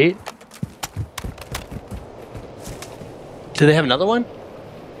 Honestly. Is that 8? Do they have another one?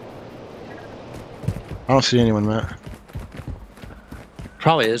 I don't see anyone, Matt.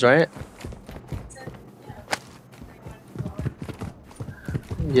 Probably is, right?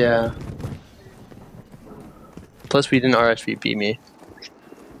 Yeah. Plus, we didn't RSVP me.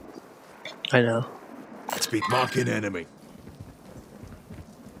 I know. Speak marking enemy.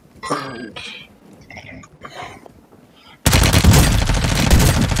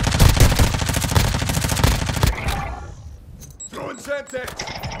 Throwing Semtex.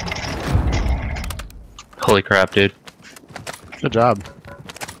 Holy crap, dude. Good job.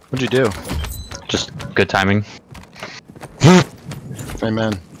 What'd you do? Just good timing.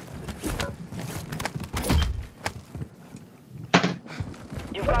 Amen.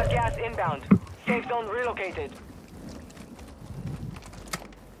 You've got gas inbound. Safe zone relocated.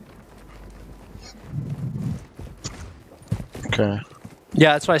 Okay.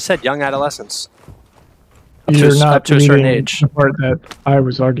 Yeah, that's what I said. Young adolescents. You're not up to a certain reading age. the part that I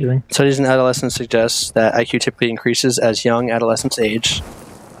was arguing. Studies in adolescence suggest that IQ typically increases as young adolescents age,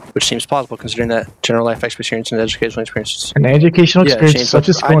 which seems plausible considering that general life experience and educational experiences. An educational Yeah, experience change such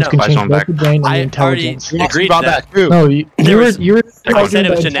as I schools know. can Why change zone both back? the brain and the I already intelligence. agreed about to that. too. No, you were I said it arguing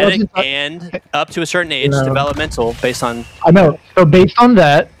was that genetic intelligence- and up to a certain age, No. developmental, based on... I know. So based on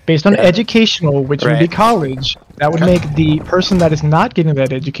that, based on Yeah. educational, which would be Right. college, that would make the person that is not getting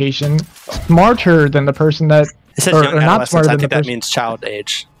that education smarter than the person that, It says or young not adolescents. smarter I than the think that person. means child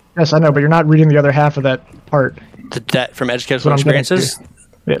age. Yes, I know, but you're not reading the other half of that part. That from That's educational what I'm getting experiences? to.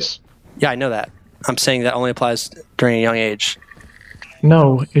 Yes. Yeah, I know that. I'm saying that only applies during a young age.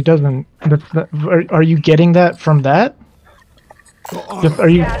 No, it doesn't. Are you getting that from that? Are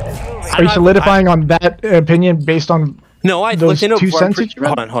you solidifying on that opinion based on No, I those looked into it two before. I'm cents?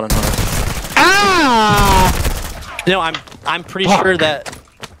 hold on. Ah! No, I'm pretty Fuck. sure that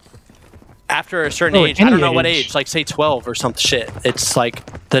after a certain Oh, age, I any don't know what age. age, like say 12 or some shit. It's like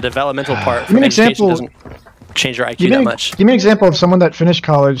the developmental part Give from me an education example. doesn't change your IQ Give me, that much. give me an example of someone that finished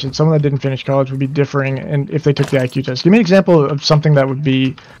college and someone that didn't finish college would be differing, and if they took the IQ test. Give me an example of something that would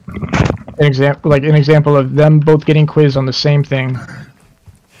be an example of them both getting quizzed on the same thing.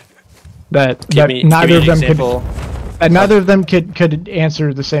 That neither of them could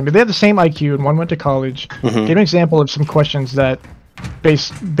answer the same. If they have the same IQ and one went to college, give me an example of some questions that,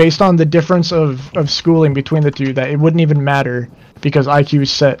 based on the difference of schooling between the two, that it wouldn't even matter because IQ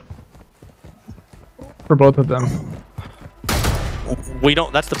is set for both of them. We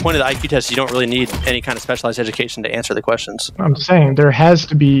don't. That's the point of the IQ test. You don't really need any kind of specialized education to answer the questions. I'm saying there has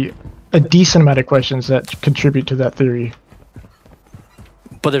to be a decent amount of questions that contribute to that theory.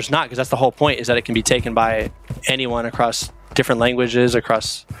 But there's not, because that's the whole point, is that it can be taken by anyone across different languages,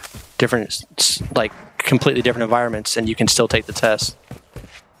 across different, like, completely different environments, and you can still take the test.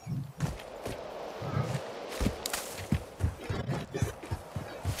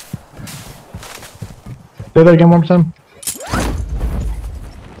 Say that again one more time.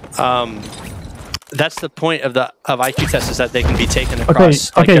 That's the point of IQ tests, is that they can be taken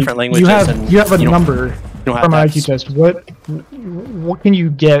across Okay, different languages. You have a number don't have from an that. IQ test. What can you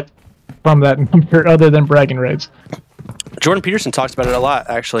get from that number other than bragging rights? Jordan Peterson talks about it a lot,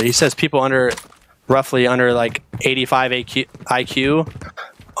 actually. He says people roughly under like 85 IQ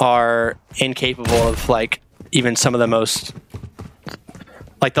are incapable of like even some of the most,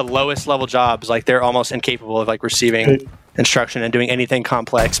 like the lowest level jobs. Like they're almost incapable of like receiving instruction and doing anything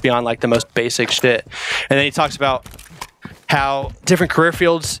complex beyond like the most basic shit. And then he talks about how different career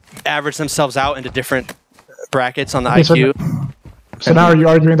fields average themselves out into different brackets on the IQ. So now are you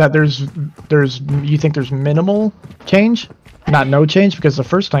arguing that you think there's minimal change, not no change? Because the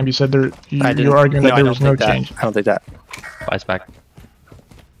first time you said you're arguing that there was no change. I don't think that. Bias back.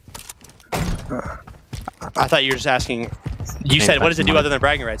 I thought you were just asking. You said, what does it do other than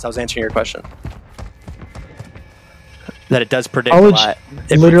bragging rights? I was answering your question. That it does predict a lot.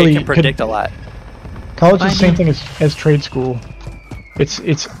 It can predict a lot. College is the same thing as trade school. It's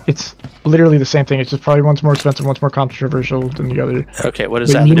literally the same thing. It's just probably one's more expensive, one's more controversial than the other. Okay, what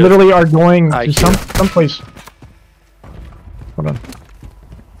does But that you do? literally are going to IQ. someplace. Hold on.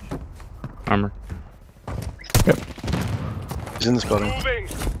 Armor. Yep. He's in this building.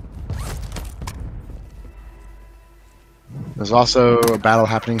 There's also a battle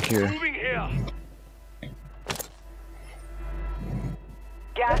happening here.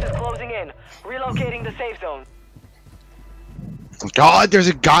 Gas is closing in. Relocating the safe zone. God, there's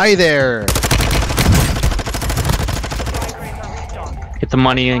a guy there. Get the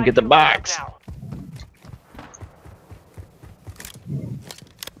money and get the box.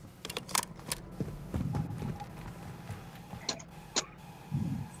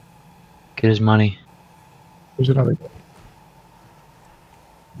 Get his money. There's another.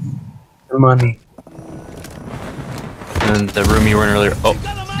 Money. And the room you were in earlier. Oh,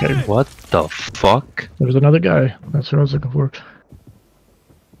 Okay. what the fuck? There's another guy. That's what I was looking for.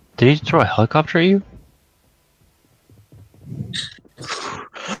 Did he throw a helicopter at you?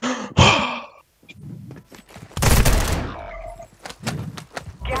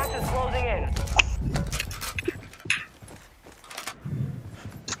 Gas is closing in.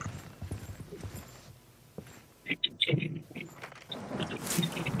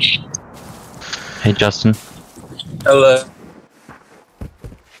 Hey, Justin. Hello.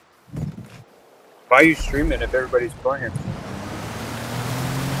 Why are you streaming if everybody's playing?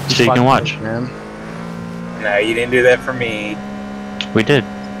 So you can watch. Man. No, you didn't do that for me. We did.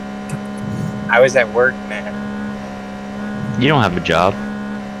 I was at work, man. You don't have a job.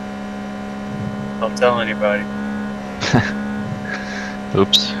 Don't tell anybody.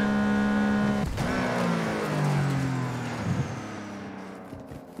 Oops.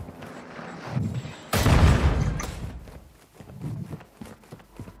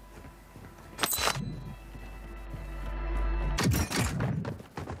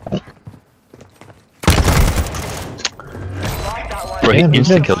 Bro, he Damn, he's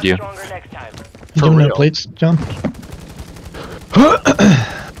insta killed you. You doing no plates, John?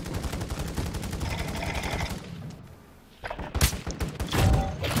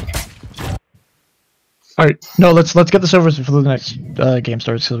 Alright, no, let's get this over before the next game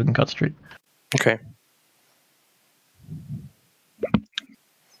starts so we can concentrate. Okay.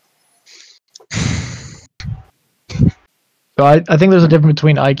 So I think there's a difference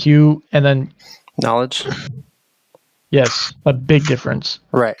between IQ and then Knowledge. yes, a big difference.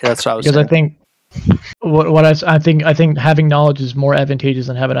 Right. That's what I was Because saying. I think what I think having knowledge is more advantageous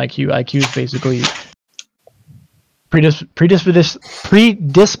than having IQ. IQ is basically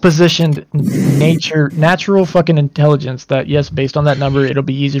predispositioned natural fucking intelligence that yes, based on that number, it'll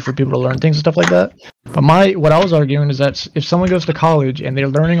be easy for people to learn things and stuff like that. But what I was arguing is that if someone goes to college and they're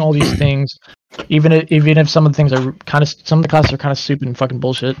learning all these things, even if some of the things are some of the classes are kind of stupid and fucking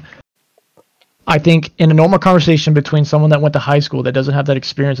bullshit. I think in a normal conversation between someone that went to high school that doesn't have that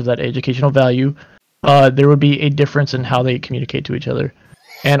experience of that educational value, there would be a difference in how they communicate to each other.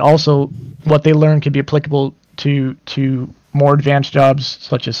 And also, what they learn can be applicable to more advanced jobs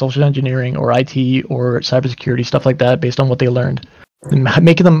such as social engineering or IT or cybersecurity, stuff like that, based on what they learned. And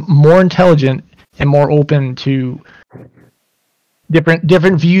making them more intelligent and more open to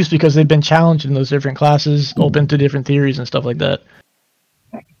different views because they've been challenged in those different classes, open to different theories and stuff like that.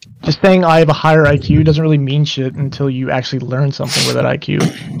 Just saying I have a higher IQ doesn't really mean shit until you actually learn something with that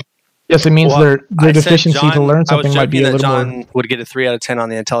IQ. Yes, it means their deficiency to learn something might be a little more. John would get a 3 out of 10 on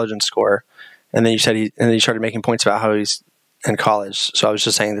the intelligence score, and then you said and then you started making points about how he's in college. So I was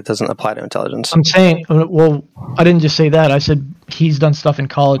just saying that doesn't apply to intelligence. I'm saying, well, I didn't just say that. I said he's done stuff in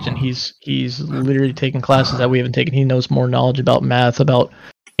college, and he's literally taken classes that we haven't taken. He knows more knowledge about math, about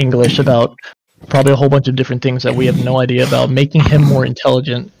English, about probably a whole bunch of different things that we have no idea about, making him more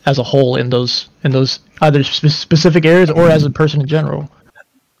intelligent as a whole in those either specific areas or as a person in general.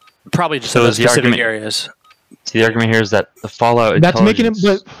 Probably just in those specific areas. See, the argument here is that the Fallout that's making it,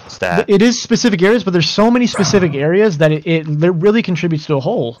 but stat. It is specific areas, but there's so many specific areas that it really contributes to a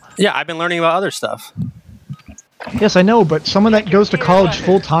whole. Yeah, I've been learning about other stuff. Yes, I know, but someone that goes to college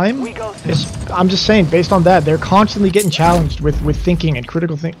full time, I'm just saying, based on that, they're constantly getting challenged with thinking and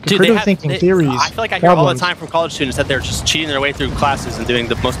critical thinking theories. I feel like I hear all the time from college students that they're just cheating their way through classes and doing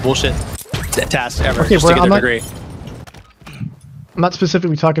the most bullshit tasks ever just to get their degree. I'm not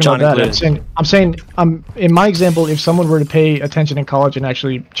specifically talking about that. I'm saying, in my example, if someone were to pay attention in college and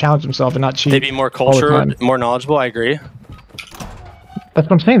actually challenge themselves and not cheat, they'd be more cultured, more knowledgeable. I agree. That's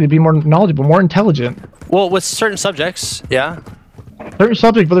what I'm saying. They'd be more knowledgeable, more intelligent. Well, with certain subjects, yeah. Certain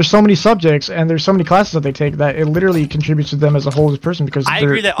subjects, but there's so many subjects and there's so many classes that they take that it literally contributes to them as a whole as a person because I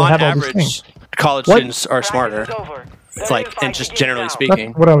agree that on average, college students are smarter. Like, and just generally speaking.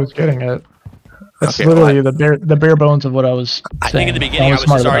 That's what I was getting at. That's Okay, literally the bare bones of what I was saying. I think in the beginning I was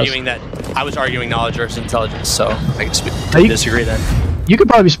smart just about arguing that I was arguing knowledge versus intelligence, so I guess Now we disagree then. You could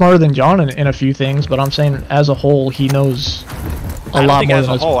probably be smarter than John in a few things, but I'm saying as a whole, he knows I a don't lot think more as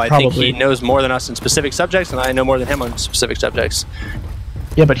than a us. whole, I Probably. think he knows more than us in specific subjects, and I know more than him on specific subjects.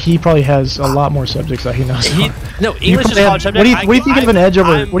 Yeah, but he probably has a lot more subjects that he knows. No, English is a college subject. What do you think of an edge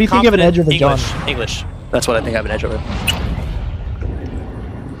over? What do you think of an edge over John? English. That's what I think I have an edge over.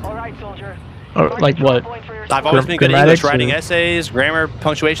 Or like what? I've always been good at English, writing essays, grammar,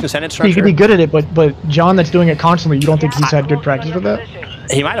 punctuation, sentence structure. You could be good at it, but John that's doing it constantly, you don't think he's had good practice with that?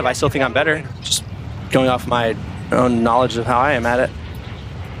 He might have. I still think I'm better. Just going off my own knowledge of how I am at it.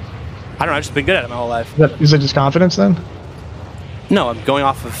 I don't know. I've just been good at it my whole life. Is it just confidence then? No, I'm going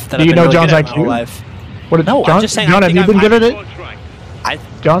off of that. Do you I've been know really John's good at my IQ? whole life. What? No, John, I'm just saying. John, have you been good at it?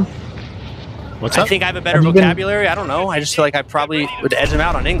 John? What's I up? think I have a better vocabulary. I don't know. I just feel like I probably would edge him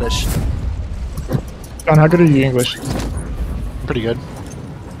out on English. John, how good are you English? Pretty good.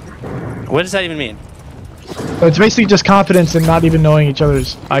 What does that even mean? So it's basically just confidence and not even knowing each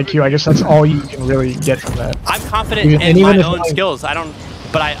other's IQ. I guess that's all you can really get from that. I'm confident in my own skills. I don't,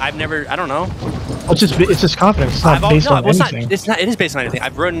 but I've never. I don't know. It's just confidence. It's not based on anything. It's not. It is based on anything.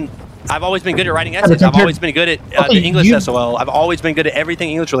 I've always been good at writing essays. I've always been good at the English SOL. I've always been good at everything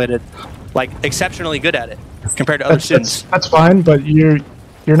English related, like exceptionally good at it compared to other students. That's fine, but you're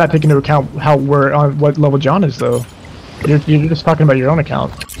not taking into account how we're on what level John is though. You're just talking about your own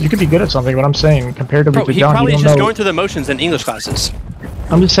account. You could be good at something, but I'm saying comparatively to John, he probably you is don't just know. going through the motions in English classes.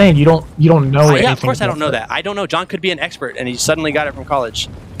 I'm just saying you don't know anything. Yeah, of course I don't know that. I don't know. John could be an expert, and he suddenly got it from college.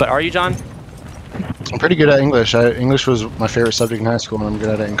 But are you, John? I'm pretty good at English. English was my favorite subject in high school, and I'm good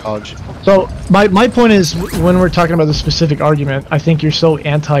at it in college. So my point is, when we're talking about the specific argument, I think you're so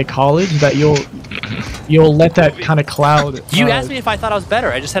anti-college that you'll let that kind of cloud. You asked me if I thought I was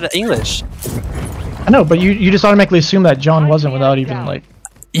better. I just had English. I know, but you just automatically assume that John wasn't without even like.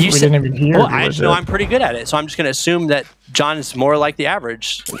 We didn't even hear. Well, I just know I'm pretty good at it, so I'm just going to assume that John is more like the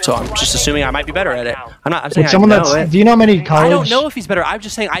average. So I'm just assuming I might be better at it. I'm saying someone I know it. Do you know how many college? I don't know if he's better. I'm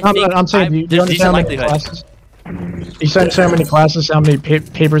just saying I'm saying, do you there's decent understand how many likelihood. classes? You said how many classes, how many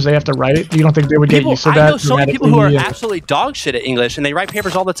papers they have to write? You don't think they would get used to that? I know so many people who are grammatically? absolutely dog shit at English, and they write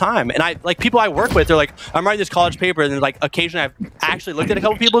papers all the time. And people I work with, they're like, I'm writing this college paper, and then like occasionally I've actually looked at a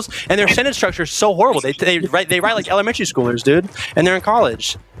couple people's, and their sentence structure is so horrible. They write like elementary schoolers, dude, and they're in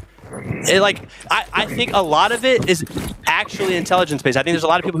college. I think a lot of it is actually intelligence based. I think there's a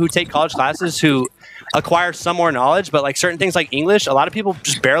lot of people who take college classes who acquire some more knowledge, but like certain things like English, a lot of people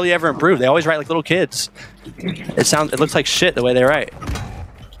just barely ever improve. They always write like little kids. It looks like shit the way they write.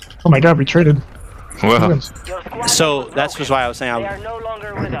 Oh my god, we traded. Wow. So that's just why I was saying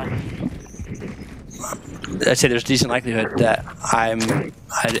I'd say there's decent likelihood that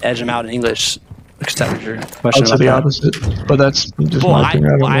I'd edge him out in English. Because that was your question. I'd say the opposite, but that's just my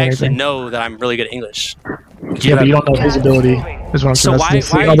opinion. I actually know that I'm really good at English. Yeah, but you don't know his ability. Is what I'm saying. So why are you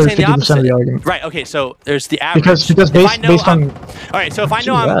saying the opposite? Right. Okay. So there's the average. Because based on. All right. So if I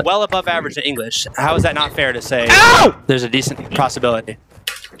know I'm well above average in English, how is that not fair to say there's a decent possibility?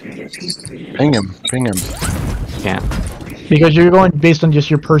 Ping him. Yeah. Because you're going based on just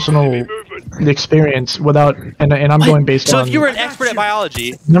your personal experience without, and I'm going based on. So if you were an expert at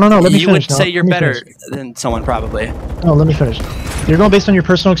biology, no, let me you finish. would say you're better than someone probably. No, let me finish. You're going based on your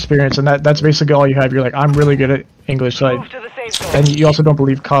personal experience, and that's basically all you have. You're like, I'm really good at English, so and you also don't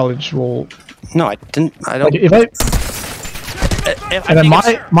believe college will. No, I didn't. I don't. Like,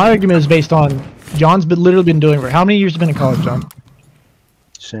 my argument is based on John's literally been doing it. How many years have you been in college, John?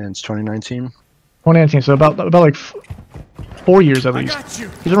 Since 2019. 2019, so about like 4 years at least. He's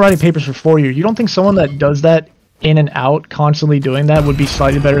been writing papers for 4 years. You don't think someone that does that in and out, constantly doing that, would be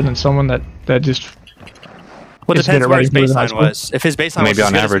slightly better than someone that just? Well, it depends what his baseline was. If his baseline maybe was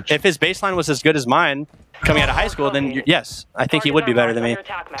on average. if his baseline was as good as mine coming out of high school, then yes, I think he would be better than me.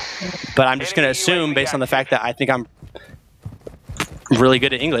 But I'm just going to assume, based on the fact that I think I'm really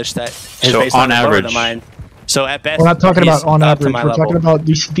good at English, that his baseline is lower than mine. So at best, we're not talking about on average. We're level. talking about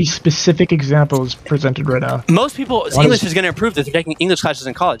these specific examples presented right now. Most people's English is going to improve if they're taking English classes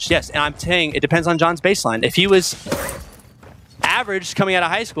in college. Yes, and I'm saying it depends on John's baseline. If he was average coming out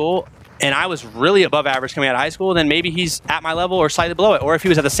of high school, and I was really above average coming out of high school, then maybe he's at my level or slightly below it. Or if he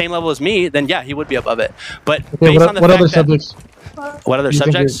was at the same level as me, then yeah, he would be above it. But based on the what fact other subjects? What other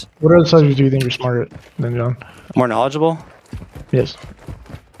subjects? What other subjects do you think you're smarter than John? More knowledgeable? Yes.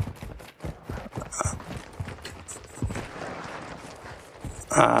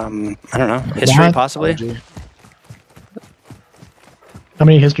 I don't know. History, possibly. How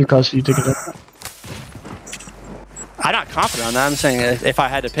many history classes do you take? confident on that. I'm saying if I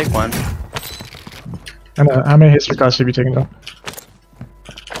had to pick one. And how many history classes have you taken though?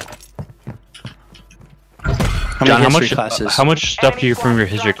 John, how much stuff do you from your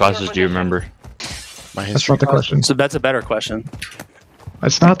history classes do you remember? My That's not the question. So that's a better question.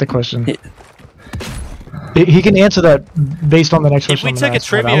 That's not the question. He can answer that based on the next If question. we took a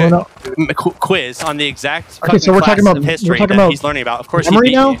trivia quiz on the exact Okay, so we're talking about of history that he's learning about, of course he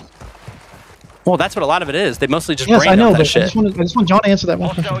beat me. Well, that's what a lot of it is. They mostly just brain dump that shit. I just want John to answer that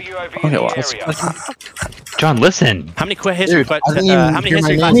one question. Okay, well, John, listen. How many history classes are you have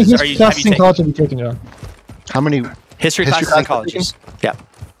you taken, John? How many history classes in colleges? Yeah.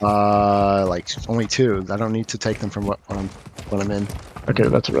 Like only 2. I don't need to take them from what I'm in. Okay,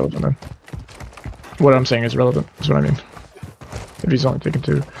 that's irrelevant then. What I'm saying is relevant. That's what I mean. If he's only taking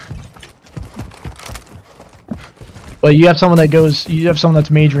 2. But you have someone that's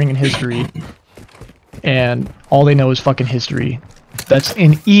majoring in history, and all they know is fucking history. That's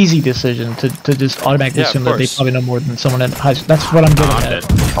an easy decision to just automatically assume that they probably know more than someone in high school. That's what I'm getting at.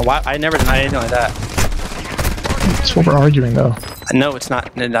 Oh, I never denied anything like that. That's what we're arguing, though. No, it's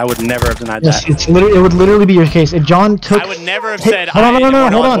not. I would never have denied Yes, that. it would literally be your case. If John took... I would never have said hold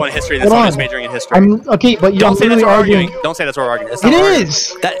on. in history than someone who's majoring in history. Okay, but Don't say that's what we're arguing. Don't say that's what we're arguing. It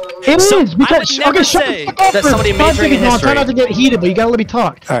is! It is! Because, okay, shut the fuck up that for somebody 5 majoring in seconds. No, history. try not to get heated, but you gotta let me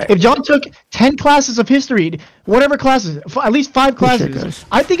talk. Right. If John took 10 classes of history, whatever classes, at least 5 classes,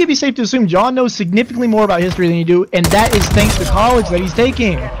 I think it'd be safe to assume John knows significantly more about history than you do, and that is thanks to college that he's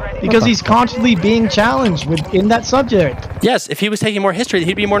taking. Because he's constantly being challenged in that subject. Yes, if he was taking more history,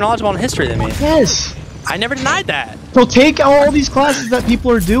 he'd be more knowledgeable in history than me. Yes. I never denied that. So take all these classes that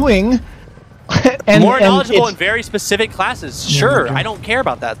people are doing. More knowledgeable in very specific classes. Sure, I don't care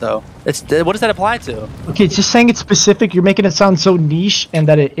about that though. What does that apply to? Okay, just saying it's specific. You're making it sound so niche, and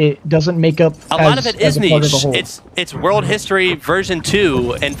that it doesn't make up. A lot of it is niche. It's World History version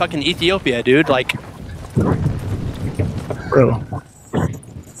 2 in fucking Ethiopia, dude. Like, bro.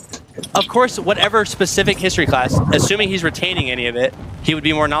 Of course, whatever specific history class, assuming he's retaining any of it, he would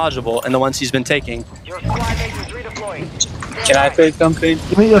be more knowledgeable in the ones he's been taking. Can I say something?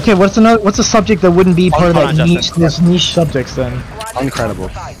 Okay, what's a subject that wouldn't be part of that niche subjects then? Incredible.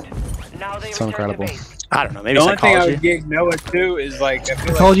 So incredible. I don't know. Maybe the only thing I psychology. would get Noah too is like I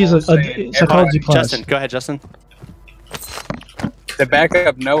feel Psychology is like a psychology class. Justin, go ahead, Justin. To back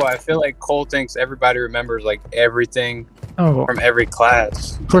up Noah, I feel like Cole thinks everybody remembers like everything from every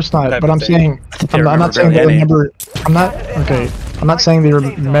class. Of course not, but I'm saying I'm not saying they remember. I'm not saying they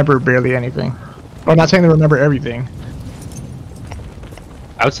remember barely anything. Or I'm not saying they remember everything.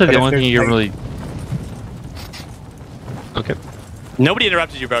 I would say the only thing you really... Okay. Nobody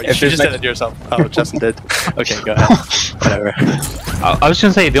interrupted you, bro. You just said it to yourself. Oh, Justin did. Okay, go ahead. Whatever. I was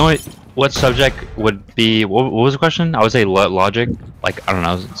gonna say the only... What subject would be... What was the question? I would say logic. Like, I don't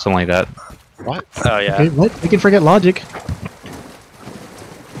know, something like that. What? Oh, yeah. Okay, what? We can forget logic.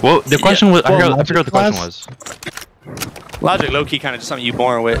 Well, the question was... I forgot what the question was. Logic, low-key, kind of just something you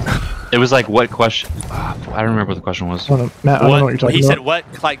born with. It was like, what question... I don't remember what the question was. Matt, I don't know what you're talking he about. said, what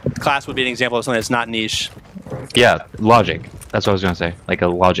class would be an example of something that's not niche? Yeah, logic. That's what I was gonna say. Like a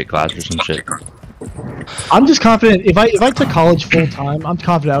logic class or some shit. I'm just confident, if I took college full-time, I'm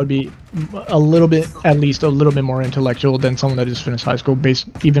confident I would be at least a little bit more intellectual than someone that just finished high school,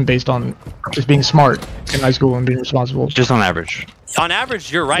 even based on just being smart in high school and being responsible. Just on average. On average,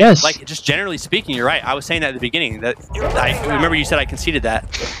 you're right. Yes. Like, just generally speaking, you're right. I was saying that at the beginning. I remember you said I conceded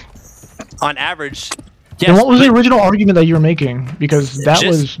that. On average, yes. And what was the original argument that you were making? Because that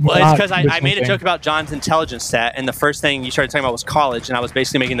was Well, it's because I made a thing. joke about John's intelligence stat, and the first thing you started talking about was college, and I was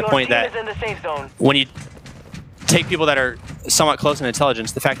basically making the point that when you take people that are somewhat close in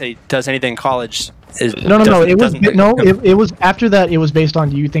intelligence, the fact that he does anything in college is No. It was after that. It was based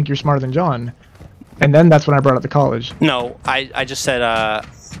on you think you're smarter than John, and then that's when I brought up the college. No, I just said I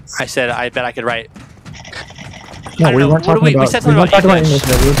bet I could write. No, we weren't talking about. We weren't talking about English.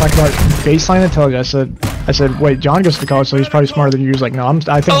 We were talking about baseline intelligence. I said, wait, John goes to college, so he's probably smarter than you. He's like, no, I think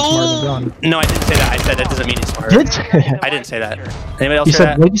I'm smarter than John. No, I didn't say that. I said that doesn't mean he's smarter. I didn't say that. Anybody else You say said,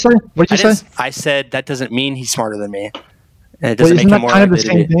 that? what did you say? What did you say? I said that doesn't mean he's smarter than me. And it doesn't make isn't him that more kind of the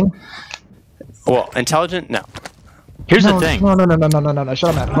likely to same be. thing? Well, intelligent? No. Here's the thing. No.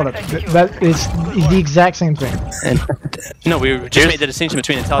 Shut up, man. Hold up. That is the exact same thing. And, no, we just made the distinction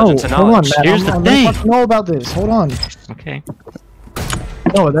between intelligence and hold on, knowledge. man. Here's the I'm thing. gonna know about this. Hold on. Okay.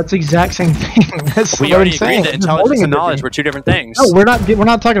 No, that's the exact same thing. That's We what already I'm saying. agreed that It's intelligence holding and it knowledge different. were two different things. No, we're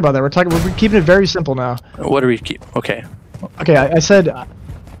not talking about that. We're keeping it very simple now. What do we keep? Okay. Okay, I said. Oh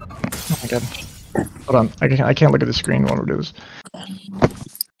my god. Hold on. I can't look at the screen while we do this.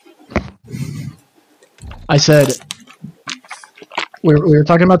 I said we were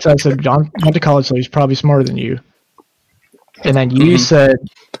talking about that. I said John went to college, so he's probably smarter than you. And then you said,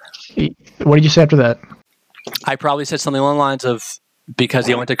 what did you say after that? I probably said something along the lines of, because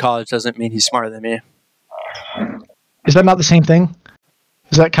he went to college doesn't mean he's smarter than me. Is that not the same thing?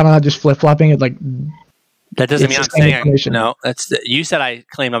 Is that kind of not just flip-flopping? Like, that doesn't mean I'm saying no. You said I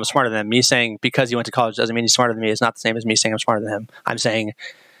claimed I'm smarter than him. Me saying because he went to college doesn't mean he's smarter than me is not the same as me saying I'm smarter than him. I'm saying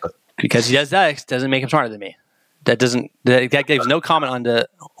because he does X doesn't make him smarter than me. That gives no comment on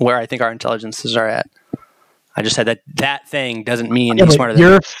where I think our intelligences are at. I just said that thing doesn't mean he's smarter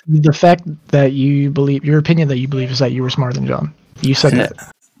than me. The fact that you believe, your opinion that you believe is that you were smarter than John. You said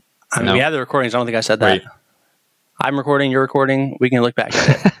that. I mean, we have the recordings. I don't think I said that. Right. I'm recording. You're recording. We can look back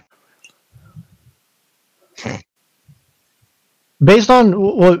at it. Based on,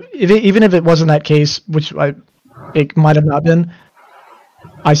 well, even if it wasn't that case, which it might have not been,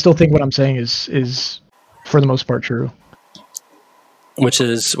 I still think what I'm saying is for the most part true. What's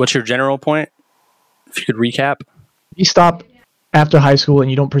your general point? If you could recap. You stop after high school and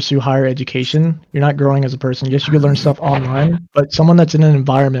you don't pursue higher education, you're not growing as a person. Yes, you could learn stuff online, but someone that's in an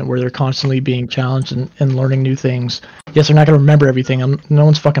environment where they're constantly being challenged and learning new things, yes, they're not going to remember everything. No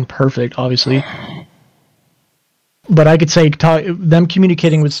one's fucking perfect, obviously. But I could say them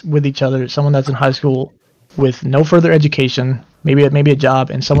communicating with each other, someone that's in high school with no further education, maybe a job,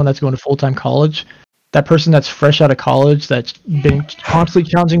 and someone that's going to full-time college, that person that's fresh out of college, that's been constantly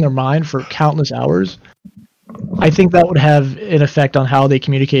challenging their mind for countless hours, I think that would have an effect on how they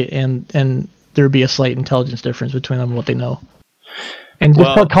communicate, and there would be a slight intelligence difference between them and what they know. And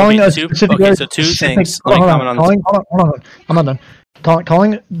just calling a specific area, so two things. Hold on, I'm not done.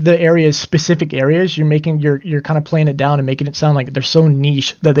 Calling the areas specific areas, you're kind of playing it down and making it sound like they're so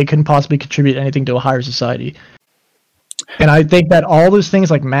niche that they couldn't possibly contribute anything to a higher society. And I think that all those things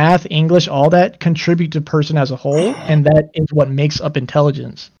like math, English, all that contribute to the person as a whole, and that is what makes up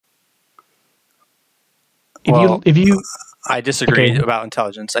intelligence. If you I disagree about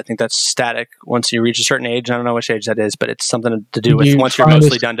intelligence. I think that's static once you reach a certain age. I don't know which age that is, but it's something to do with once you're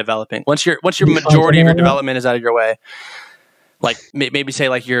mostly done developing. Once your majority of your development is out of your way. Like maybe say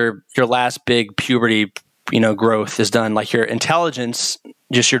like your last big puberty, growth is done. Like your intelligence,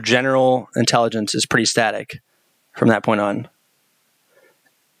 just your general intelligence is pretty static from that point on.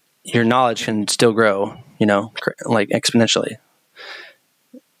 Your knowledge can still grow, like exponentially.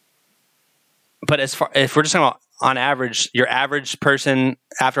 But if we're just talking about on average, your average person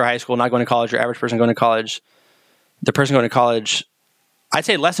after high school not going to college, your average person going to college, the person going to college, I'd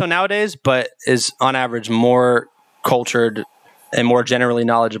say less so nowadays, but is on average more cultured and more generally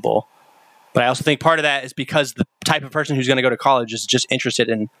knowledgeable. But I also think part of that is because the type of person who's going to go to college is just interested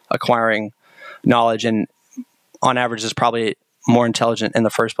in acquiring knowledge, and on average is probably more intelligent in the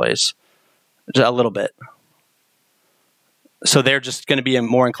first place, just a little bit. So they're just going to be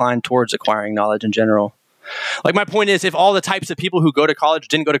more inclined towards acquiring knowledge in general. Like my point is, if all the types of people who go to college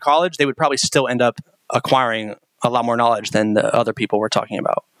didn't go to college, they would probably still end up acquiring a lot more knowledge than the other people we're talking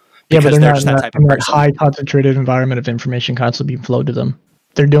about. Yeah, but they're not in that high concentrated environment of information constantly being flowed to them.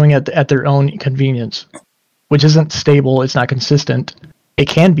 They're doing it at their own convenience, which isn't stable. It's not consistent. It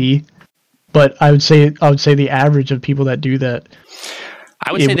can be, but I would say the average of people that do that,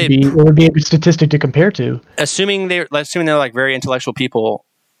 it would be a good statistic to compare to. Assuming they're like very intellectual people,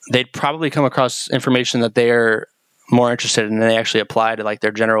 they'd probably come across information that they're more interested in, and they actually apply to like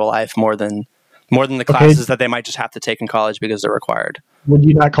their general life more than the classes that they might just have to take in college because they're required. Would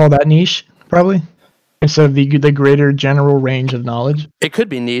you not call that niche, probably? Instead of the greater general range of knowledge? It could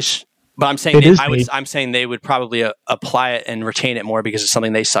be niche, but I'm saying I'm saying they would probably apply it and retain it more because it's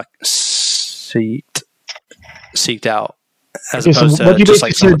something they seeked out. As opposed to just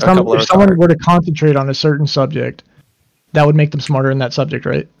like if someone were to concentrate on a certain subject, that would make them smarter in that subject,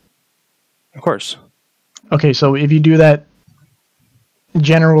 right? Of course. Okay, so if you do that,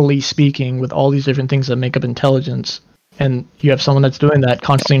 generally speaking, with all these different things that make up intelligence, and you have someone that's doing that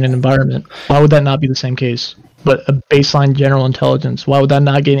constantly in an environment, why would that not be the same case? But a baseline general intelligence, why would that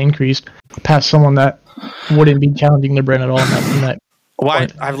not get increased past someone that wouldn't be challenging their brain at all in that Well,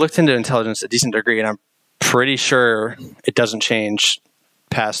 I've looked into intelligence a decent degree, and I'm pretty sure it doesn't change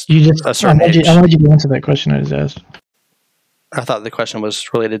past a certain age. I wanted you to answer that question I just asked. I thought the question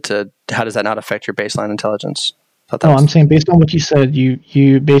was related to how does that not affect your baseline intelligence? I'm saying based on what you said,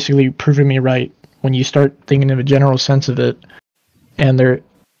 you basically proven me right. When you start thinking of a general sense of it, and they're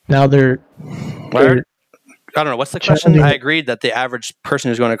I don't know. What's the question? I agreed that the average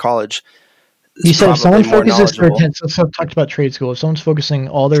person who's going to college, You said if someone more focuses their knowledgeable. attention, so talked about trade school. If someone's focusing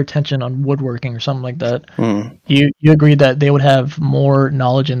all their attention on woodworking or something like that, you agree that they would have more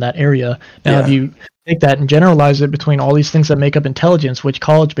knowledge in that area. Now, if you take that and generalize it between all these things that make up intelligence, which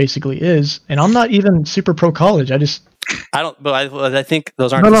college basically is, and I'm not even super pro college. But I think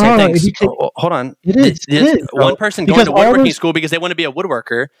those aren't the same things. Hold on. It is. One person going to woodworking school because they want to be a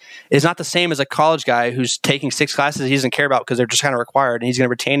woodworker is not the same as a college guy who's taking 6 classes he doesn't care about because they're just kind of required, and he's going to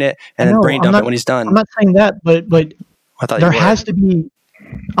retain it and then brain dump it when he's done. I'm not saying that, but there has to be.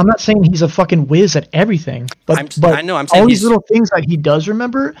 I'm not saying he's a fucking whiz at everything, but I know. I'm saying all these little things that he does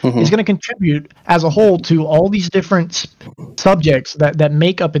remember is going to contribute as a whole to all these different subjects that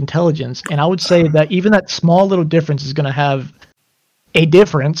make up intelligence. And I would say that even that small little difference is going to have a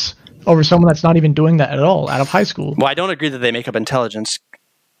difference over someone that's not even doing that at all out of high school. Well, I don't agree that they make up intelligence.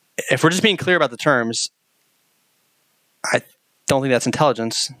 If we're just being clear about the terms, I don't think that's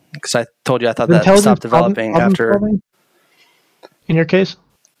intelligence because I told you I thought that stopped developing after. In your case?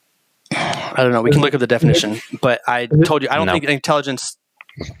 I don't know. We can look at the definition, but I told you I don't think intelligence.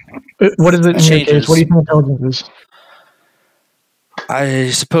 What is it in your case? What do you think intelligence is?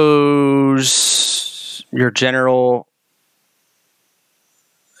 I suppose your general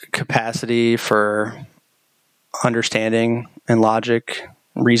capacity for understanding and logic,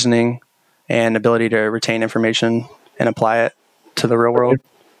 reasoning, and ability to retain information and apply it to the real world.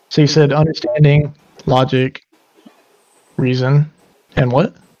 So you said understanding, logic, reason, and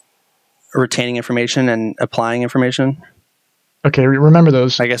what? Retaining information and applying information. Okay, remember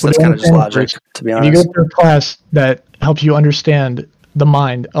those. I guess that's kind of just logic, to be honest. If you go to a class that helps you understand the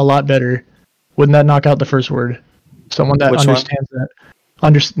mind a lot better, wouldn't that knock out the first word? Someone that understands that.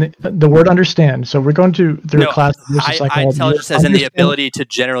 The word understand. So we're going through a class. Intelligence as in the ability to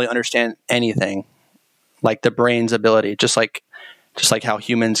generally understand anything, like the brain's ability, just like how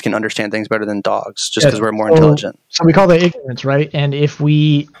humans can understand things better than dogs, just because we're more intelligent. So we call that ignorance, right? And if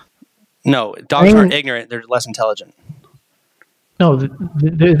we... No, dogs aren't ignorant. They're less intelligent. No,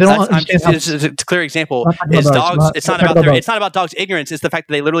 they don't understand. It's a clear example. Is dogs? It's not about dogs' ignorance. It's the fact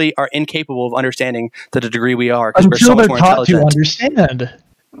that they literally are incapable of understanding to the degree we are because we're so much more intelligent. To understand.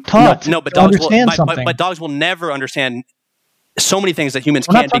 But dogs will never understand so many things that humans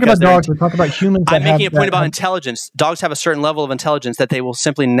can't. We're not talking about dogs. We're talking about humans. I'm making a point about intelligence. Dogs have a certain level of intelligence that they will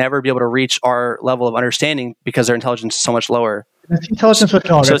simply never be able to reach our level of understanding because their intelligence is so much lower. That's intelligence with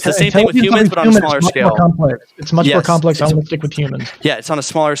dogs. So it's the same thing with humans, but on a smaller scale. It's much more complex. I want to stick with humans. Yeah, it's on a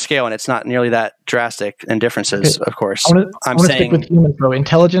smaller scale, and it's not nearly that drastic in differences, of course. I want to stick with humans, though.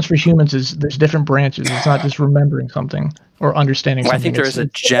 Intelligence for humans there's different branches. It's not just remembering something or understanding something. I think there is a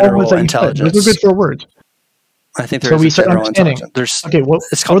general intelligence. Those are good 4 words. I think there is a general intelligence. What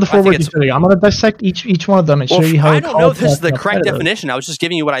are the 4 words you study? I'm going to dissect each one of them and show you how. I don't know if this is the correct definition. I was just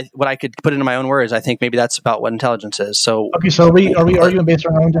giving you what I could put into my own words. I think maybe that's about what intelligence is. So are we arguing based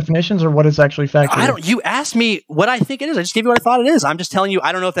on our own definitions or what is actually factual? You asked me what I think it is. I just gave you what I thought it is. I'm just telling you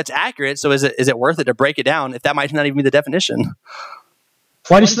I don't know if that's accurate. So is it worth it to break it down if that might not even be the definition?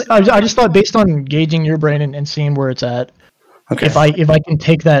 Well, I just thought based on gauging your brain and seeing where it's at. Okay. If I can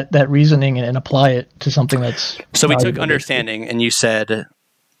take that reasoning and apply it to something that's... So we took understanding, and you said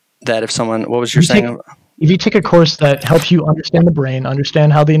that if someone... What was your saying? If you take a course that helps you understand the brain,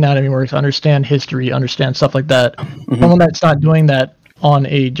 understand how the anatomy works, understand history, understand stuff like that, someone that's not doing that on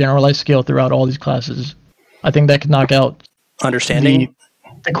a generalized scale throughout all these classes, I think that could knock out... Understanding?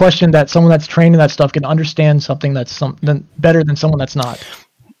 The question that someone that's trained in that stuff can understand something that's better than someone that's not.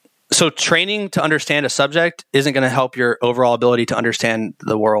 So training to understand a subject isn't going to help your overall ability to understand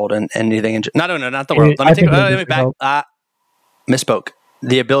the world and anything. Not the world. Let me back. Misspoke.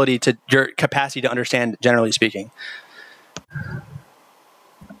 The ability to your capacity to understand, generally speaking.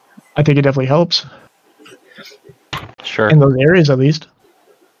 I think it definitely helps. Sure. In those areas, at least.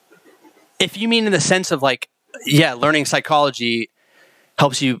 If you mean in the sense of learning psychology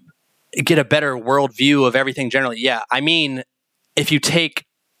helps you get a better worldview of everything generally. Yeah, I mean, if you take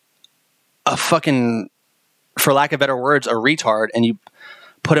a fucking, for lack of better words, a retard, and you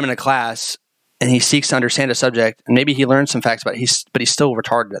put him in a class and he seeks to understand a subject, and maybe he learns some facts about it, but he's still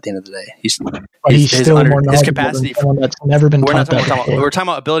retarded at the end of the day. He's still more his capacity for that's never been taught that. We're talking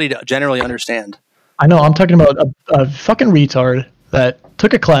about ability to generally understand. I know. I'm talking about a fucking retard that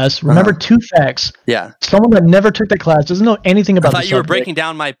took a class, remembered 2 facts. Yeah. Someone that never took that class doesn't know anything about. I thought you were breaking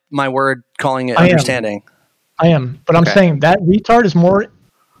down my word, calling it understanding. I am, but I'm saying that retard is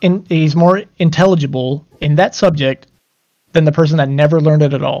he's more intelligible in that subject than the person that never learned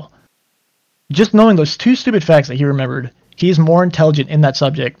it at all. Just knowing those 2 stupid facts that he remembered, he is more intelligent in that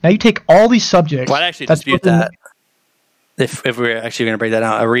subject. Now you take all these subjects. Well, I'd actually dispute that. if we're actually going to break that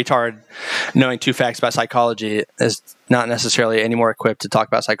down, a retard knowing 2 facts about psychology is not necessarily any more equipped to talk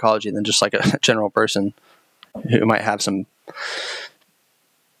about psychology than just like a general person who might have some,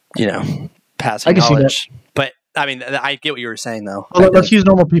 passing knowledge. But I mean, I get what you were saying, though. Well, let's use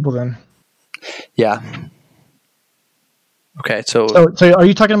normal people then. Yeah. Okay, so are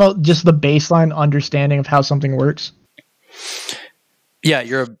you talking about just the baseline understanding of how something works? Yeah,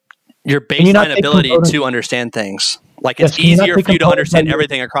 your baseline ability to understand things. Like, it's easier for you to understand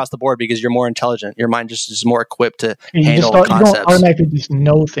everything across the board because you're more intelligent. Your mind just is more equipped to handle concepts. You don't automatically just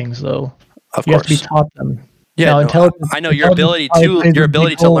know things, though. Of you course. have to be taught them. Yeah, I know your ability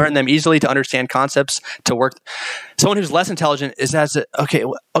to learn them easily, to understand concepts, to work. Someone who's less intelligent is okay,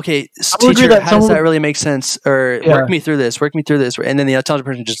 teacher, how does that really make sense? Or work me through this, and then the intelligent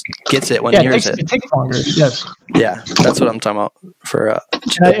person just gets it when he hears it. It takes longer. Yes. Yeah, that's what I'm talking about.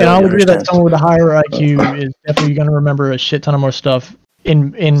 And I would agree that someone with a higher IQ is definitely going to remember a shit ton of more stuff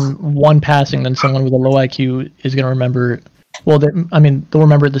in one passing than someone with a low IQ is going to remember. Well, they'll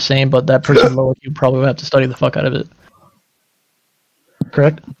remember it the same, but that person low IQ probably will have to study the fuck out of it.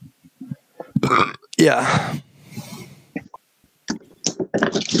 Correct? Yeah.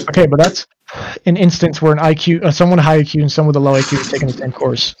 Okay, but that's an instance where someone high IQ and someone with a low IQ are taking the same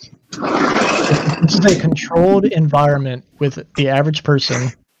course. This is a controlled environment with the average person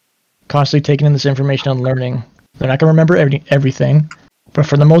constantly taking in this information and learning. They're not going to remember everything, but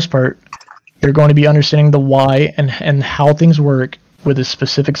for the most part, they're going to be understanding the why and how things work with a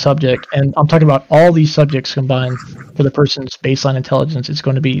specific subject. And I'm talking about all these subjects combined for the person's baseline intelligence. It's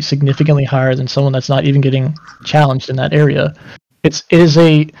going to be significantly higher than someone that's not even getting challenged in that area. It is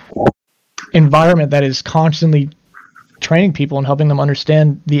a environment that is constantly training people and helping them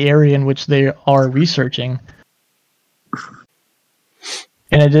understand the area in which they are researching.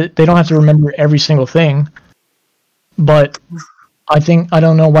 And they don't have to remember every single thing, but I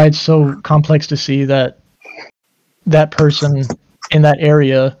don't know why it's so complex to see that person in that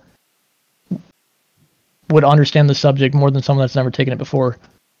area would understand the subject more than someone that's never taken it before.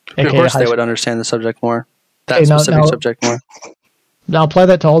 Of course they would understand the subject more. That specific subject more. Now apply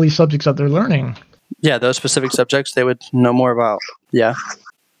that to all these subjects that they're learning. Yeah, those specific subjects they would know more about. Yeah.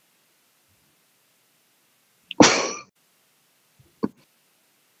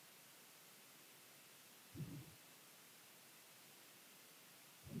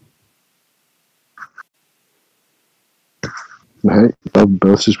 Right,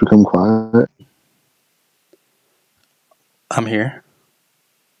 both just become quiet. I'm here.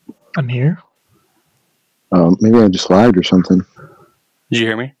 Maybe I just lagged or something. Did you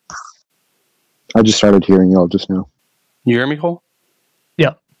hear me? I just started hearing y'all just now. You hear me, Cole?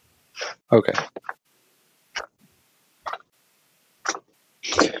 Yeah. Okay.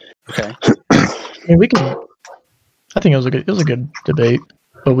 Okay. I think it was a good debate,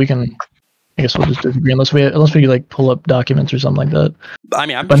 but I guess we'll just disagree unless we like pull up documents or something like that. I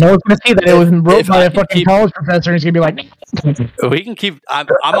mean, but no one's gonna see that it was wrote by a fucking college professor, and he's gonna be like, we can keep. I'm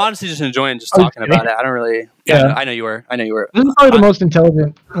honestly just enjoying just talking about it. I don't really. Yeah, I know you were. This is probably one of the most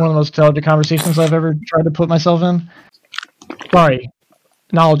intelligent conversations I've ever tried to put myself in. Sorry,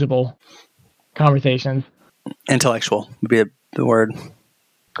 knowledgeable conversations. Intellectual would be the word.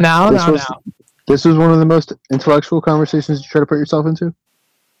 This was one of the most conversations you try to put yourself into.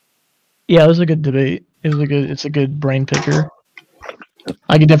 Yeah, it was a good debate. It's a good brain picker.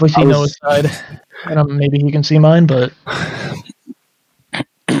 I could definitely see Noah's side, and maybe he can see mine, but I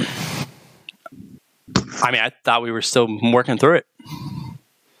mean, I thought we were still working through it.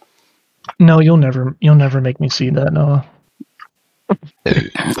 No, you'll never make me see that, Noah. Well,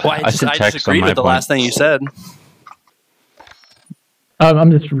 I just agreed with the last thing you said.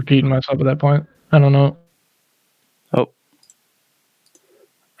 I'm just repeating myself at that point. I don't know. Oh.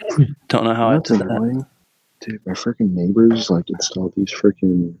 Don't know how I did that. Dude, my freaking neighbors installed these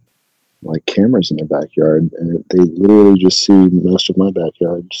freaking cameras in their backyard, and they literally just see most of my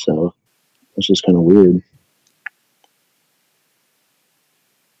backyard. So it's just kind of weird.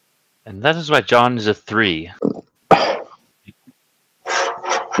 And that is why John is a 3.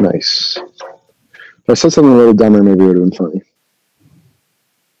 Nice. If I said something a little dumber, maybe it would have been funny.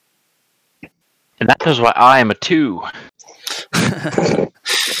 And that is why I am a 2.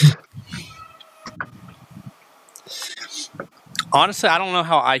 Honestly, I don't know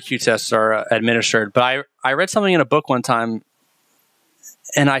how IQ tests are administered, but I read something in a book one time,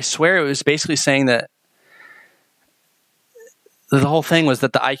 and I swear it was basically saying that the whole thing was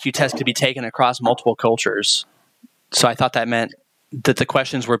that the IQ test could be taken across multiple cultures. So I thought that meant that the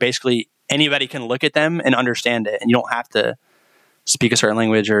questions were basically anybody can look at them and understand it, and you don't have to speak a certain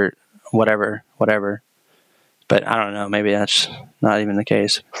language or whatever. But I don't know. Maybe that's not even the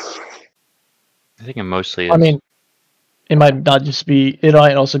case. I think it mostly is. I mean, it might not just be. It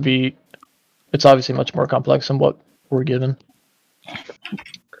might also be. It's obviously much more complex than what we're given.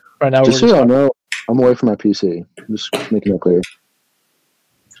 Right now, just so y'all know, I'm away from my PC. I'm just making that clear.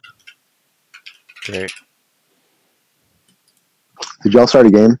 Great. Did y'all start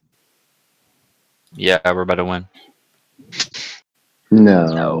a game? Yeah, we're about to win.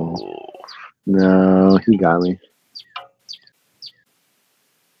 No, he got me.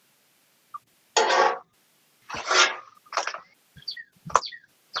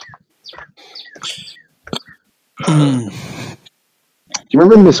 Do you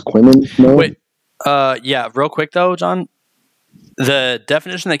remember Miss Quimmen? No? Wait, yeah, real quick though, John. The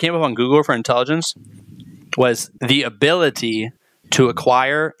definition that came up on Google for intelligence was the ability to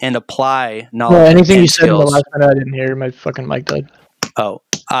acquire and apply knowledge. Well, anything and you said in the skills. last minute, I didn't hear. My fucking mic died. Oh,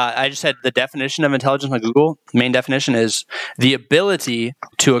 I just said the definition of intelligence on Google. Main definition is the ability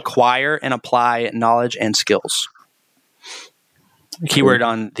to acquire and apply knowledge and skills. Keyword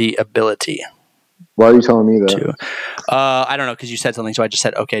on the ability. Why are you telling me that? I don't know, because you said something, so I just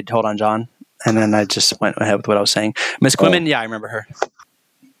said, okay, hold on, John. And then I just went ahead with what I was saying. Miss Quimmen, yeah, I remember her.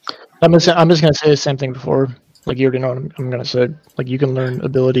 I'm just going to say the same thing before. Like, you already know what I'm going to say. Like, you can learn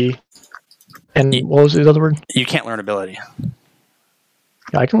ability. And what was the other word? You can't learn ability.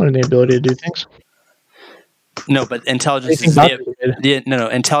 Yeah, I can learn the ability to do things. No, but intelligence is no,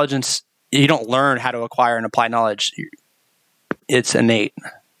 intelligence, you don't learn how to acquire and apply knowledge. It's innate.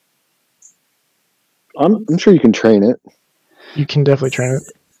 I'm sure you can train it. You can definitely train it.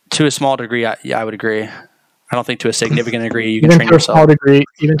 To a small degree, I would agree. I don't think to a significant degree you can even train to yourself.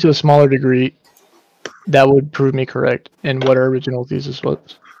 Even to a smaller degree, that would prove me correct in what our original thesis was.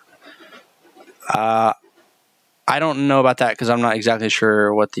 I don't know about that because I'm not exactly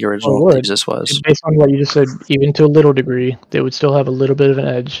sure what the original thesis was. Based on what you just said, even to a little degree, they would still have a little bit of an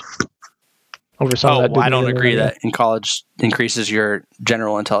edge over some of that. I don't agree that in college increases your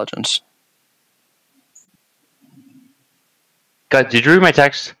general intelligence. God, did you read my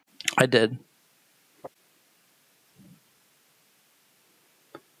text? I did.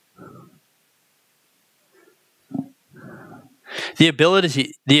 The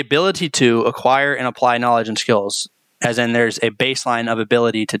ability to acquire and apply knowledge and skills, as in there's a baseline of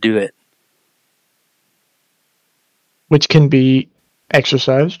ability to do it, which can be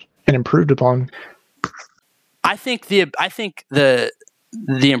exercised and improved upon. I think the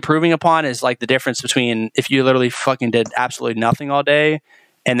improving upon is like the difference between if you literally fucking did absolutely nothing all day,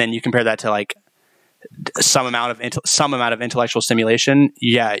 and then you compare that to like some amount of intellectual stimulation.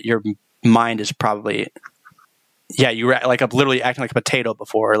 Yeah, your mind is probably. Yeah, you were like literally acting like a potato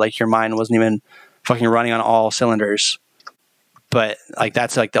before. Like your mind wasn't even fucking running on all cylinders. But like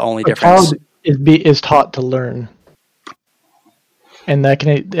that's like the only difference. Is taught to learn, and that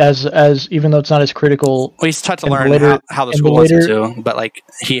can as even though it's not as critical. Well, he's taught to learn how the school wants him to, but like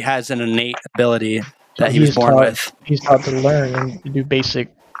he has an innate ability that he was born with. He's taught to learn and do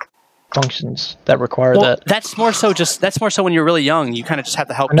basic functions that require that. That's more so when you're really young. You kind of just have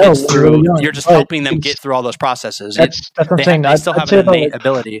to help kids through. Really you're just helping them get through all those processes. That's what I'm saying. They still have an innate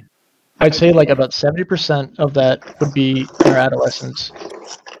ability. I'd say like about 70% of that would be in our adolescence,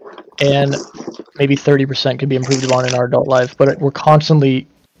 and maybe 30% could be improved upon in our adult life. But we're constantly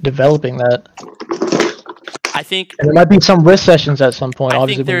developing that. I think and there might be some risk sessions at some point. I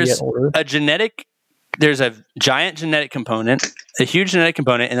obviously, think there's when we get older. There's a giant genetic component, a huge genetic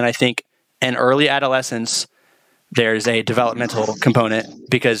component, and then I think in early adolescence, there's a developmental component.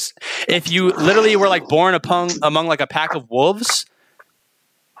 Because if you literally were like born among like a pack of wolves,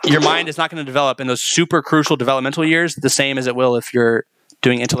 your mind is not going to develop in those super crucial developmental years the same as it will if you're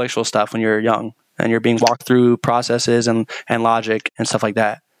doing intellectual stuff when you're young and you're being walked through processes and logic and stuff like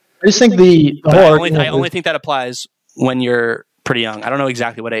that. I just think I only think that applies when you're pretty young. I don't know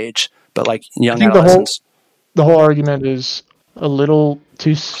exactly what age. But like young adolescents. The whole argument is a little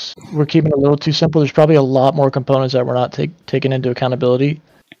too. We're keeping it a little too simple. There's probably a lot more components that we're not taking into accountability.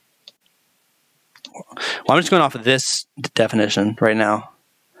 Well, I'm just going off of this definition right now.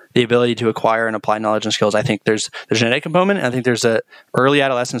 The ability to acquire and apply knowledge and skills. I think there's a genetic component. And I think there's a early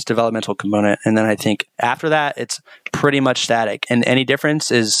adolescence developmental component, and then I think after that it's pretty much static. And any difference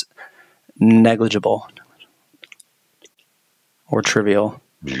is negligible or trivial.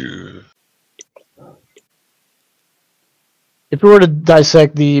 If we were to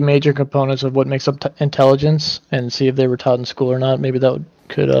dissect the major components of what makes up intelligence and see if they were taught in school or not, maybe that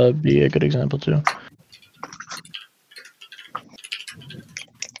could be a good example too.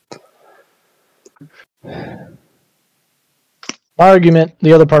 My argument,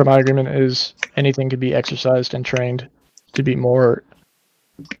 the other part of my argument is anything could be exercised and trained to be more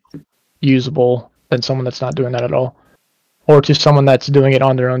usable than someone that's not doing that at all. Or to someone that's doing it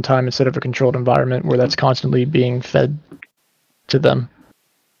on their own time instead of a controlled environment where that's constantly being fed to them.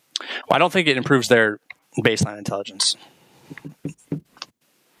 Well, I don't think it improves their baseline intelligence.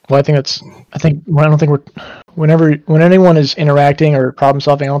 Well, I don't think when anyone is interacting or problem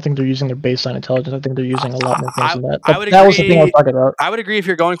solving, I don't think they're using their baseline intelligence. I think they're using a lot more things than that. But that was the thing I was talking about. I would agree if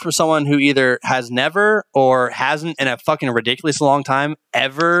you're going for someone who either has never or hasn't in a fucking ridiculously long time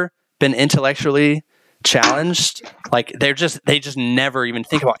ever been intellectually challenged. Like they just never even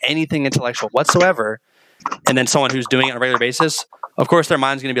think about anything intellectual whatsoever. And then someone who's doing it on a regular basis, of course their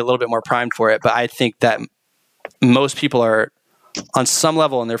mind's going to be a little bit more primed for it. But I think that most people are on some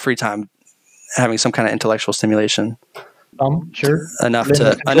level in their free time having some kind of intellectual stimulation. Sure. Enough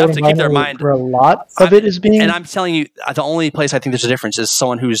to keep their mind. Where a lot of it is being. And I'm telling you, the only place I think there's a difference is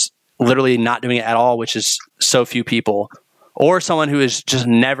someone who's literally not doing it at all, which is so few people, or someone who has just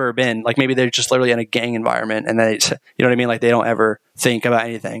never been, like maybe they're just literally in a gang environment and they, you know what I mean? Like they don't ever think about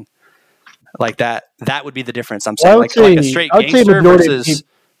anything like that. That would be the difference. I'm saying like a straight gangster versus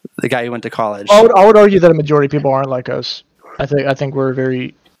the guy who went to college. I would argue that a majority of people aren't like us. I think we're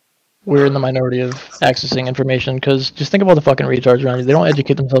in the minority of accessing information because just think about the fucking retards around you. They don't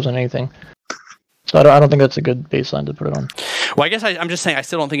educate themselves on anything. So I don't think that's a good baseline to put it on. Well, I guess I'm just saying I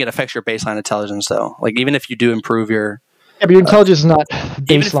still don't think it affects your baseline intelligence though. Like even if you do improve your but your intelligence is not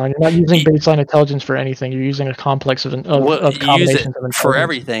baseline. You're not using baseline intelligence for anything. You're using a complex of combinations you use it of intelligence. for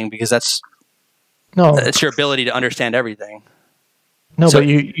everything because it's your ability to understand everything. No, so but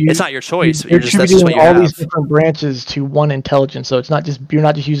it's not your choice. You're that's just what you all have. these different branches to one intelligence. So it's not just you're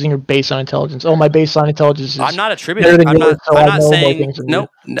not just using your baseline intelligence. Oh, my baseline intelligence is. I'm not attributing. I'm not saying. Nope,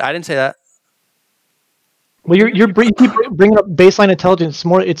 I didn't say that. Well, you keep bringing up baseline intelligence.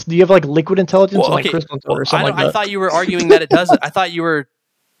 More, do you have like liquid intelligence or like crystal intelligence or something like that? I thought you were arguing that it does. I thought you were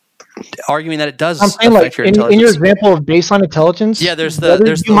arguing that it does. I'm saying like in your example of baseline intelligence. Yeah,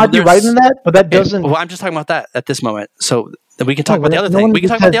 you might be right in that, but that doesn't. Well, I'm just talking about that at this moment. So we can talk about the other thing. We can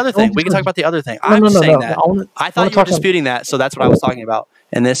talk about the other thing. We can talk about the other thing. I'm saying that. I thought you were disputing that, so that's what I was talking about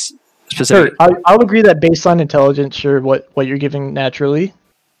in this specific. Sure, I'll agree that baseline intelligence, sure, what you're giving naturally,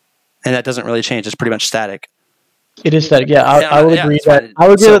 and that doesn't really change. It's pretty much static. It is static. Yeah, I would agree that. I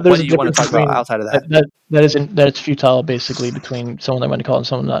would agree that there's a difference between outside of that. That's futile, basically, between someone that went to college and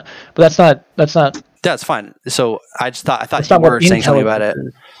someone not. But that's not. That's fine. So I thought you were saying something about it.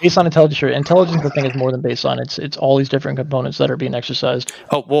 Baseline intelligence, sure. Intelligence, the thing is more than baseline. It's all these different components that are being exercised.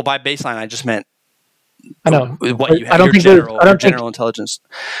 Oh well, by baseline, I just meant. I know what you have. Your general intelligence.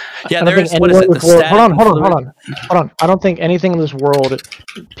 Yeah, there's what is it? Hold on. I don't think anything in this world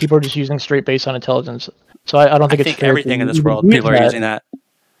people are just using straight baseline intelligence. So I don't think it's fair everything in this world people are using that.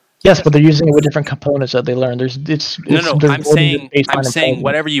 Yes, but they're using it with different components that they learn. I'm saying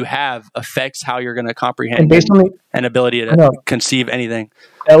whatever you have affects how you're going to comprehend an ability to conceive anything.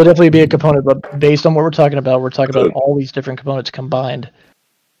 That would definitely be a component, but based on what we're talking about all these different components combined.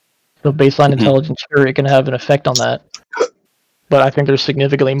 So baseline intelligence, sure, it can have an effect on that. But I think there's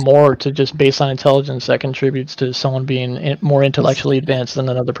significantly more to just baseline intelligence that contributes to someone being more intellectually advanced than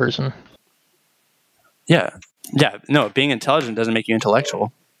another person. Yeah. No, being intelligent doesn't make you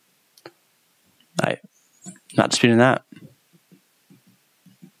intellectual. I'm not disputing that.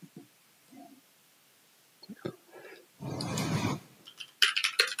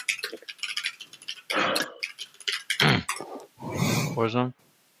 Warzone?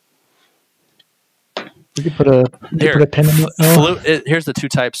 You could put a pin in it. Here's the two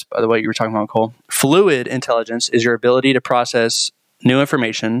types, by the way, you were talking about, Cole. Fluid intelligence is your ability to process new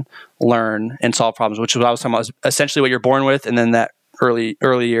information, learn, and solve problems, which is what I was talking about. Essentially what you're born with, and then that early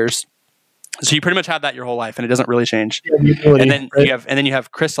years. So you pretty much have that your whole life, and it doesn't really change. And then you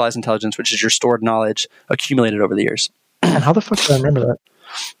have crystallized intelligence, which is your stored knowledge accumulated over the years. And how the fuck do I remember that?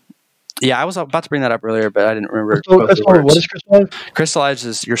 Yeah, I was about to bring that up earlier, but I didn't remember. What is crystallized? Crystallized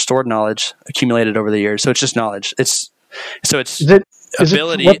is your stored knowledge accumulated over the years. So it's just knowledge.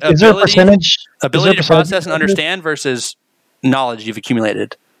 Ability to process and understand versus knowledge you've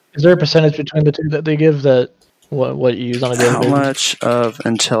accumulated. Is there a percentage between the two that they give that what you use on a daily basis? How much of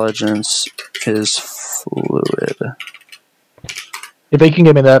intelligence is fluid? If they can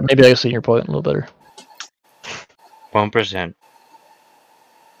give me that, maybe I can see your point a little better. 1%.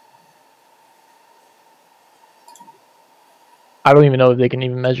 I don't even know if they can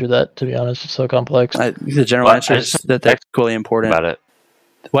even measure that, to be honest. It's so complex. The general answer is that that's equally important. About it.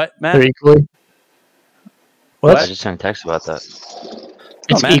 What, Matt? They're equally. What? I just sent a text about that.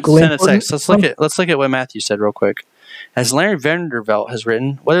 It's equally important. Let's look at what Matthew said real quick. As Larry Vandervelt has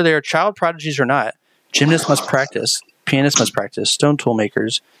written, whether they are child prodigies or not, gymnasts must practice, pianists must practice, stone tool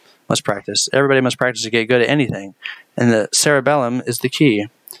makers must practice. Everybody must practice to get good at anything, and the cerebellum is the key.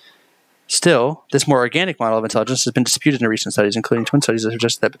 Still, this more organic model of intelligence has been disputed in recent studies, including twin studies that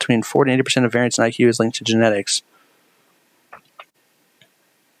suggest that between 40 and 80% of variance in IQ is linked to genetics.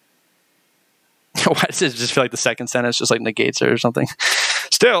 Why does it just feel like the second sentence just like negates it or something?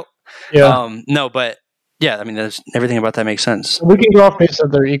 Still, yeah. No, but yeah, I mean, everything about that makes sense. We can go off based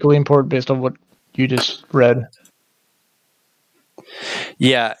that they're equally important based on what you just read.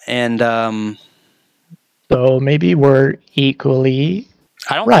 Yeah, and so maybe we're equally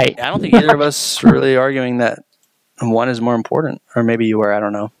right. I don't think either of us are really arguing that one is more important, or maybe you were. I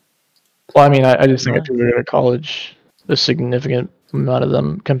don't know. Well, I mean, I just think if you go to college, a significant amount of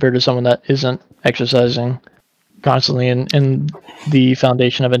them compared to someone that isn't exercising constantly in the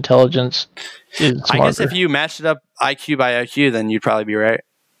foundation of intelligence is smarter. I guess if you matched it up IQ by IQ, then you'd probably be right.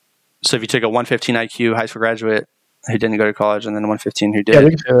 So if you took a 115 IQ high school graduate who didn't go to college and then 115 who did, yeah, we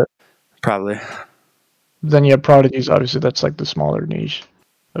can say that. Probably. Then you have prodigies, obviously that's like the smaller niche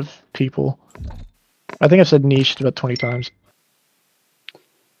of people. I think I've said niche about 20 times.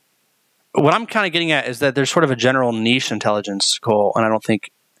 What I'm kind of getting at is that there's sort of a general niche intelligence, Cole, and I don't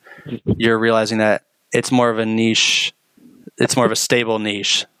think you're realizing that it's more of a niche. It's more of a stable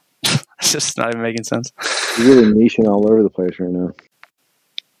niche. It's just not even making sense. You're really niching all over the place right now.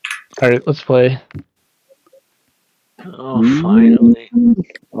 All right, let's play. Oh, finally.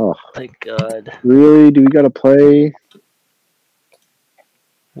 Oh, thank God. Really? Do we gotta play?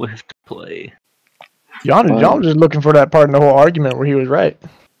 We have to play. John was just looking for that part in the whole argument where he was right.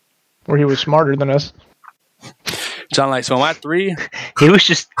 Where he was smarter than us. John, like, so am I 3? He was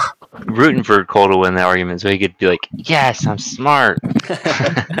just rooting for Cole to win the argument so he could be like, yes, I'm smart. Dude,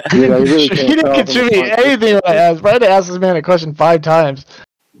 I really he didn't contribute anything when I asked. I had to ask this man a question 5 times.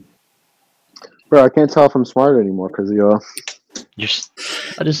 Bro, I can't tell if I'm smart anymore because of you. Let's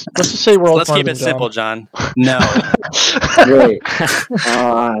just say we're all. Let's keep it simple, John. No. Great.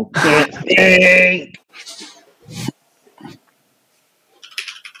 I can't think.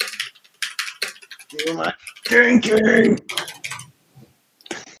 Who am I drinking?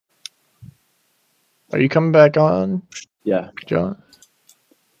 Are you coming back on? Yeah, John.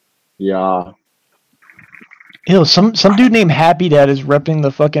 Yeah. Ew, some dude named Happy Dad is repping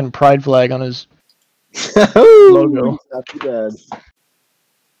the fucking pride flag on his logo. Happy Dad.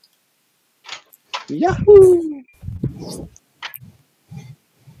 Yahoo!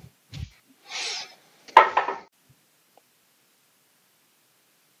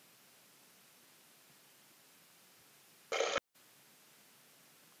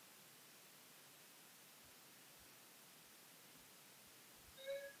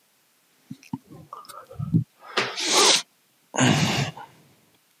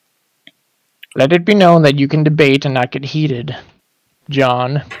 Let it be known that you can debate and not get heated,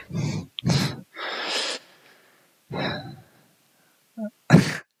 John.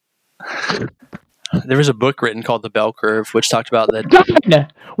 There was a book written called The Bell Curve, which talked about the done.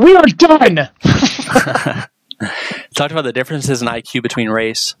 We are done. Talked about the differences in IQ between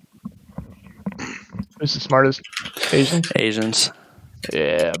race. Who's the smartest? Asians. Asians.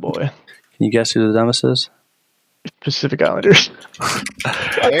 Yeah, boy. Can you guess who the dumbest is? Pacific Islanders.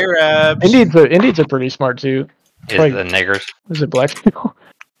 Arabs. Indians are pretty smart too. Is like, the niggers? Is it black people?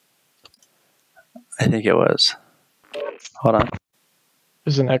 I think it was. Hold on.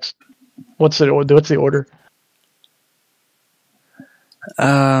 Who's the next? What's the order?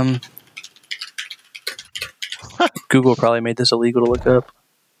 Google probably made this illegal to look up.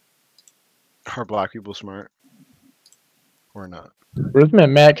 Are black people smart? Or not?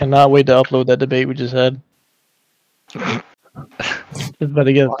 Rhythman Matt cannot wait to upload that debate we just had. It's about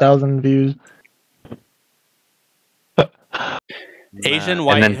to get 1,000 views. Asian,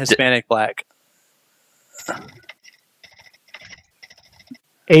 white, Hispanic, black.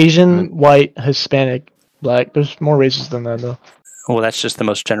 Asian, white, Hispanic, black. There's more races than that, though. Well, that's just the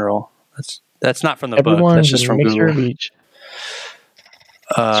most general. That's not from the book. That's just from Google.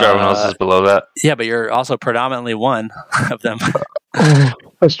 So everyone else is below that? Yeah, but you're also predominantly one of them.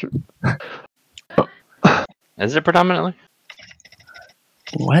 That's true. Is it predominantly?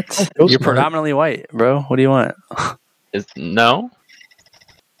 What? You're predominantly white, bro. What do you want? No? What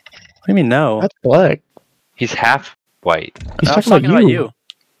do you mean no? That's black. He's half white. He's talking about you.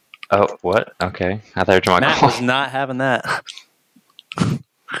 Oh, what? Okay. I thought you were talking about Matt was not having that.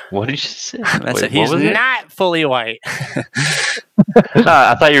 What did you say? I said he's not fully white. No,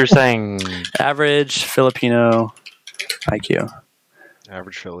 I thought you were saying average Filipino IQ.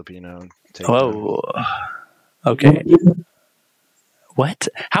 Average Filipino. Whoa. Okay. What?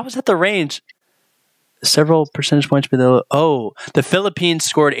 How is that the range? Several percentage points below. Oh, the Philippines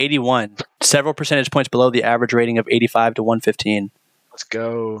scored 81. Several percentage points below the average rating of 85 to 115. Let's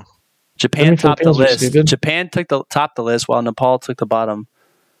go. Japan topped the list. Japan took the top the list while Nepal took the bottom.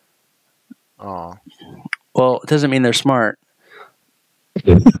 Oh. Well, it doesn't mean they're smart.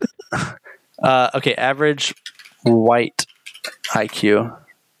 Okay, average white IQ.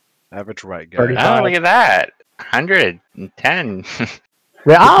 Average white guy. Oh, look at that. 110.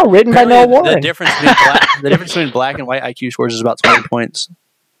 They're all written by Noel Warren. The difference between black and white IQ scores is about 20 points.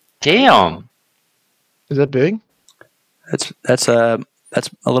 Damn. Is that big? That's a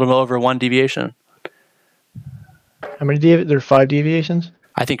little bit over one deviation. How many there are 5 deviations?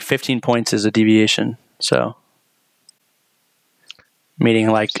 I think 15 points is a deviation. So, meaning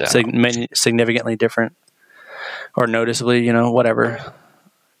like significantly different or noticeably, whatever.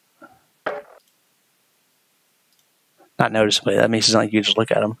 Not noticeably. That makes it sound like you just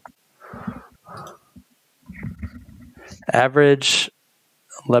look at them. Average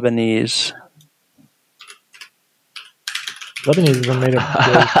Lebanese. Lebanese is made of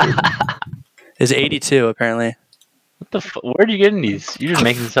is 82 apparently. What the? Where are you getting these? You're just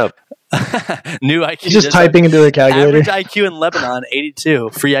making this up. New IQ. He's just typing into a calculator. Average IQ in Lebanon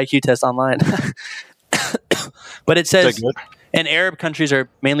 82. Free IQ test online. But it says in Arab countries are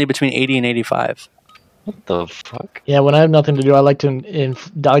mainly between 80 and 85. What the fuck? Yeah, when I have nothing to do, I like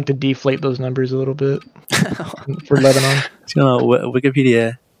to deflate those numbers a little bit for Lebanon.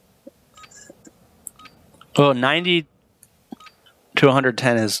 Wikipedia. Well, 90 to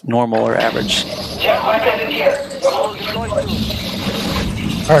 110 is normal or average.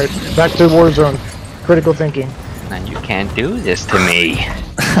 All right, back to Warzone. Critical thinking. And you can't do this to me.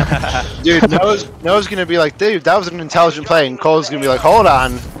 Dude, Noah's gonna be like, dude, that was an intelligent play, and Cole's gonna be like, hold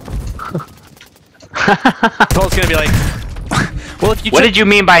on. Cole's gonna be like, well, if you what did you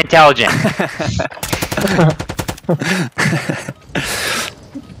mean by intelligent?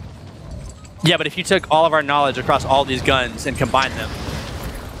 Yeah, but if you took all of our knowledge across all these guns and combined them,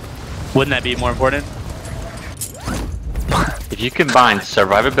 wouldn't that be more important? If you combine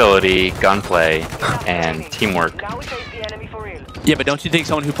survivability, gunplay, and teamwork. Yeah, but don't you think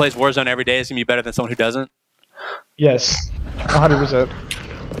someone who plays Warzone every day is gonna be better than someone who doesn't? Yes, 100%.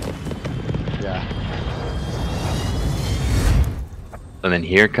 Yeah. And then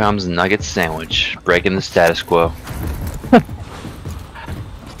here comes Nugget Sandwich, breaking the status quo.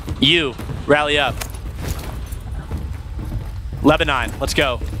 You, rally up. Lebanon, let's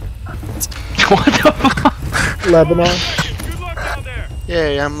go. What the fuck? Lebanon.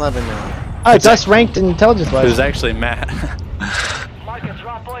 Yeah, I'm Lebanon. Alright, that's ranked in intelligence It wise. was actually Matt. Mark a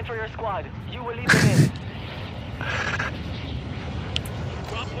drop point for your squad. You will lead them in.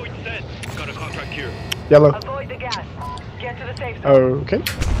 Drop point set. Got a contract here. Yellow. Avoid the gas. Get to the safe zone. Okay.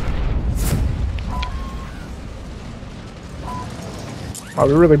 Oh,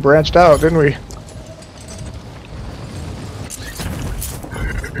 we really branched out, didn't we?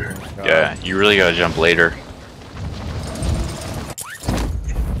 Yeah, you really gotta jump later.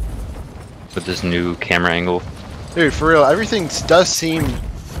 With this new camera angle. Dude, for real, everything does seem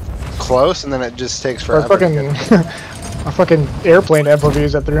close, and then it just takes Our forever. our fucking airplane FOV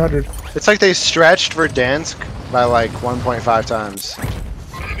is at 300. It's like they stretched Verdansk by like 1.5 times.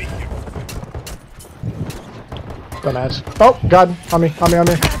 Dumbass. Oh, God. On me.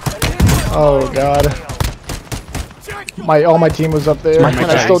 Oh, God. All my team was up there, and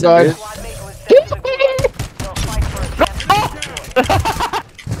I still died.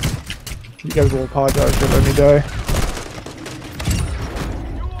 You guys will apologize for letting me die.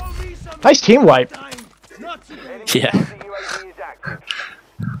 Nice team wipe. Yeah.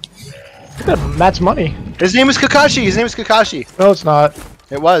 Look at Matt's money. His name is Kakashi. No, it's not.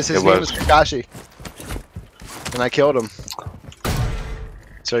 It was. His name was Kakashi. And I killed him.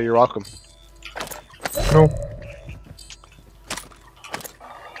 So you're welcome. No.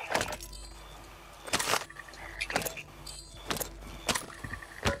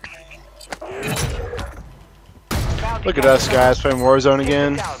 Look at us guys playing Warzone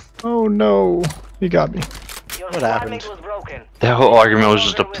again. Oh no. You got me. What happened? That whole argument was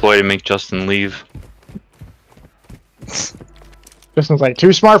just a ploy to make Justin leave. Justin's like,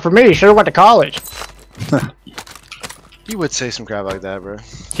 too smart for me. Should've went to college. You would say some crap like that, bro.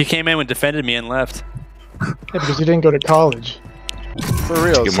 He came in and defended me and left. Yeah, because he didn't go to college. For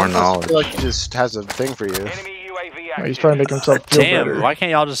real. Get more knowledge. I feel like he just has a thing for you. Oh, he's trying to make himself feel better. Damn, why can't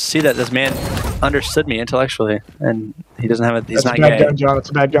y'all just see that this man understood me intellectually and he doesn't have he's That's not a bad gay. gun, John. It's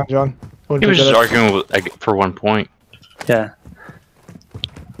a bad gun, John. He was just arguing with, like, for 1 point. Yeah.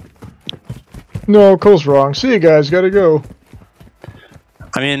 No, Cole's wrong. See you guys, gotta go.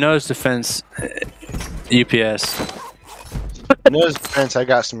 I mean, in Noah's defense, UPS. In Noah's defense, I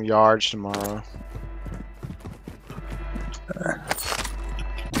got some yards tomorrow.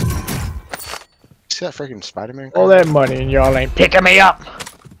 See that freaking Spider-Man? All that money and y'all ain't picking me up.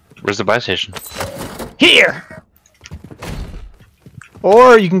 Where's the buy station? Here!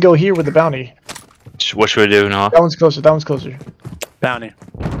 Or you can go here with the bounty. What should we do, Noah? That one's closer, that one's closer. Bounty.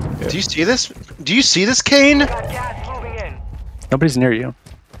 Yeah. Do you see this? Do you see this, Kane? Nobody's near you.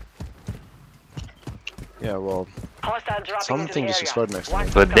 Yeah, well, something just exploded next to me.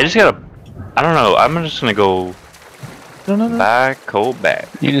 But they just gotta... I don't know, I'm just gonna go... No. Back, hold back.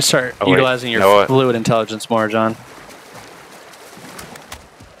 You need to start Oh, wait. utilizing your Noah. fluid intelligence more, John.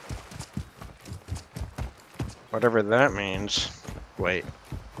 Whatever that means. Wait.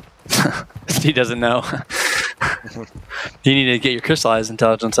 He doesn't know. You need to get your crystallized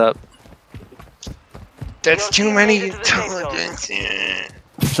intelligence up. That's too many intelligence.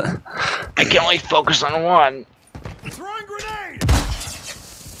 I can only focus on one.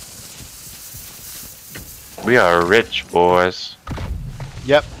 We are rich, boys.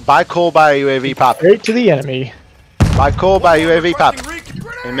 Yep. Buy coal, buy UAV pop. Straight to the enemy. Buy coal, buy UAV pop.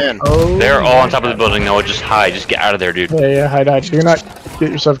 Amen. Oh, They're all on top of the building, Noah. Just hide. Just get out of there, dude. Yeah, hide. Do not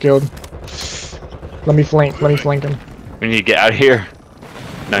get yourself killed. Let me flank him. We need to get out of here.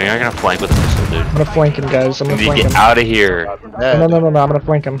 No, you're not gonna flank with the pistol, dude. I'm gonna flank him, guys. I'm We gonna need to flank get him. out of here. No, I'm gonna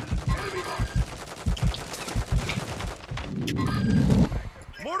flank him.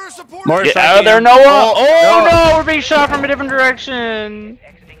 Get out of there, Noah! Oh no, we're being shot from a different direction.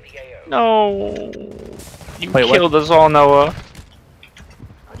 No. You killed us all, Noah.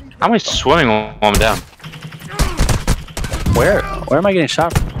 How am I swimming while I'm down? Where am I getting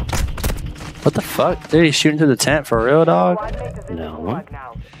shot from? What the fuck? Dude, he's shooting through the tent for real, dog? No.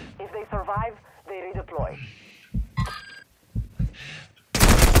 If they survive, they redeploy.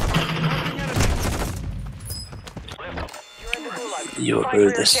 You will rue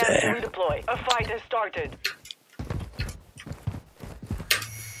this day. Redeploy. A fight has started.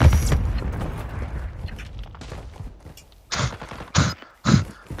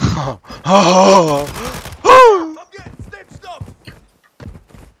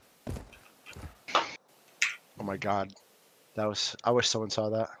 Oh my god. That was... I wish someone saw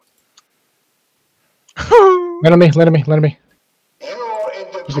that. Let me.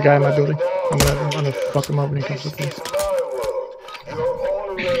 There's a guy in my building. I'm gonna fuck him up when he comes up here.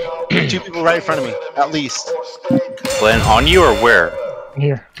 Two people right in front of me, at least. Glenn, on you or where?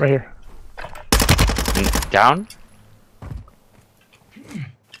 Here, right here. Down?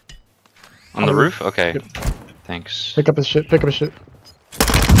 On the roof? Okay. Yep. Thanks. Pick up his shit.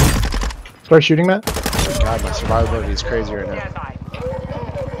 Start shooting that. Oh my god, my survivability is crazy right now.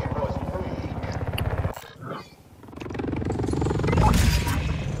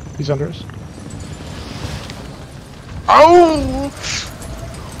 He's under us. Oh!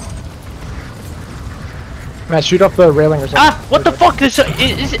 Matt, shoot off the railing or something. Ah! What the fuck? This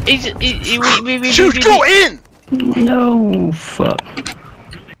Shoot, go in! No, fuck.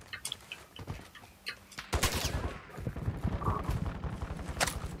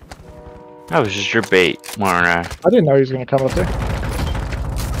 That was just your bait, Warner. I didn't know he was gonna come up there.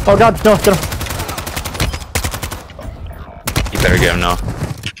 Oh god, no, get him. You better get him now.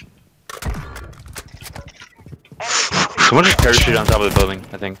 Someone just parachute on top of the building,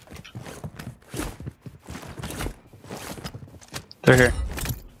 I think. They're here.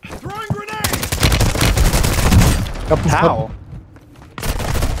 How?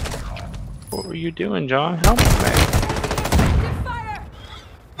 What were you doing, John? Help me.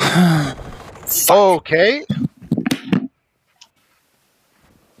 Okay. Oh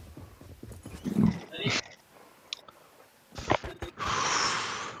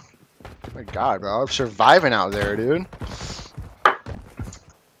my god, bro. I'm surviving out there, dude.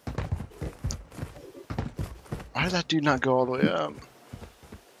 Why did that dude not go all the way up?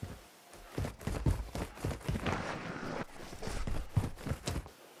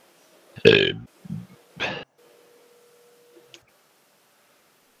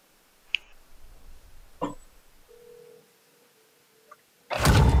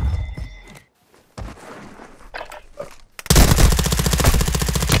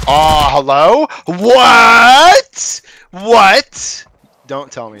 Oh, hello? What? What? Don't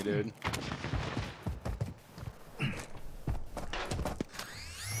tell me, dude.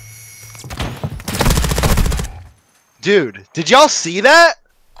 Dude, did y'all see that?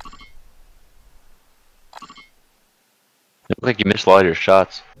 Looked like you missed a lot of your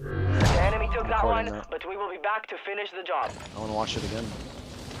shots. The enemy took that one, but we will be back to finish the job. I want to watch it again.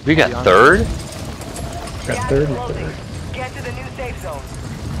 We got third? Got 30. Get to the new safe zone.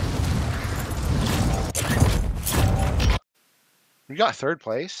 We got 3rd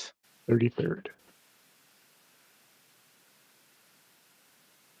place. 33rd.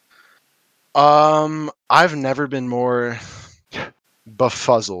 I've never been more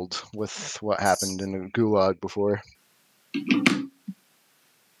befuzzled with what happened in the gulag before.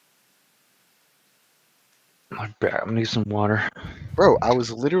 I'm gonna need some water. Bro, I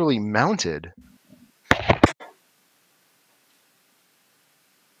was literally mounted. I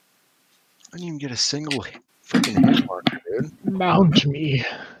didn't even get a single freaking hit marker, dude. Mount me.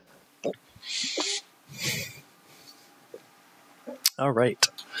 All right.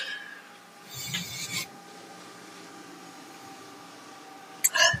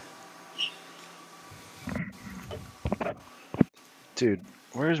 Dude,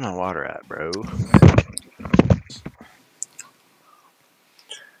 where's my water at, bro?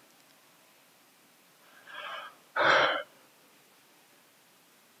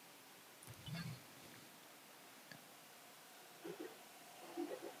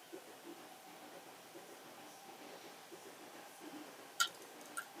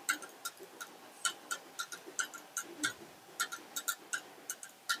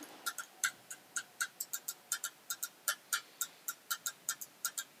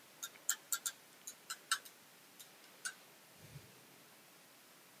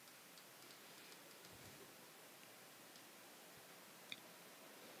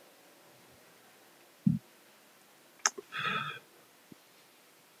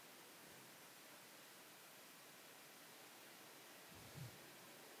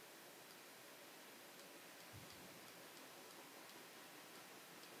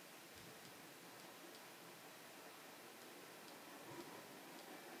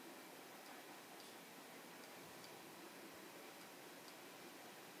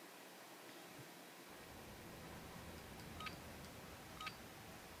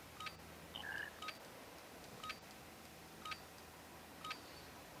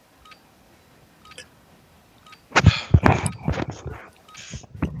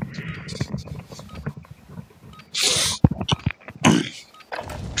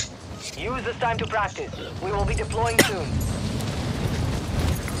 Use this time to practice. We will be deploying soon.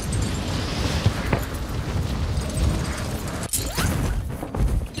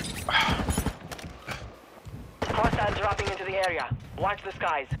 Hostiles dropping into the area. Watch the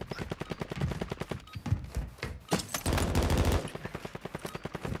skies.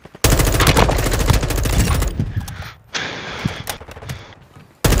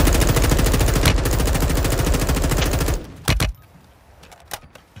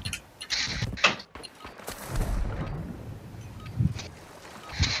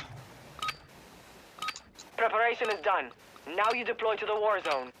 Preparation is done. Now you deploy to the war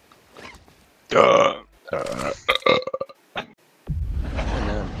zone.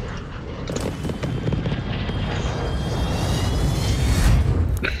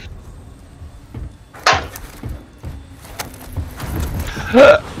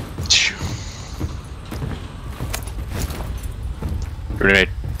 Grenade.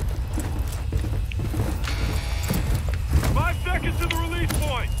 5 seconds to the release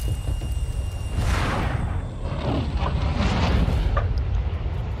point.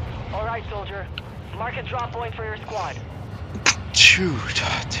 All right, soldier. Mark a drop point for your squad. Dude,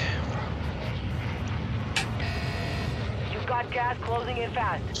 damn. You've got gas closing in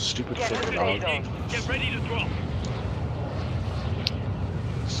fast. Stupid Get to the fucking safe dog. zone. Get ready to drop.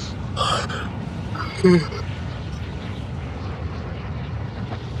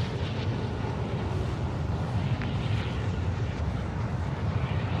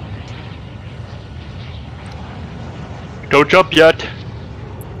 Don't jump yet.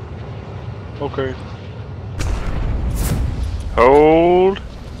 Okay. Hold.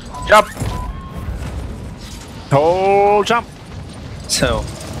 Jump. Hold jump. So,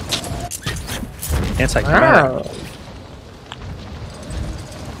 anti-gravity.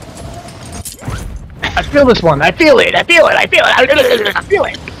 I feel this one. I feel it. I feel it. I feel it. I feel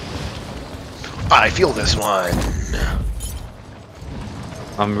it. I feel this one.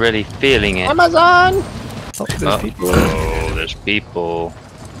 I'm really feeling it. Amazon. Oh, there's people. Oh, there's people.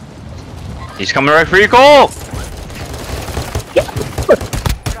 He's coming right for you, Cole!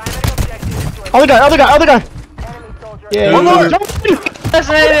 Other guy. Other guy. Other guy. Yeah. One more.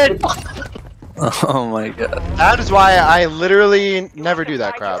 Fascinated! Oh my god. That is why I literally never do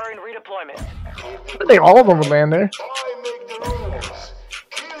that crap. I think all of them would land there. I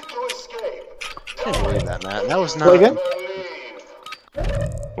can't believe that, Matt. That was Play not again?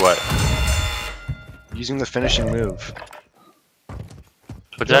 What? using the finishing move.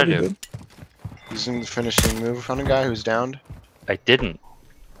 What did I do? Using the finishing move on a guy who's downed. I didn't.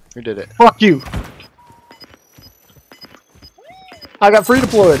 Who did it? Fuck you. I got free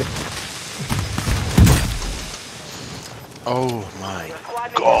deployed. Oh my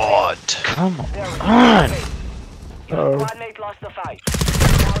god. Come on.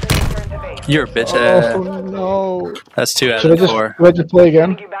 You're a bitch. Oh no. That's 2 out Should I of just, 4. should I just play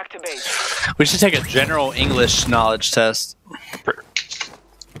again? We should take a general English knowledge test.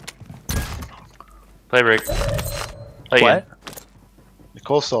 Play break. Play What? again.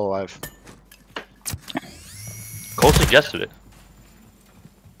 Nicole's still alive. Cole suggested it.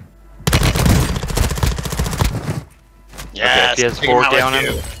 Yes. Okay, PS4 down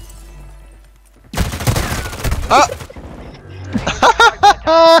him.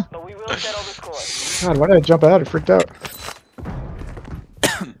 God, why did I jump out? I freaked out.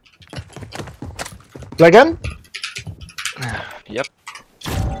 Play again? Yep.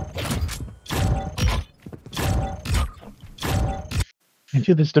 I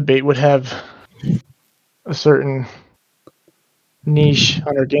feel this debate would have a certain niche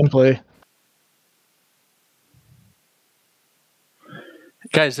on our gameplay.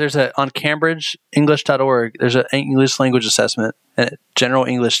 Guys, there's on CambridgeEnglish.org, there's an English language assessment, a general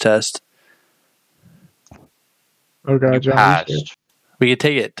English test. Oh god, John. Passed. We could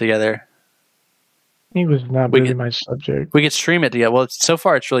take it together. English is not really my subject. We could stream it together. Well, so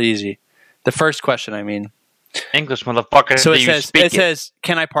far it's really easy. The first question, I mean. English, motherfucker. So it says,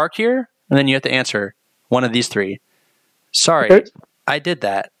 can I park here? And then you have to answer one of these 3. Sorry, okay. I did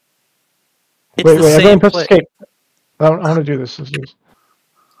that. It's wait, everyone press escape. I want to do this.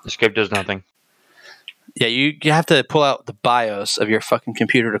 Escape does nothing. Yeah, you have to pull out the BIOS of your fucking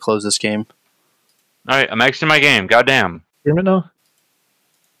computer to close this game. Alright, I'm exiting my game. Goddamn. Hear me now?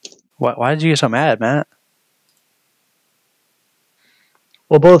 Why did you get so mad, Matt?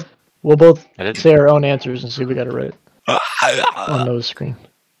 We'll both say our own answers and see if we got it right on those screen.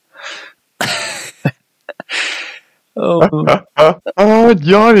 Oh,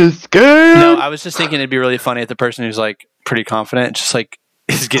 John is scared. No, I was just thinking it'd be really funny if the person who's like pretty confident just like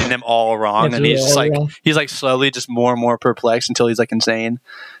is getting them all wrong, and he's just like he's like slowly just more and more perplexed until he's like insane, and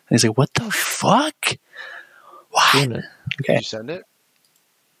he's like, "What the fuck? Why?" Okay. Did you send it?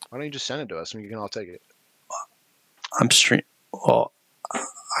 Why don't you just send it to us and we can all take it? I'm stream. Well,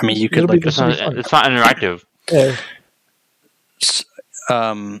 I mean, you could. Like, it's not interactive. Yeah.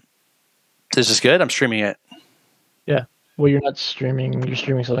 Is this good? I'm streaming it. Yeah. Well, you're not streaming. You're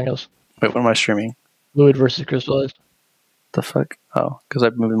streaming something else. Wait, what am I streaming? Fluid versus crystallized. The fuck? Oh, because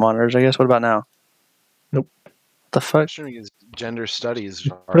I've moved monitors, I guess. What about now? Nope. What the fuck? Streaming is gender studies.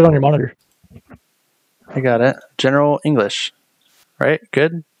 Put it on your monitor. I got it. General English. Right?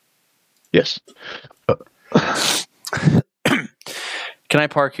 Good? Yes. Can I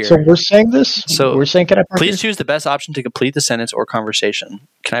park here? So we're saying this? So we're saying, can I park please here? choose the best option to complete the sentence or conversation.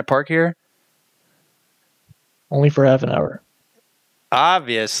 Can I park here? Only for half an hour.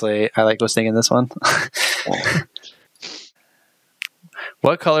 Obviously. I was thinking this one.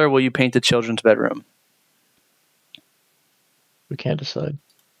 What color will you paint the children's bedroom? We can't decide.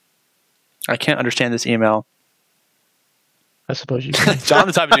 I can't understand this email. I suppose you can. John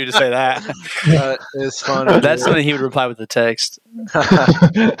the type of dude to say that. It's fun. That's something he would reply with the text.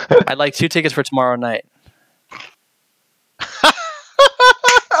 I'd like 2 tickets for tomorrow night.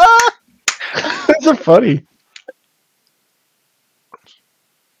 That's so funny.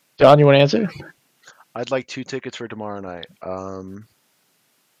 John, you want to answer? I'd like 2 tickets for tomorrow night.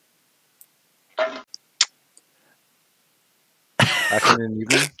 Afternoon,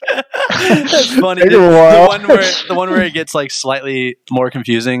 evening. That's funny. The one where it gets like slightly more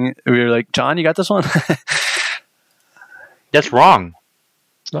confusing. We were like, John, you got this one? That's wrong.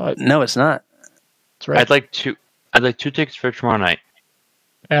 It's not. No, it's not. That's right. I'd like 2 tickets for tomorrow night.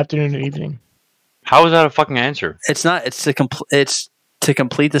 Afternoon and evening. How is that a fucking answer? It's not. It's to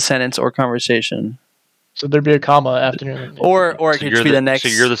complete the sentence or conversation. So there'd be a comma, afternoon. Or it could be the next. So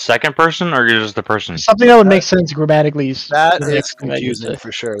you're the second person, or you're just the person? Something that would make sense grammatically. That is confusing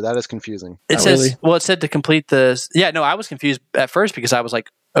for sure. That is confusing. It says, well, it said to complete this. Yeah, no, I was confused at first because I was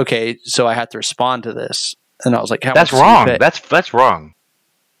like, okay, so I have to respond to this. And I was like, how that's much wrong. Did you pay? That's wrong.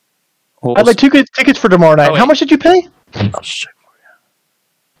 Well, I'd like 2 tickets for tomorrow night. How much did you pay? I'll just check for you.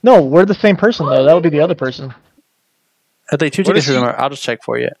 No, we're the same person, though. That would be the other person. I'd like 2 tickets for tomorrow. I'll just check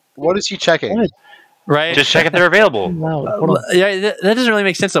for you. What is he checking? What? Right? Just check if they're available. Yeah, that doesn't really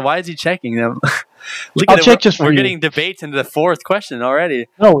make sense. So why is he checking them? I'll check just for We're you. getting debates into the 4th question already.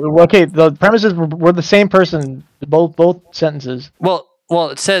 No, okay. The premise is we're the same person. Both sentences. Well,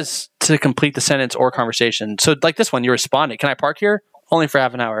 it says to complete the sentence or conversation. So like this one, you responded. Can I park here? Only for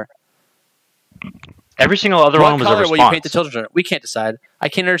half an hour. Every single other What one was a color response. will you paint the children? We can't decide. I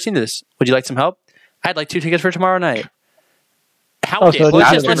can't understand this. Would you like some help? I'd like 2 tickets for tomorrow night. How? Okay,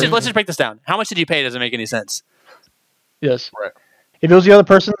 let's just break this down. How much did you pay? Doesn't make any sense. Yes. Right. If it was the other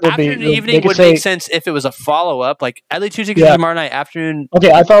person, afternoon evening would make sense if it was a follow up. Like I'd like 2 tickets for tomorrow night. Afternoon.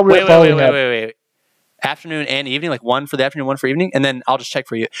 Okay, I thought we were following up. Wait. Afternoon and evening, like 1 for the afternoon, 1 for evening, and then I'll just check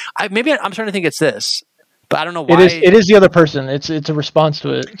for you. Maybe I'm starting to think it's this, but I don't know why. It is the other person. It's a response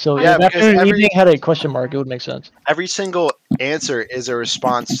to it. So if afternoon and evening had a question mark, it would make sense. Every single answer is a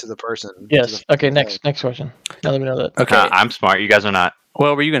response to the person. Yes. Okay. Next question. Now that we know that. Okay. I'm smart. You guys are not.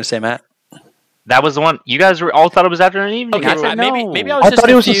 What were you going to say, Matt? That was the one. You guys all thought it was afternoon and evening. Okay, maybe I was I just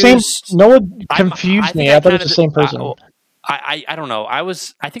thought it was confused. the same. No one confused me. I thought it was the same person. I don't know.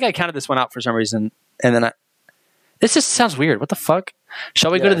 I think I counted this one out for some reason, and then this just sounds weird. What the fuck?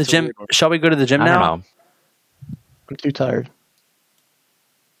 Shall we go to the gym? Shall we go to the gym now? I don't know. I'm too tired.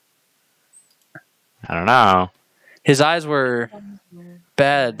 I don't know. His eyes were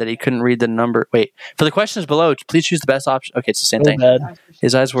bad that he couldn't read the number. Wait, for the questions below, please choose the best option. Okay, it's the same thing. Bad.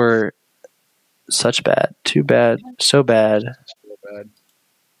 His eyes were such bad, too bad, so bad.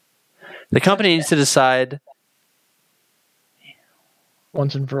 The company needs to decide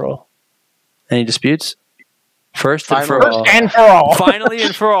once and for all. Any disputes? First and for all. And for all. Finally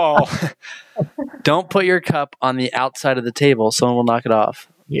and for all. Don't put your cup on the outside of the table. Someone will knock it off.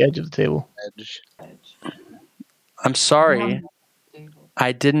 The edge of the table. I'm sorry.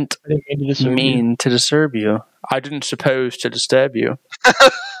 I didn't mean to disturb you. I didn't suppose to disturb you.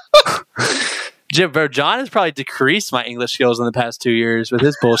 Bro, John has probably decreased my English skills in the past 2 years with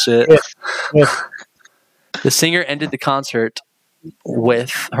his bullshit. Yes. The singer ended the concert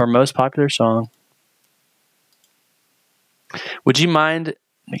with her most popular song. Would you mind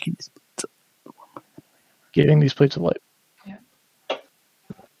making giving these plates of light? Yeah.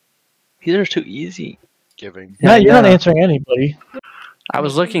 These are too easy. Giving. Yeah, you're not answering anybody. I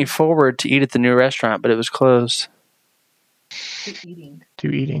was looking forward to eat at the new restaurant, but it was closed. To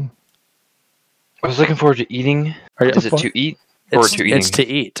eating. I was looking forward to eating. Is it to eat or to eating? It's to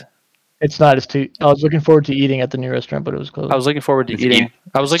eat. It's not. It's to. I was looking forward to eating at the new restaurant, but it was closed. I was looking forward to eating.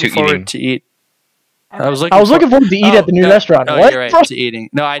 I was looking forward to eat. I was looking forward to eat at the new restaurant. Oh, what? You're right. To eating.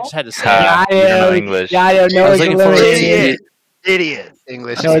 No, I just had to say. You don't know English. Yeah, I don't know. I was looking forward to eat. Idiot.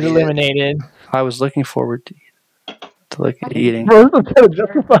 English. No, it's eliminated. I was looking forward to eating.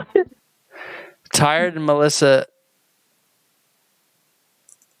 Tired Melissa.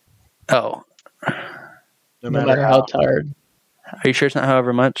 Oh. No matter how tired. Are you sure it's not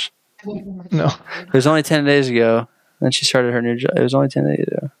however much? No. It was only 10 days ago. Then she started her new job. It was only 10 days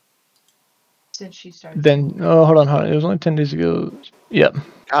ago. Since she started. Then, hold on. It was only 10 days ago. Yep.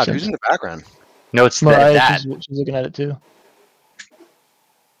 God, who's in the background? No, it's Mariah. that. She's looking at it too.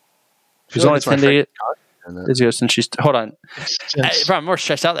 It was only 10 days ago since she's. Hold on. I'm more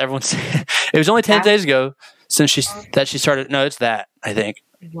stressed out. Everyone's saying it was only 10 days ago since she started. No, it's that. I think.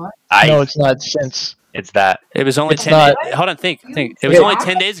 What? No, it's not since. It's that. It was only 10 days. Hold on, think. It was only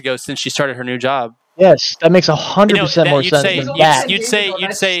 10 days ago since she started her new job. Yes, that makes 100% more sense than that. You'd say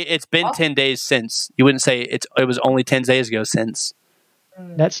it's been 10 days since. You wouldn't say it was only 10 days ago since.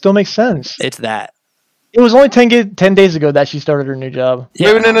 That still makes sense. It's that. It was only 10 days ago that she started her new job.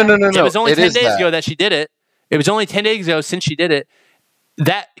 Yeah. No. It was only 10 days ago that she did it. It was only 10 days ago since she did it.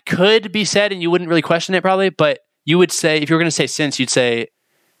 That could be said, and you wouldn't really question it probably, but you would say, if you were going to say since, you'd say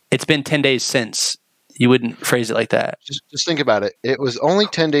it's been 10 days since. You wouldn't phrase it like that. Just think about it. It was only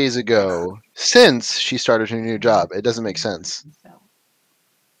 10 days ago since she started her new job. It doesn't make sense.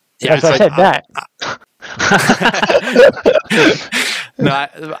 Yeah, so I said that. No,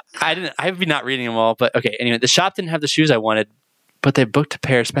 I didn't. I've been not reading them all, but okay. Anyway, the shop didn't have the shoes I wanted, but they booked a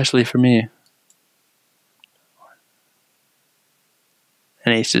pair especially for me.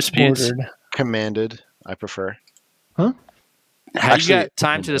 Any disputes? Ordered. Commanded, I prefer. Huh? Have you got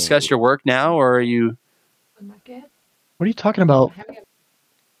time to discuss your work now, or are you? What are you talking about?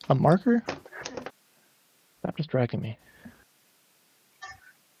 A marker? Stop distracting me.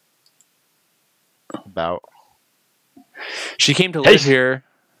 About. She came to live here.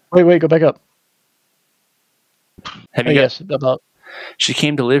 Wait, go back up. Have you yes, about. She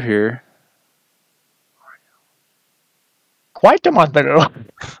came to live here. Quite a month ago.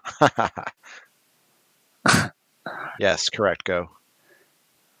 Yes, correct. Go.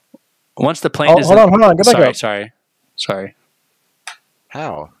 Once the plane is. Hold on. Go back up. Sorry.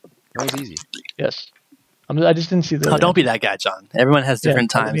 How? That was easy. Yes. I just didn't see the. Oh, don't be that guy, John. Everyone has different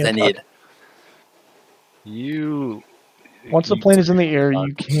times they need. Once the plane is in the air,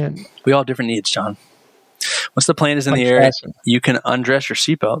 you can't. We all have different needs, John. Once the plane is in the air, you can undress your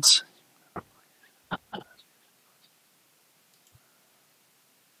seatbelts.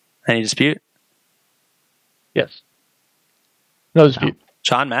 Any dispute? Yes. No dispute.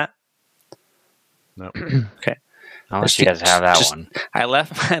 Sean, Matt? No. Okay. Unless you guys have that one. I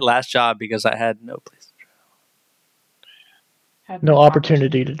left my last job because I had no place to No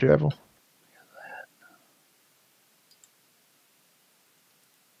opportunity to travel.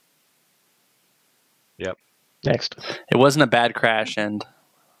 Yep. Next. It wasn't a bad crash, and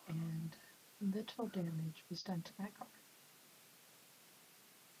little damage was done to my car.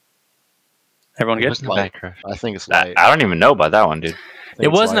 Everyone It good? wasn't a bad crash. I think it's light. I don't even know about that one, dude.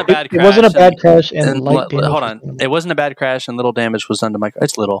 It wasn't a bad crash. It wasn't a bad crash, and light damage. Hold on. It wasn't a bad crash, and little damage was done to my car.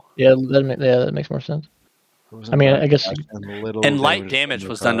 It's little. Yeah, that makes more sense. I mean, I guess. And light damage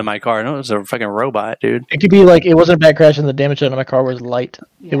was done to my car. No, it was a fucking robot, dude. It could be like it wasn't a bad crash, and the damage done to my car was light.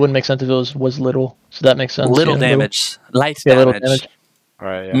 Yeah. It wouldn't make sense if it was little. So that makes sense. Little damage. Light damage. Little damage. All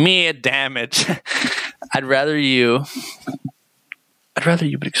right. Yeah. Me damage. I'd rather you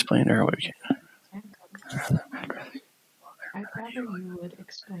would explain to her what we can. I'd rather you would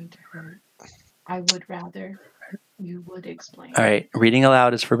explain to her. I would rather you would explain. All right, reading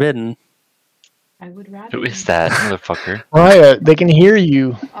aloud is forbidden. I would rather. Who is that motherfucker? Riot, they can hear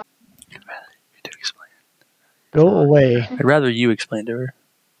you. Go away. I'd rather you explain to her.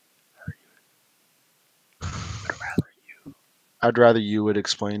 I'd rather you would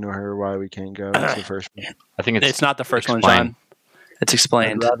explain to her why we can't go. That's the first one. I think it's not the first one, John. It's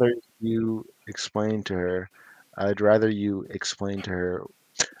explained. I'd rather you explain to her. I'd rather you explain to her.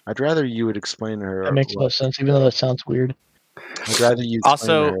 I'd rather you would explain to her. That makes no sense, even though that sounds weird. I'd rather you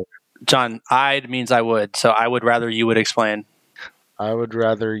explain to her. John, I'd means I would, so I would rather you would explain. I would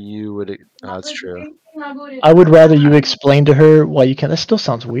rather you would. That's true. I would rather you explain to her why you can't. That still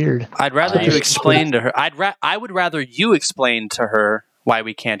sounds weird. I'd rather you explain to her. I would rather you explain to her why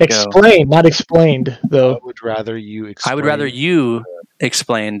we can't explain, not explained though. I would rather you explain. I would rather you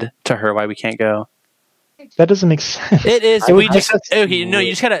explained to her why we can't go. That doesn't make sense. It is. We just okay. No,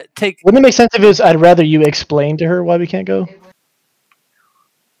 you just gotta take. Wouldn't it make sense if it was? I'd rather you explain to her why we can't go.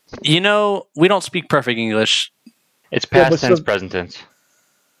 You know, we don't speak perfect English. It's past tense, present tense.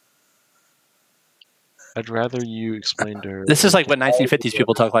 I'd rather you explain to her. This is like what 1950s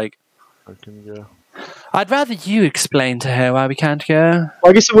people talk like. I can go. I'd rather you explain to her why we can't go.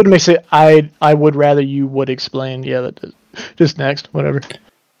 Well, I guess it wouldn't make sense. I would rather you would explain. Yeah, that does. Just next, whatever.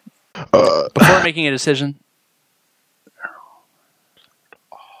 Before making a decision.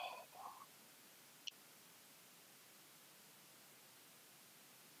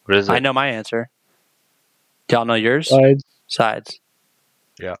 What is it? I know my answer. Do y'all know yours? Sides. Sides.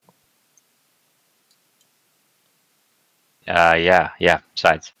 Yeah. Yeah.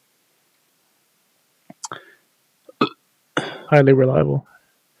 Sides. Highly reliable.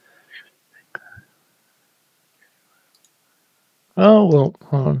 Oh well,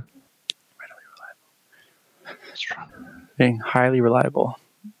 hold on. Being highly reliable.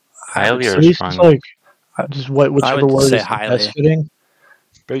 Highly or strong? Like, just whichever word is best fitting.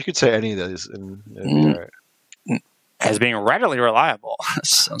 But you could say any of those. As being readily reliable.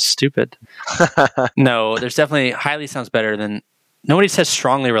 Sounds stupid. No, there's definitely highly sounds better than. Nobody says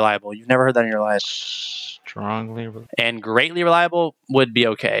strongly reliable. You've never heard that in your life. Strongly reliable. And greatly reliable would be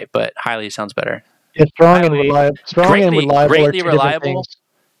okay, but highly sounds better. Yeah, strong and reliable. Strong and reliable. Greatly reliable.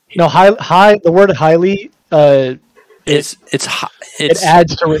 No, high. The word highly. It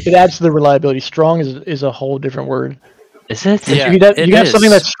adds to the reliability. Strong is a whole different word. Is it? Yeah, you can have something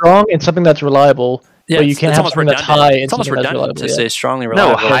that's strong and something that's reliable, but you can't have something that's high and something that's reliable. To say strongly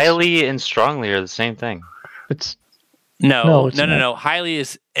reliable. No, highly and strongly are the same thing. It's no. Highly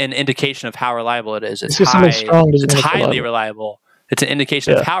is an indication of how reliable it is. It's just high. Strong it's highly reliable. It's an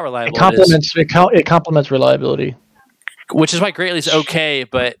indication of how reliable it complements reliability. Which is why greatly is okay,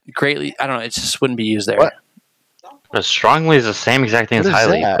 but greatly, I don't know, it just wouldn't be used there. What? But strongly is the same exact thing as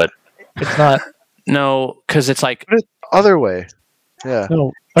highly, but it's not. No, because it's like other way. Yeah.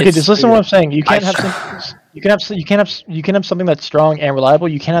 No. Okay, just listen to what I'm saying. You can't have you can have something that's strong and reliable.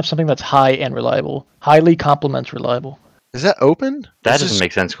 You can't have something that's high and reliable. Highly complements reliable. Is that open? That doesn't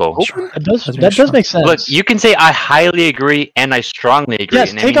make sense, Cole. That does make sense. Look, you can say I highly agree and I strongly agree.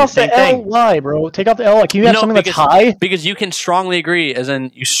 Yes, take out the L-Y, bro. Take out the L-Y. Can you have something that's high? Because you can strongly agree, as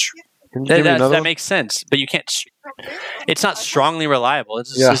in you. That makes sense, but you can't. It's not strongly reliable. It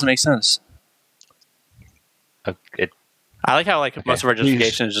just doesn't make sense. I like how most of our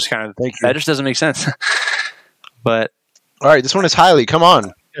justification is just kind of that just doesn't make sense. But all right, this one is highly. Come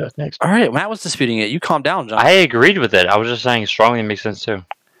on. Yeah, next. All right, Matt was disputing it. You calm down, John. I agreed with it. I was just saying strongly makes sense too.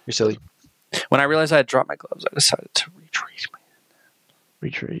 You're silly. When I realized I had dropped my gloves, I decided to retrace.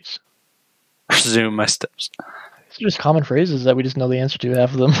 Retrace. Resume my steps. These are just common phrases that we just know the answer to,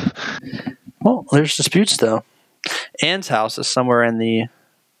 half of them. Well, there's disputes, though. Anne's house is somewhere in the...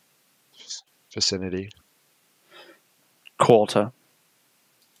 vicinity. Quarter.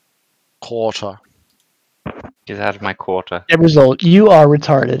 Get out of my quarter. End result, you are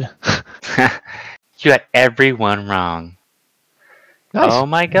retarded. You got everyone wrong. Nice. Oh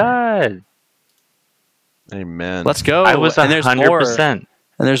my god. Amen. Let's go. I was 100%. And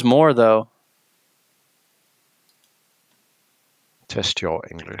there's more, though. Test your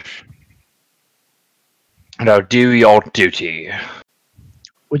English. Now do your duty.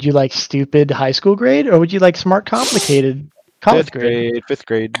 Would you like stupid high school grade, or would you like smart complicated college grade? Fifth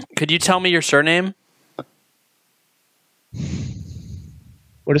grade. Could you tell me your surname?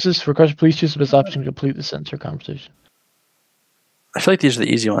 What is this? Request please choose the best option to complete the sentence or conversation. I feel like these are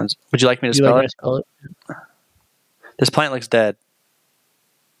the easy ones. Would you like me to spell it? This plant looks dead.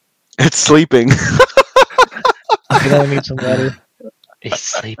 It's sleeping. I need some water. It's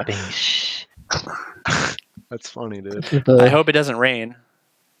sleeping. Shh. That's funny, dude. I hope it doesn't rain.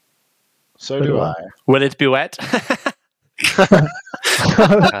 So do I. Will it be wet? These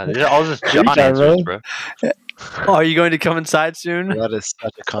are all just John answers, bro. Oh, are you going to come inside soon? That is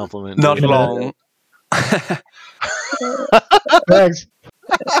such a compliment. Not dude. long. Thanks.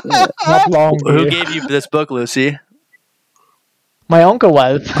 Not long. Who gave you this book, Lucy? My uncle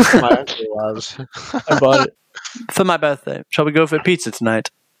was. My uncle was. I bought it. For my birthday. Shall we go for pizza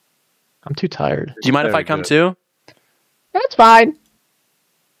tonight? I'm too tired. Do you mind if I come too? That's fine.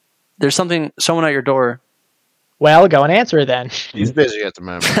 There's someone at your door. Well, go and answer it then. He's busy at the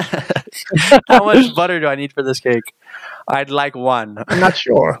moment. How much butter do I need for this cake? I'd like one. I'm not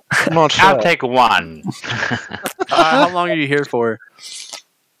sure. I'll take one. How long are you here for?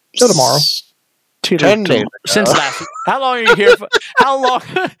 Till tomorrow. 10 days. Since last. How long are you here for? How long?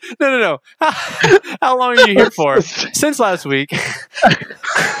 No. How long are you here for? Since last week.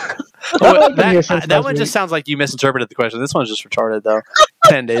 That one just sounds like you misinterpreted the question. This one's just retarded, though.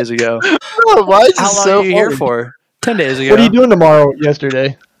 10 days ago. Oh, why is How long so are you here for? 10 days ago. What are you doing tomorrow?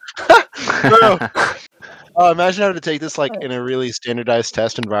 Yesterday. Bro. Oh, imagine having to take this like in a really standardized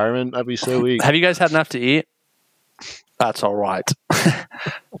test environment. That'd be so weak. Have you guys had enough to eat? That's all right.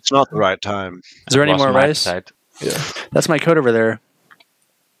 It's not the right time. Is there any more rice? Yeah. That's my coat over there.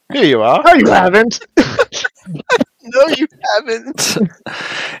 Here you are. No, you haven't. No, you haven't.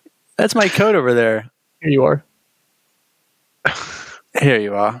 That's my coat over there. Here you are. Here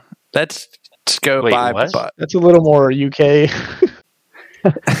you are. Let's go buy. That's a little more UK.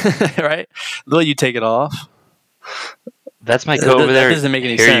 Right? Will you take it off? That's my coat over there. That doesn't make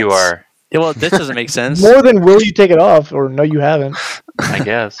any Here sense. you are. Yeah, well, this doesn't make sense. More than will you take it off, or no, you haven't. I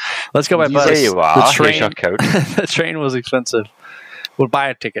guess. Let's go by bus. Here you are. The Here's your coat. The train was expensive. We'll buy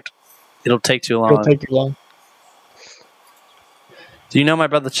a ticket. It'll take too long. It'll take too long. Do you know my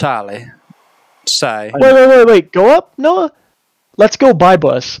brother Charlie? Say. Wait. Go up, Noah. Let's go by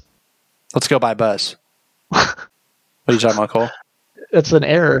bus. Let's go by bus. What are you talking about, Cole? It's an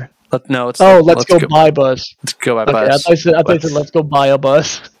error. Let's go by bus. Let's go by Okay, bus. I thought you said let's go buy a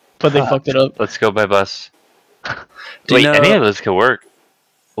bus, but they fucked it up. Let's go by bus. Do Wait, you know- any of those could work.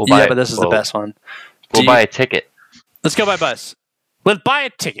 We'll Yeah, but this is the best one. We'll buy a ticket. Let's go by bus. Let's buy a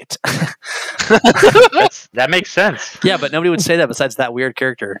ticket. That makes sense. Yeah, but nobody would say that besides that weird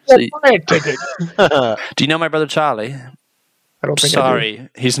character. Let's buy a ticket. Do you know my brother Charlie? I don't think Sorry,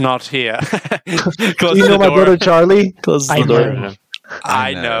 he's not here. Close Do you the know my door. brother Charlie? Close the I door. know.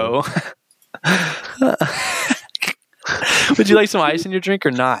 I know. Would you like some ice in your drink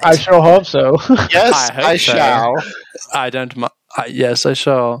or not? I sure hope so. Yes, hope I so. shall. I don't. Yes, I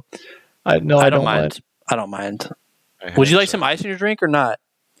shall. I don't mind. I don't mind. Would you like some ice in your drink or not?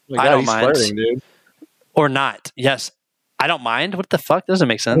 Oh my God, I don't he's mind. flirting, dude. Or not? Yes, I don't mind. What the fuck? Doesn't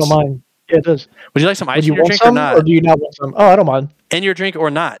make I sense. don't mind. Yeah, it does. Would you like some ice Would in you your want drink or some, not? or do you not want some? Oh, I don't mind. In your drink or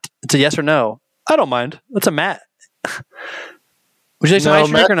not? It's a yes or no. I don't mind. That's a Matt. Would you like some ice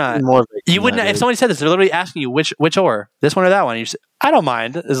in your drink or not? More You wouldn't. If somebody said this, they're literally asking you which or this one or that one. You say, I don't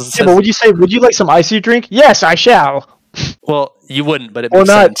mind. Yeah, but would you say, would you like some ice in your drink? Yes, I shall. Well, you wouldn't, but it Or makes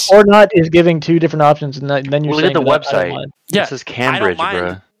not. sense. Or not is giving two different options, and then you're Look saying at the that I don't website. mind. Yeah, This is Cambridge, I don't bro.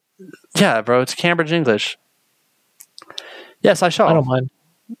 mind. Yeah, bro, it's Cambridge English. Yes, I shall. I don't mind.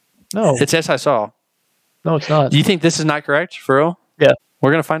 No, It's yes, I saw. no, it's not. Do you think this is not correct, for real? Yeah.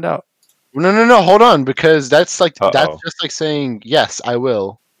 We're gonna find out. No. Hold on, because that's like Uh-oh. that's just like saying yes, I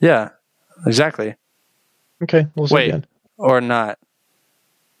will. Yeah, exactly. Okay, we'll see Wait, again. or not?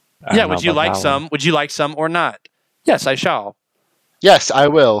 I Yeah. don't know Would you about like that some? one. Would you like some or not? Yes, I shall. Yes, I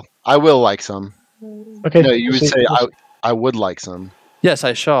will. I will like some. Okay, No, you we'll would see. say I would like some. Yes,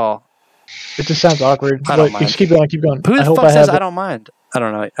 I shall. It just sounds awkward. I don't But mind. just keep going, keep going. Who the fuck says I don't mind? I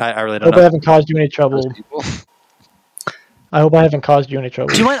don't know. I really don't hope know. I haven't caused you any trouble. I hope I haven't caused you any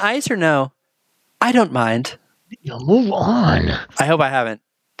trouble. Do you want ice or no? I don't mind. Move on. I hope I haven't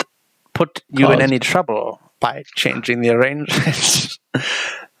put you in any trouble by changing the arrangements.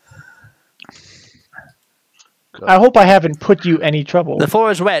 I hope I haven't put you any trouble. The floor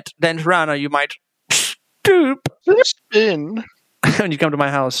is wet. Then run, or you might stoop. Spin. When you come to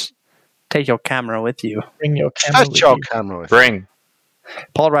my house, take your camera with you. Bring your camera with you. Camera with Bring.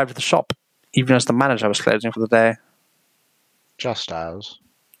 Paul arrived at the shop, even as the manager was closing for the day. Just as.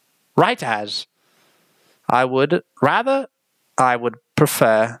 Right as. I would prefer. I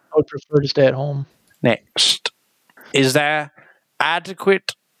would prefer to stay at home. Next. Is there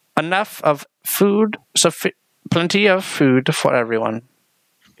adequate enough of food, plenty of food for everyone?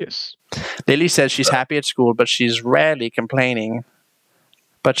 Yes. Lily says she's happy at school, but she's rarely complaining.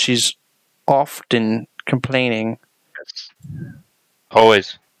 But she's often complaining.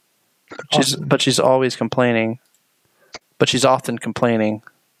 Always. But she's always complaining. But she's often complaining.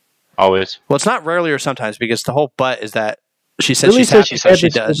 Always. Well, it's not rarely or sometimes, because the whole but is that she says Lily she's says happy, she's so happy, she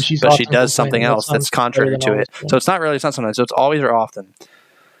but does, she's but she often does something complaining. else That that's sounds contrary better to than it. always. So it's not rarely, it's not sometimes. So it's always or often.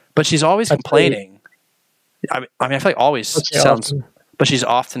 But she's always That's complaining. I mean, I feel like always Let's say sounds, often. but she's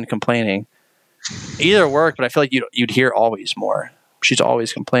often complaining. Either work, but I feel like you'd hear always more. She's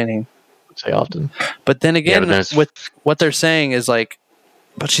always complaining. Let's say often. But then again, but then with what they're saying is like,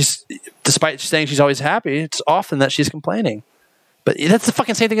 but she's, despite saying she's always happy, it's often that she's complaining. But that's the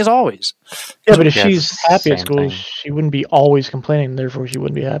fucking same thing as always. Yeah, but if Yeah, she's it's the happy at same school, thing. she wouldn't be always complaining. Therefore, she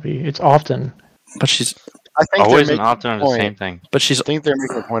wouldn't be happy. It's often. But she's I think Always they're and making a often are the point. same thing. but she's I think they're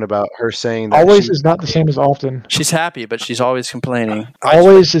making a point about her saying that Always she- is not the same as often. she's happy, but she's always complaining.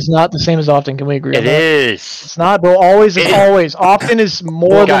 Always is not the same as often. Can we agree on It that? is. It's not, bro. Always is always. Often is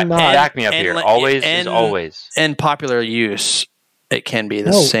more than not. Back me up here. Always is always. In popular use, it can be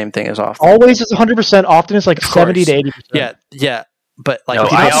the No. same thing as often. Always is 100%. Often is like 70 to 80%. Yeah, yeah. But like No,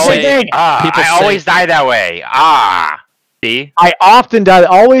 people I say, always, people I say- always die that way. See? I often die.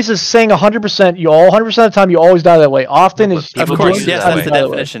 Always is saying 100%. You all 100% of the time. You always die that way. Often is. Of People course, use it yes, that that's the way.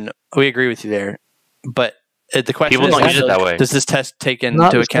 definition. We agree with you there. But the question People is, don't use it that way. does this test take Not into the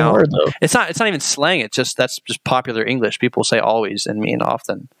same account? word, though. It's not even slang. It's just that's just popular English. People say always and mean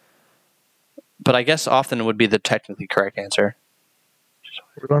often. But I guess often would be the technically correct answer.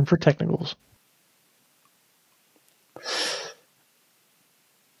 We're going for technicals.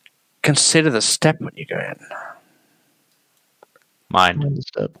 Consider the step when you go in. Mine. Mind the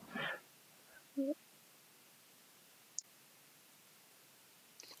step.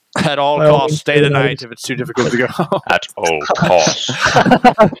 At all Well, costs, stay the night if it's too difficult to go. At all costs.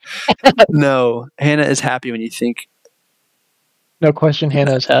 No, Hannah is happy when you think. No question.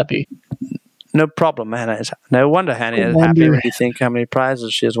 Hannah is happy. No problem, Hannah is. No wonder Hannah is wonder. happy when you think how many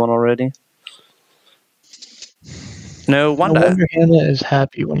prizes she has won already. No wonder. No wonder Hannah is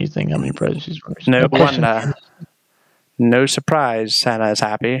happy when you think how many prizes she's won. No question. wonder. No surprise, Hannah is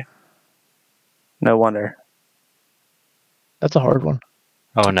happy. No wonder. That's a hard one.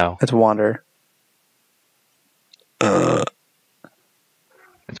 Oh no. It's wonder. It's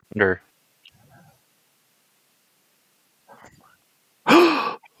wonder.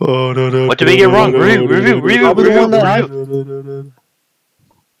 Oh no! What did we get wrong? Review. Probably the one that I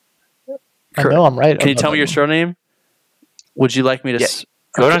know I'm right. Can you tell me your surname? Would you like me to? Yeah.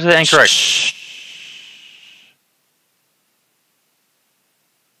 Go down to the incorrect.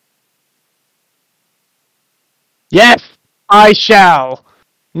 Yes, I shall.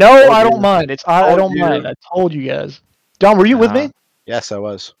 No, I don't mind. It's I don't mind. I told you guys. Don, were you with me? Yes, I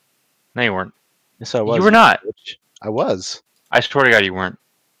was. No, you weren't. Yes, I was. You were not. I was. I swear to God, you weren't.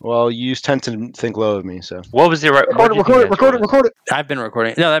 Well, you tend to think low of me, so. What was the right? Record it. I've been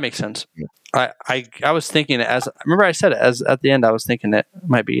recording. No, that makes sense. I was thinking it as. Remember, I said it as at the end. I was thinking it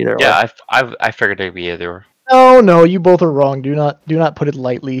might be either. Yeah, I figured it'd be either. No, you both are wrong. Do not put it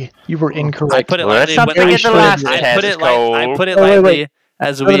lightly. You were incorrect. I put it lightly. Let's not forget the last I test, put it I put it Wait, lightly wait.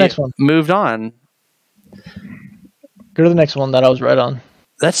 as Go to the we next one. moved on. Go to the next one that I was right on.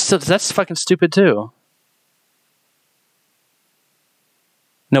 That's fucking stupid too.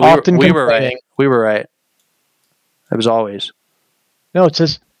 No, Often we were right. complaining. We were right. It was always No, it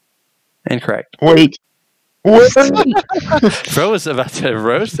says incorrect. wait. Bro was about to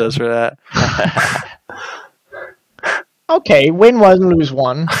roast us for that. Okay, win one, lose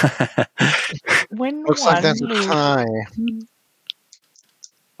one. Win Looks one, like that's a lose. tie.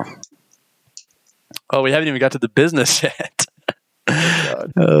 Oh, we haven't even got to the business yet.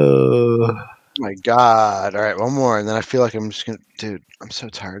 God. Oh. my god! All right, one more, and then I feel like I'm just gonna. Dude, I'm so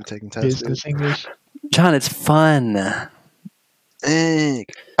tired of taking tests. Business English. John, it's fun.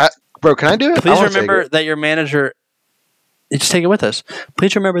 Bro, can I do it? Please remember that your manager. Just take it with us.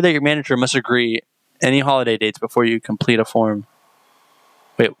 Please remember that your manager must agree any holiday dates before you complete a form.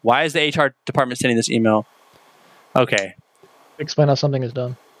 Wait, why is the HR department sending this email? Okay. Explain how something is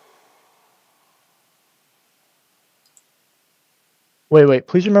done. Wait.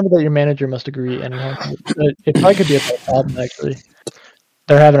 Please remember that your manager must agree any holiday. It probably could be a problem, actually.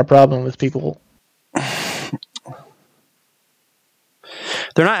 They're having a problem with people.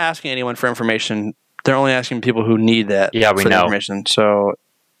 They're not asking anyone for information. They're only asking people who need that we know. information. So,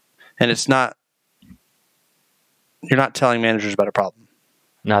 and it's not. You're not telling managers about a problem.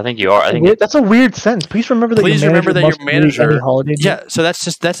 No, I think you are. I think that's a weird sentence. Please remember that your manager. Any holiday yeah, so that's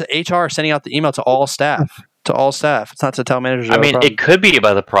HR sending out the email to all staff. To all staff. It's not to tell managers. I mean, it could be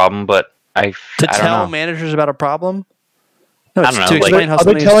about the problem, but I don't tell know. managers about a problem. No, I don't know. To explain how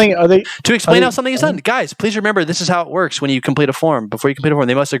something how something is done. Guys, please remember this is how it works when you complete a form. Before you complete a form,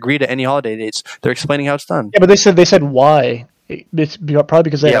 they must agree to any holiday dates. They're explaining how it's done. Yeah, but they said why. It's probably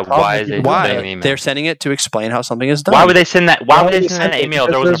because they have a problem. Why? They're sending it to explain how something is done. Why would they send that? Why would they send that email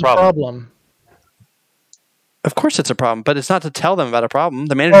if there was a problem? Of course, it's a problem, but it's not to tell them about a problem.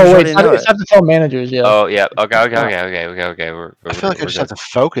 The managers already know it's not to tell managers. Yeah. Oh yeah. Okay. I feel like I just have to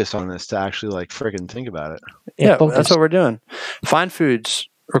focus on this to actually like friggin' think about it. Yeah, that's what we're doing. Find foods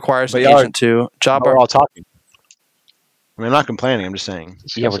requires an agent to job. We're all talking. I mean, I'm not complaining. I'm just saying.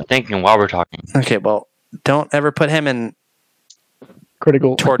 Yeah, we're thinking while we're talking. Okay, well, don't ever put him in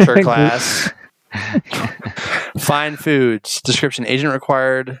critical torture class. Find foods. Description. Agent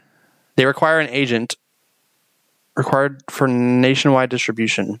required. They require an agent required for nationwide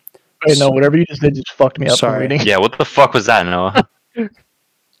distribution. Wait, no, whatever you just did just fucked me up. Sorry. Reading. Yeah, what the fuck was that, Noah?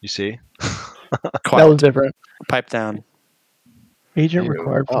 You see? That was different. Pipe down. Agent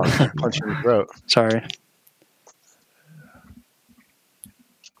required. Punch in the throat. Sorry.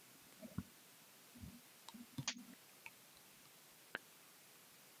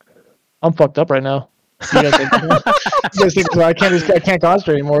 I'm fucked up right now. You guys think I can't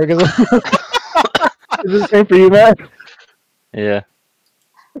concentrate anymore because is this the same for you, man? Yeah.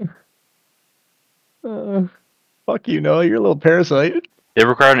 Fuck you, Noah. You're a little parasite. They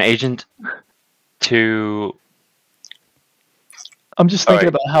require an agent to. I'm just thinking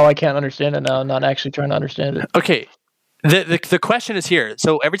about how I can't understand it now, not actually trying to understand it. Okay. The question is here.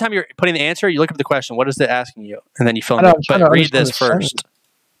 So every time you're putting the answer, you look up the question. What is it asking you? And then you fill in it. But read this first.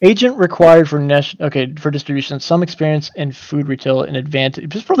 Agent required for for distribution, some experience in food retail in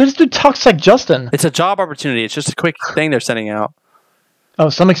advantage. This dude talks like Justin. It's a job opportunity. It's just a quick thing they're sending out. Oh,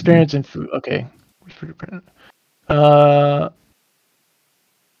 some experience in food. Okay.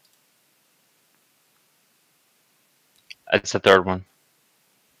 It's the third one.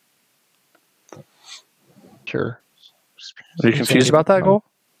 Sure. Are you confused about that goal?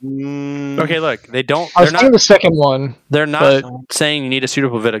 Okay, look, they don't. I was thinking the second one. They're not saying you need a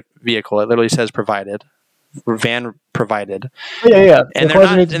suitable vehicle. It literally says provided, van provided. Yeah. And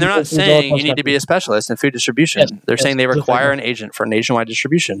they're not saying you need to be a specialist in food distribution. They're saying they require an agent for nationwide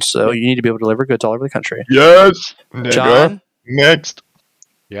distribution. So you need to be able to deliver goods all over the country. Yes. John. Next.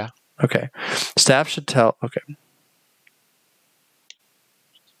 Yeah. Okay. Staff should tell. Okay.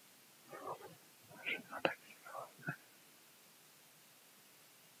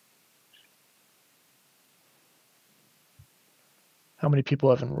 How many people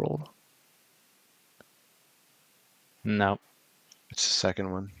have enrolled? No. It's the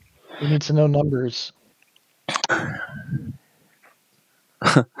second one. We need to know numbers.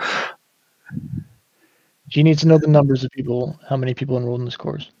 She needs to know the numbers of people, how many people enrolled in this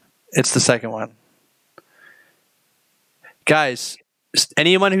course. It's the second one. Guys,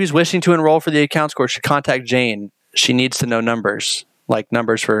 anyone who's wishing to enroll for the accounts course should contact Jane. She needs to know numbers, like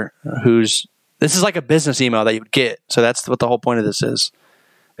numbers for who's... This is like a business email that you would get. So that's what the whole point of this is.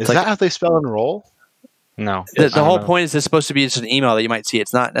 Is that how they spell enroll? No. The whole point is it's supposed to be just an email that you might see.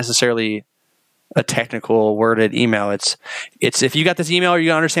 It's not necessarily a technical worded email. It's if you got this email, are you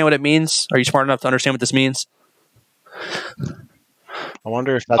going to understand what it means? Are you smart enough to understand what this means? I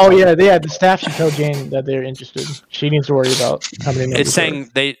wonder if that's... Oh, yeah. The staff should tell Jane that they're interested. She needs to worry about how many numbers. It's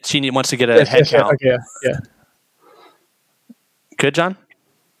saying she wants to get a head count. Okay, yeah. Good, John?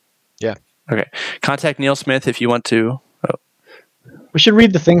 Yeah. Okay. Contact Neil Smith if you want to. Oh. We should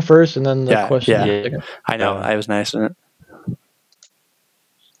read the thing first and then the question. Yeah. I know. I was nice in it.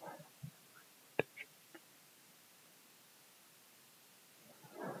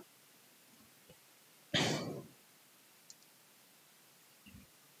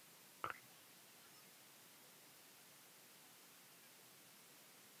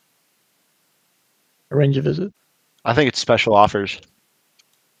 Arrange a visit. I think it's special offers.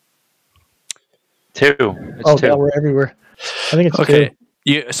 2. Oh, God, we're everywhere. I think it's okay.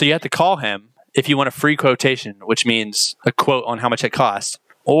 2. So you have to call him if you want a free quotation, which means a quote on how much it costs,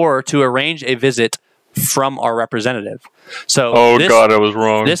 or to arrange a visit from our representative. So God, I was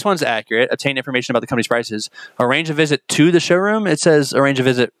wrong. This one's accurate. Obtain information about the company's prices. Arrange a visit to the showroom. It says arrange a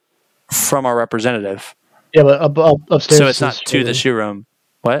visit from our representative. Yeah, but upstairs. So it's not to the showroom.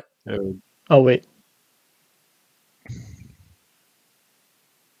 What? Oh, wait.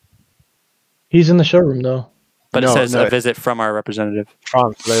 He's in the showroom, though. But it says a visit from our representative.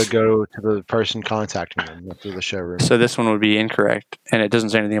 They would go to the person contacting them, not through the showroom. So this one would be incorrect, and it doesn't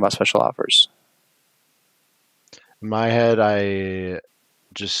say anything about special offers. In my head, I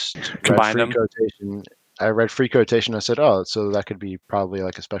just Combine read them. free quotation. I read free quotation. I said, "Oh, so that could be probably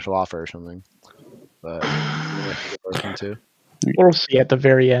like a special offer or something." But too. We'll see at the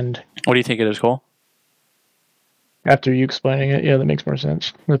very end. What do you think it is, Cole? After you explaining it, yeah, that makes more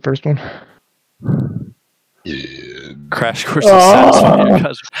sense. The first one. Crash course is satisfying your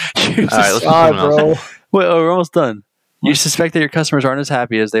customers. All right, let's do bro. Wait, we're almost done. You suspect that your customers aren't as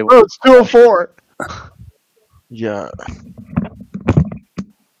happy as they Bro, were. it's 204. Yeah.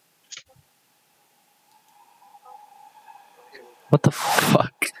 What the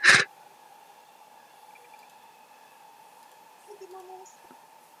fuck?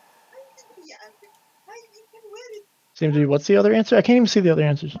 Seems to be, what's the other answer? I can't even see the other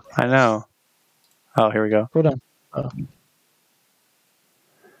answers. I know. Oh, here we go. Hold on. Oh,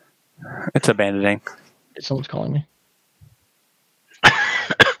 It's abandoning. someone's calling me.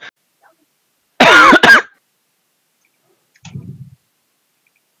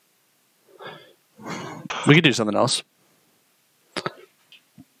 We could do something else.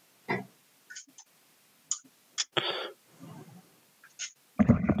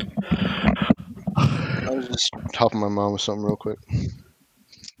 I was just helping my mom with something real quick.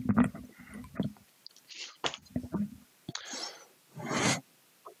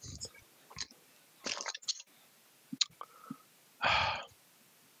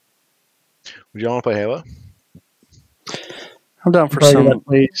 Would you want to play Halo? I'm down for Probably some. gonna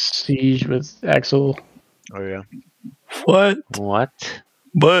play Siege with Axel. Oh yeah. What? What?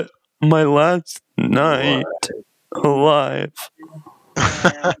 But my last night alive.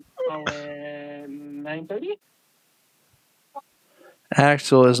 9:30.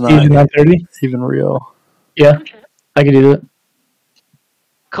 Axel is not 9:30. even real. Yeah, I could do that.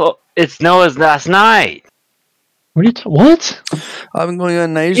 Cool. It's Noah's last night. What are you? What? I'm going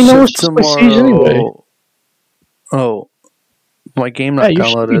on night You know shift it's by Siege tomorrow. anyway. Oh, my game Yeah, not you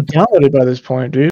should be downloaded. downloaded by this point, dude.